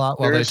walk a lot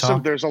while they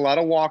talk? There's a lot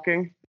of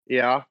walking,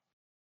 yeah.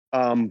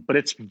 But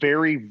it's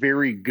very,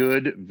 very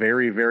good,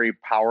 very, very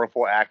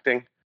powerful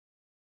acting.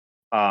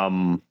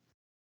 And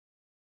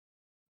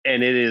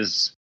it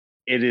is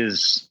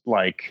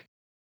like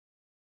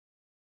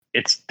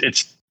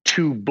it's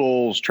two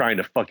bulls trying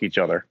to fuck each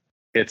other.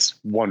 It's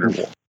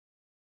wonderful.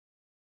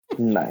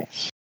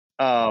 Nice.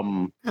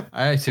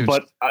 I see.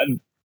 But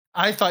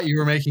I thought you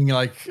were making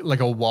like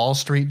a Wall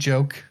Street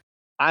joke.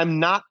 I'm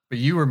not. But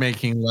you were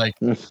making a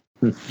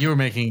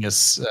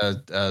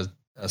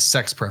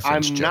sex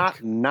preference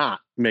joke. I'm not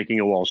making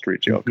a Wall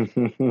Street joke.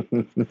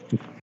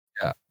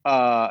 Yeah.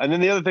 And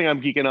then the other thing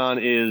I'm geeking on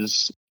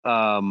is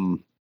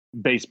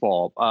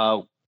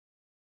baseball.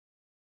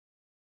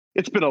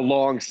 It's been a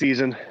long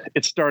season.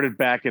 It started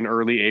back in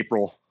early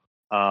April.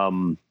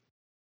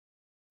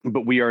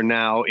 But we are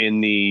now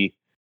in the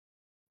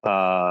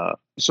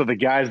so the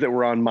guys that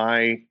were on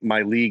my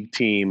league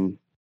team,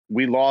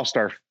 we lost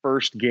our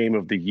first game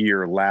of the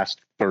year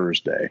last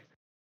Thursday.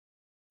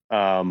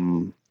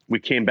 We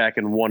came back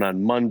and won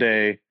on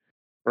Monday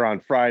or on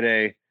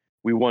Friday.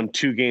 We won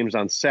 2 games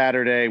on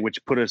Saturday,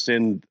 which put us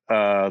in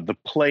the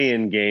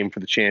play-in game for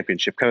the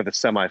championship, kind of the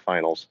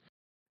semifinals,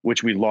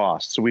 which we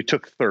lost. So we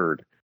took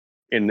third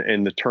in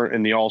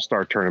the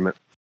All-Star tournament.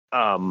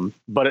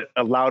 But it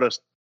allowed us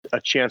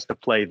a chance to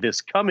play this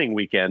coming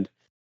weekend.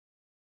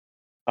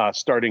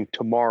 Starting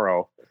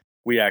tomorrow,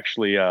 we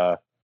actually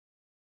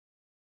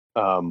play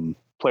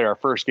our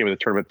first game of the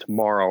tournament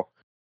tomorrow.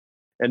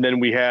 And then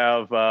we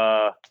have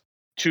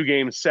 2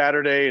 games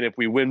Saturday, and if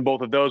we win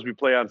both of those, we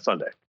play on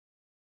Sunday.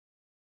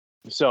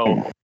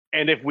 So,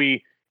 and if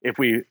we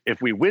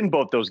win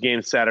both those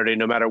games Saturday,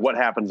 no matter what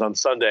happens on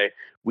Sunday,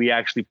 we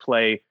actually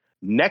play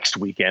next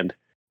weekend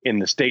in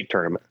the state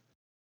tournament.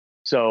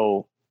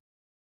 So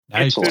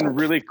nice. It's been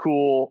really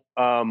cool.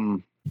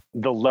 The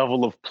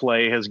level of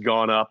play has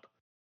gone up.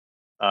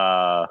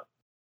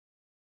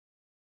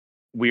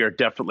 We are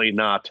definitely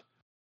not.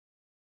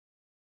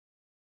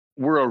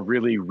 We're a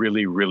really,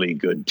 really, really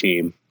good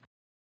team,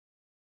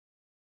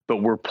 but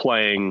we're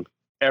playing.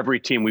 Every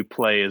team we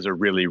play is a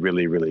really,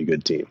 really, really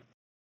good team.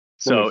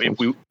 So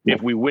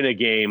if we win a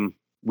game,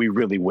 we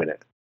really win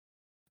it.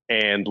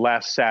 And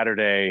last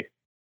Saturday,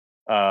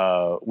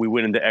 we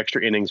went into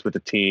extra innings with the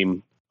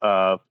team.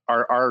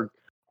 Our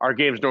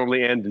games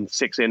normally end in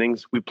 6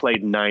 innings. We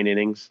played 9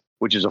 innings,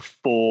 which is a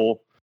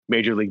full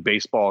Major League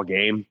Baseball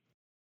game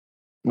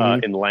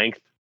in length.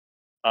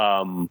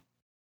 I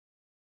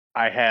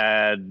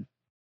had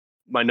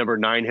my number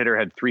 9 hitter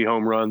had 3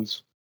 home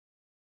runs.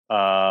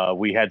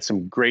 We had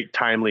some great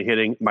timely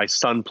hitting. My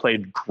son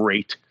played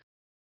great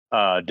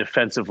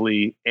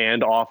defensively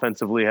and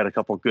offensively, had a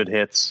couple of good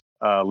hits,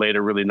 laid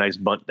a really nice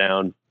bunt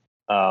down.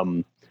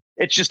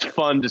 It's just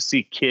fun to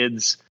see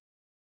kids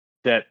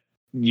that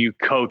you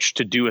coach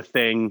to do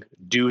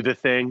the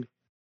thing.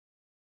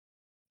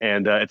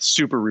 And it's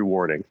super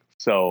rewarding.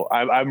 So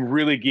I'm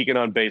really geeking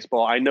on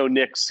baseball. I know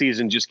Nick's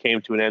season just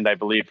came to an end, I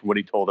believe, from what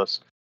he told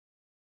us.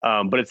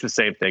 But it's the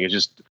same thing. It's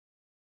just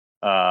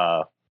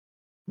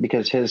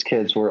because his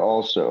kids were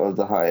also of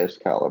the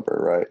highest caliber,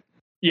 right?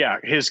 Yeah,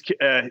 his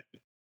kids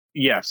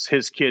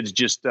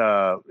just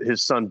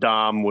his son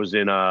Dom was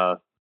an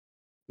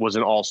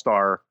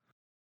all-star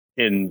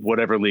in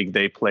whatever league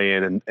they play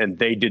in, and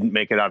they didn't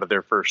make it out of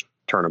their first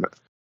tournament.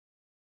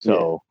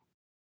 So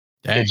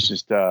it's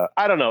just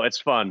I don't know. It's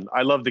fun.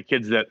 I love the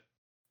kids that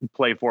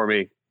play for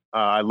me.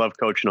 I love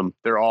coaching them.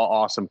 They're all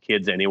awesome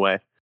kids anyway.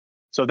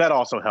 So that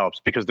also helps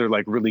because they're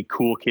like really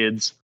cool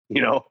kids,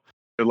 you know.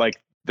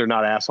 They're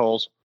not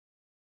assholes.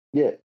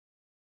 Yeah.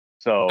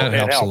 So That it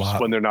helps a helps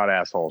lot. when they're not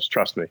assholes.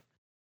 Trust me.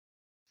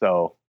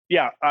 So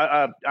yeah,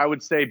 I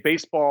would say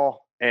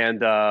baseball and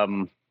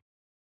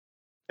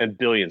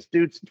Billions.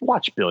 Dudes,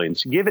 watch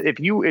Billions. Give it if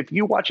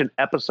you watch an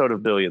episode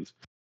of Billions,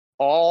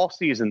 all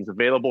seasons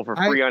available for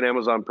free on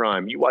Amazon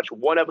Prime. You watch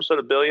one episode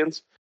of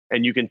Billions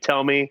and you can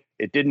tell me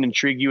it didn't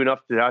intrigue you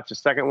enough to watch the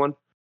second one,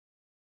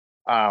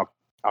 I'll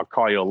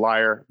call you a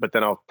liar, but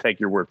then I'll take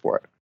your word for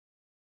it.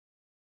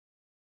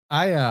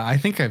 I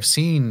think I've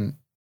seen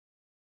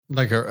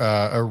like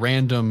a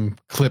random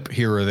clip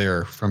here or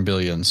there from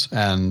Billions,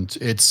 and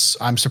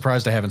I'm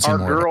surprised I haven't seen Our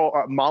more.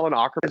 girl Malin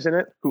Ackerman is in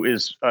it, who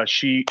is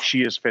she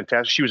is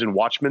fantastic. She was in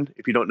Watchmen,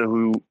 if you don't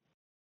know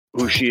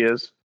who she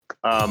is.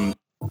 And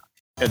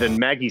then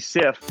Maggie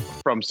Siff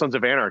from Sons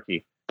of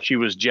Anarchy. She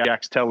was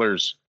Jax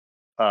Teller's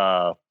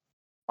on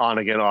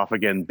again, off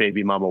again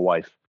baby mama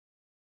wife.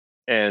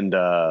 And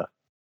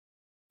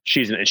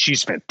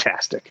she's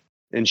fantastic.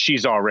 And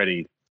she's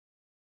already,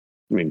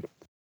 I mean,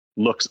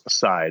 looks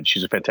aside,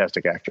 she's a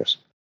fantastic actress.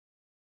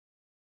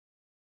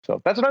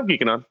 So that's what I'm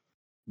geeking on.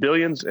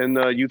 Billions and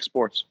youth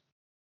sports.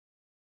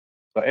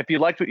 So if you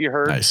liked what you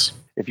heard, Nice.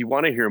 If you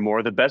want to hear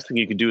more, the best thing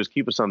you can do is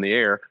keep us on the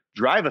air,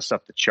 drive us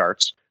up the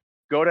charts,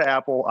 go to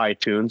Apple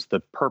iTunes, the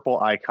purple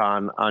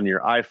icon on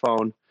your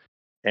iPhone.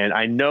 And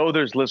I know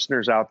there's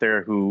listeners out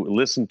there who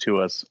listen to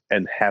us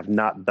and have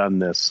not done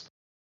this.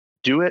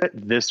 Do it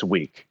this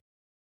week.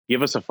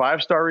 Give us a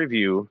 5-star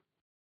review.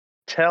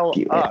 Tell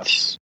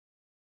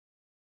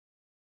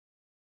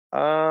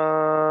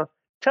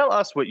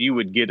us what you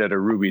would get at a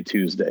Ruby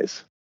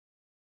Tuesdays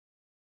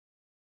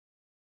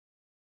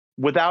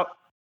without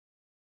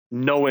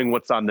knowing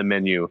what's on the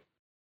menu.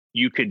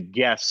 You could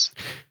guess,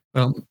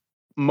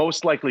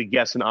 most likely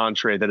guess an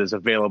entree that is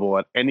available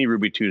at any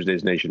Ruby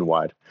Tuesdays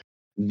nationwide.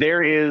 I'm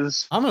going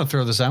to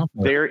throw this out.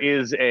 There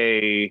is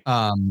a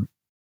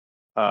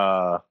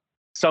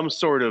some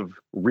sort of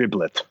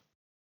riblet.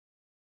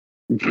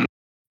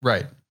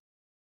 Right.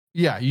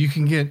 Yeah, you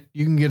can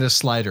get a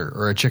slider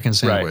or a chicken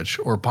sandwich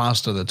or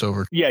pasta that's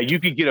over. Yeah, you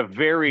could get a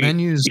very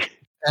menus.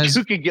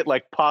 You could get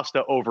like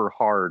pasta over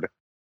hard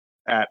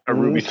at a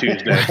Ruby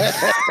Tuesday.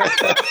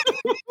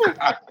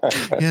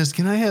 Yes,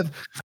 can I have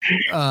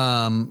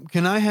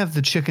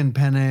the chicken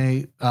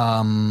penne?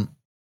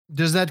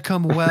 Does that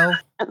come well?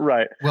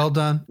 Right. Well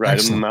done. Right.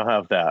 Excellent. I'll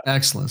have that.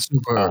 Excellent.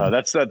 Superb.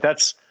 That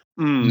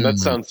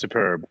sounds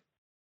superb.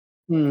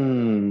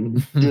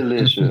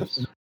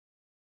 Delicious.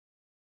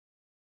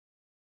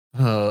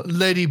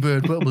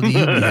 Ladybird, what will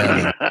you be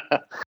having?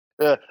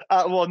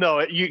 Well,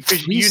 no,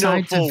 because you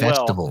know full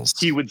well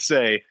he would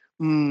say,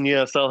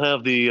 "Yes, I'll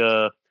have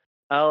the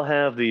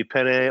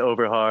penne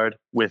over hard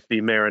with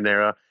the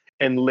marinara,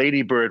 and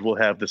Ladybird will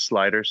have the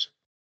sliders."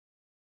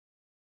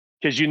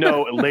 Because you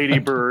know,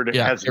 Ladybird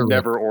has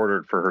never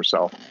ordered for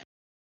herself.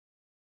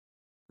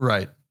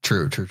 Right.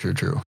 True.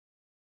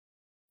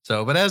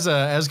 So, but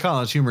as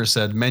Collins Humor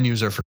said,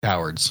 menus are for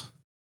cowards.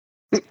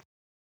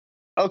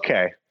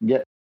 Okay.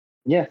 Yeah.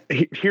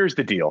 Here's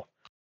the deal.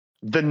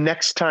 The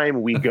next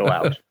time we go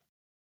out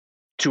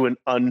to an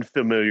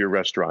unfamiliar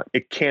restaurant,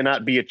 it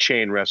cannot be a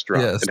chain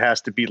restaurant. Yes. It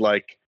has to be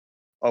like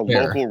a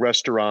local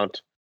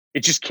restaurant.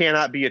 It just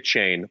cannot be a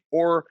chain,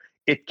 or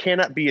it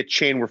cannot be a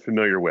chain we're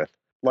familiar with.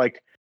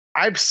 Like,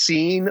 I've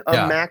seen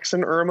a Max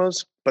and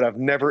Irma's, but I've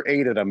never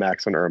ate at a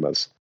Max and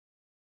Irma's.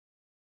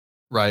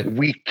 Right.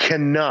 We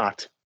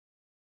cannot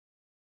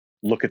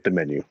look at the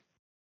menu.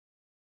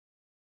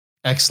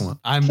 Excellent.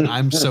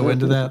 I'm so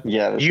into that.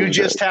 Yeah. You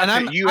just have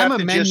to. You have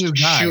to just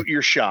shoot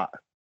your shot.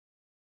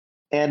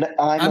 And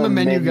I'm a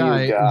menu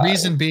guy.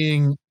 Reason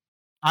being,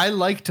 I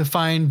like to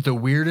find the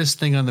weirdest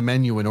thing on the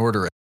menu and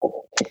order it.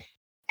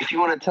 If you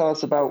want to tell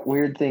us about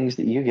weird things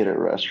that you get at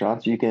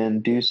restaurants, you can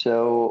do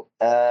so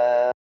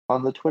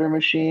on the Twitter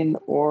machine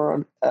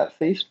or at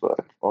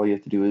Facebook. All you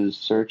have to do is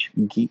search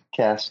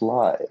Geekcast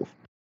Live.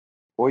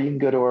 Or you can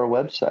go to our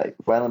website,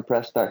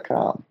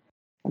 violentpress.com.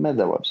 I made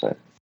that website.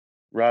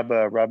 Rob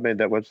made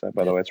that website,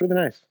 by the way. It's really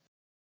nice.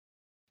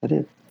 I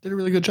did. Did a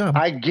really good job.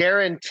 I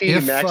guarantee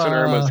Max and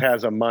Irma's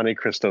has a Monte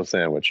Cristo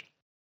sandwich.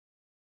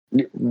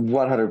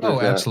 100%.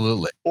 Oh,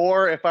 absolutely.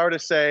 Or if I were to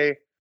say,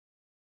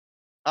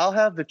 I'll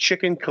have the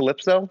chicken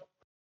calypso.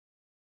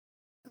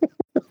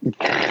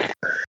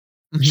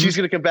 She's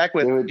going to come back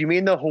with, do you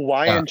mean the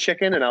Hawaiian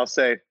chicken? And I'll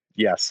say,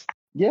 yes.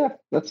 Yeah,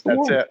 that's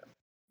it.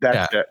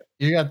 That's it.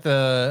 You got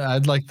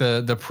I'd like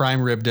the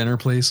prime rib dinner,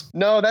 please.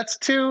 No, that's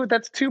too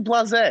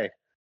blasé.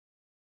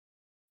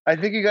 I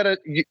think you got to.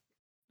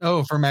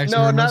 For Max.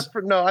 No,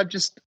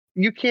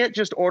 you can't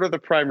just order the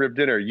prime rib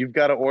dinner. You've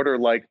got to order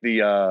like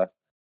the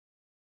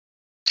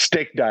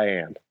steak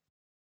Diane.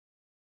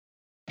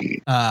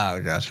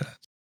 Gotcha.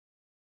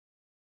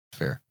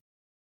 Fair.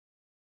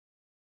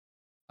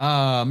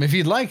 If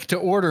you'd like to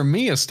order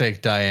me a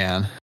steak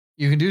Diane,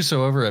 you can do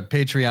so over at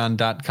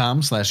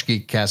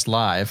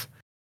patreon.com/geekcastlive.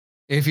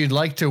 If you'd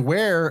like to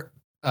wear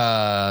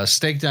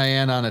steak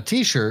Diane on a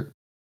t-shirt,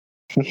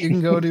 you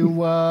can go to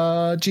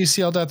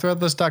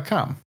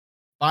gcl.threadless.com.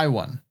 Buy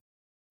one.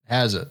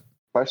 Has it.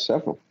 Buy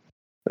several.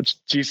 That's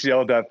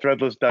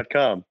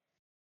gcl.threadless.com.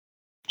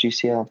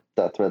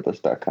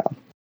 gcl.threadless.com.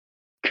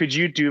 Could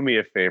you do me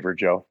a favor,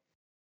 Joe?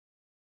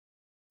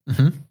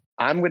 Mm-hmm.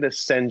 I'm going to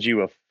send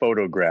you a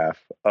photograph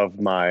of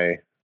my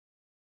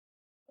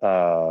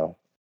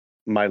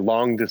my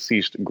long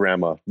deceased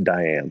grandma,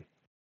 Diane.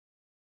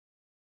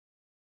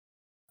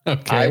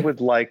 Okay. I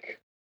would like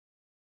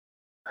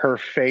her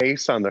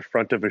face on the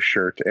front of a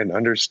shirt, and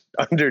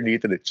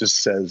underneath it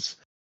just says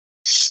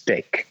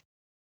steak.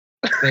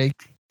 Steak.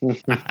 I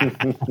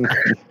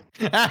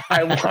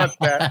want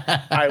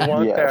that. I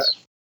want that.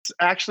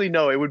 Actually,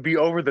 no, it would be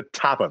over the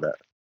top of it.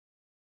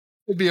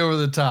 It'd be over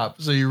the top.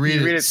 So you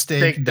read it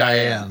steak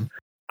Diane.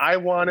 I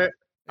want it.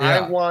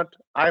 Yeah.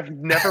 I've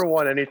never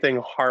want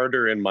anything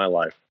harder in my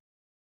life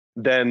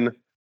than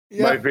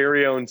my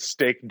very own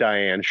steak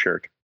Diane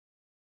shirt.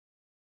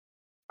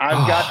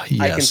 I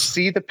can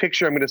see the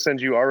picture I'm going to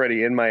send you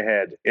already in my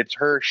head. It's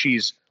her.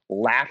 She's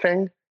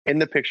laughing in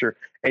the picture,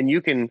 and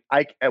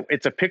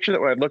it's a picture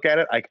that when I look at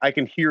it, I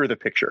can hear the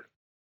picture.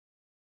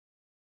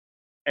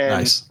 And,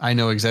 nice. I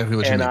know exactly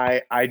what you mean.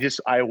 And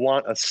I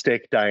want a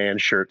steak Diane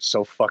shirt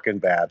so fucking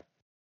bad.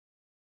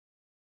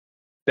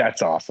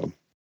 That's awesome.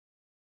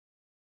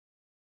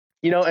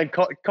 And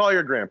call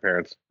your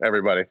grandparents,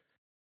 everybody.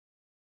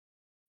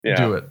 Yeah.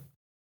 Do it.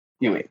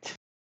 Do it.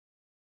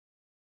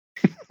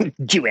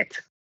 Do it.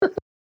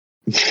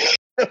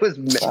 It was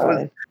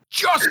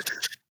just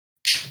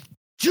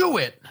do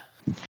it.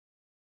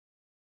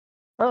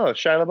 Oh,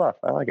 Shia LaBeouf.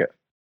 I like it.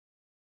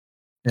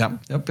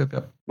 Yep.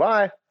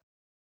 Bye.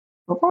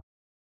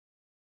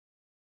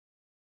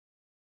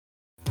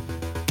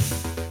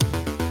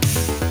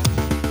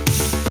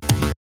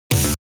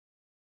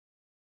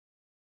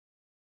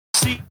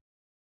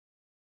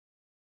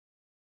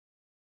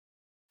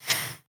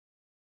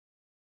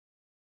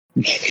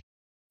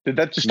 Did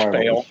that just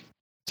fail?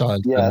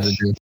 Yes.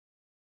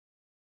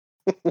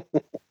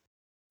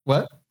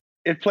 What?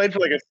 It played for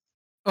like a...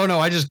 Oh, no,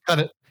 I just cut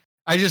it.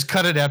 I just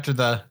cut it after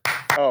the...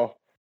 Oh.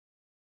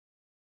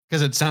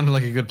 Because it sounded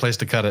like a good place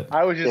to cut it.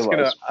 I was just going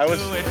to...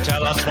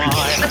 Tell us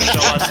why.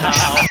 Show us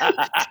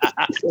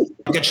how.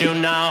 Look at you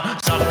now.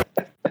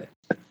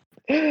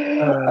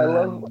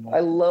 I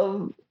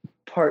love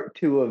part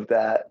 2 of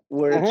that,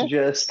 where it's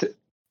just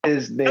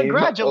his name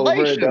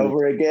over and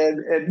over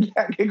again. And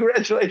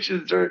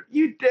congratulations, or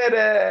you did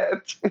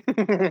it.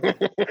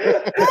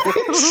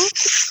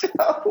 It's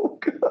so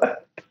good.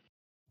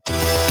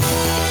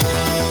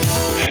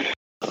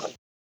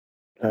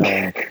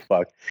 Oh,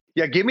 fuck.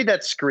 Yeah, give me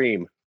that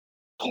scream.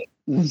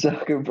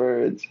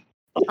 Zuckerberg.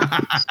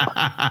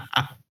 I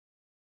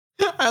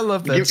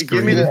love that scream.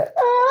 Give me that.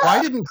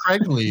 Why didn't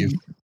Craig leave?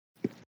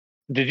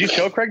 Did you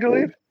tell Craig to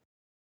leave?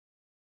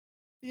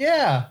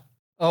 Yeah.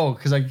 Oh,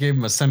 because I gave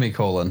him a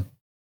semicolon.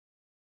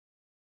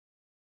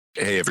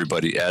 Hey,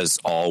 everybody. As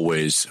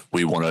always,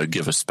 we want to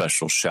give a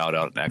special shout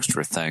out and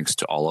extra thanks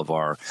to all of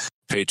our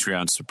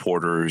Patreon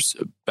supporters,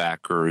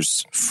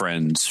 backers,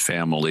 friends,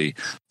 family,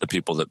 the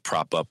people that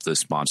prop up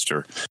this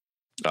monster.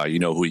 You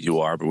know who you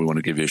are, but we want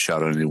to give you a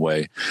shout out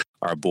anyway.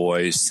 Our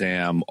boy,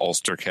 Sam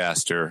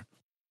Ulstercaster,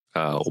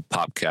 old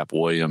PopCap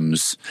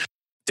Williams,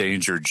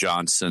 Danger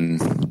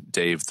Johnson,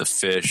 Dave the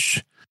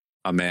Fish,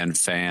 my man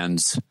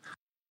Fans,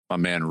 my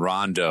man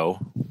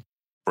Rondo,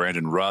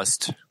 Brandon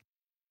Rust,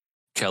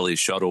 Kelly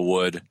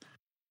Shuttlewood,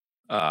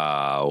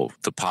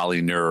 the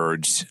Poly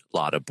Nerds,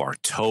 Lotta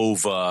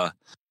Bartova,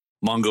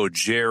 Mungo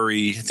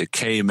Jerry, the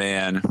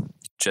K-Man,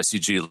 Jesse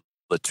G.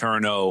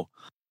 Laterno,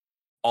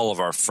 all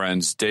of our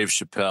friends, Dave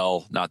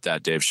Chappelle, not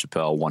that Dave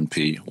Chappelle,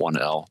 1P,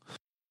 1L,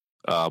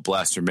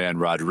 Blaster Man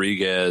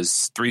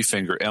Rodriguez, Three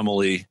Finger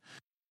Emily,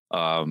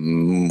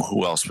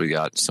 who else we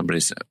got? Somebody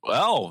said,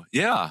 well,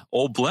 yeah,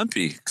 old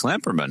Blimpy,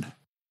 Clamperman,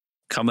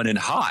 coming in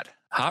hot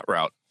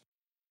route.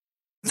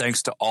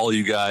 Thanks to all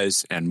you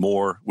guys and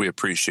more. We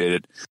appreciate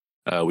it.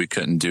 We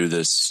couldn't do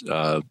this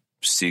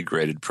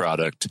C-graded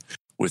product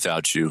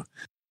without you.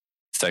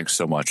 Thanks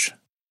so much.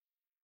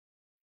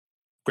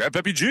 Grab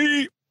Peppy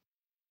G.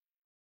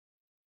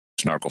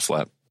 Snarkle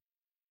Flap.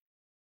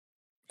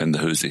 And the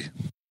Hoosie.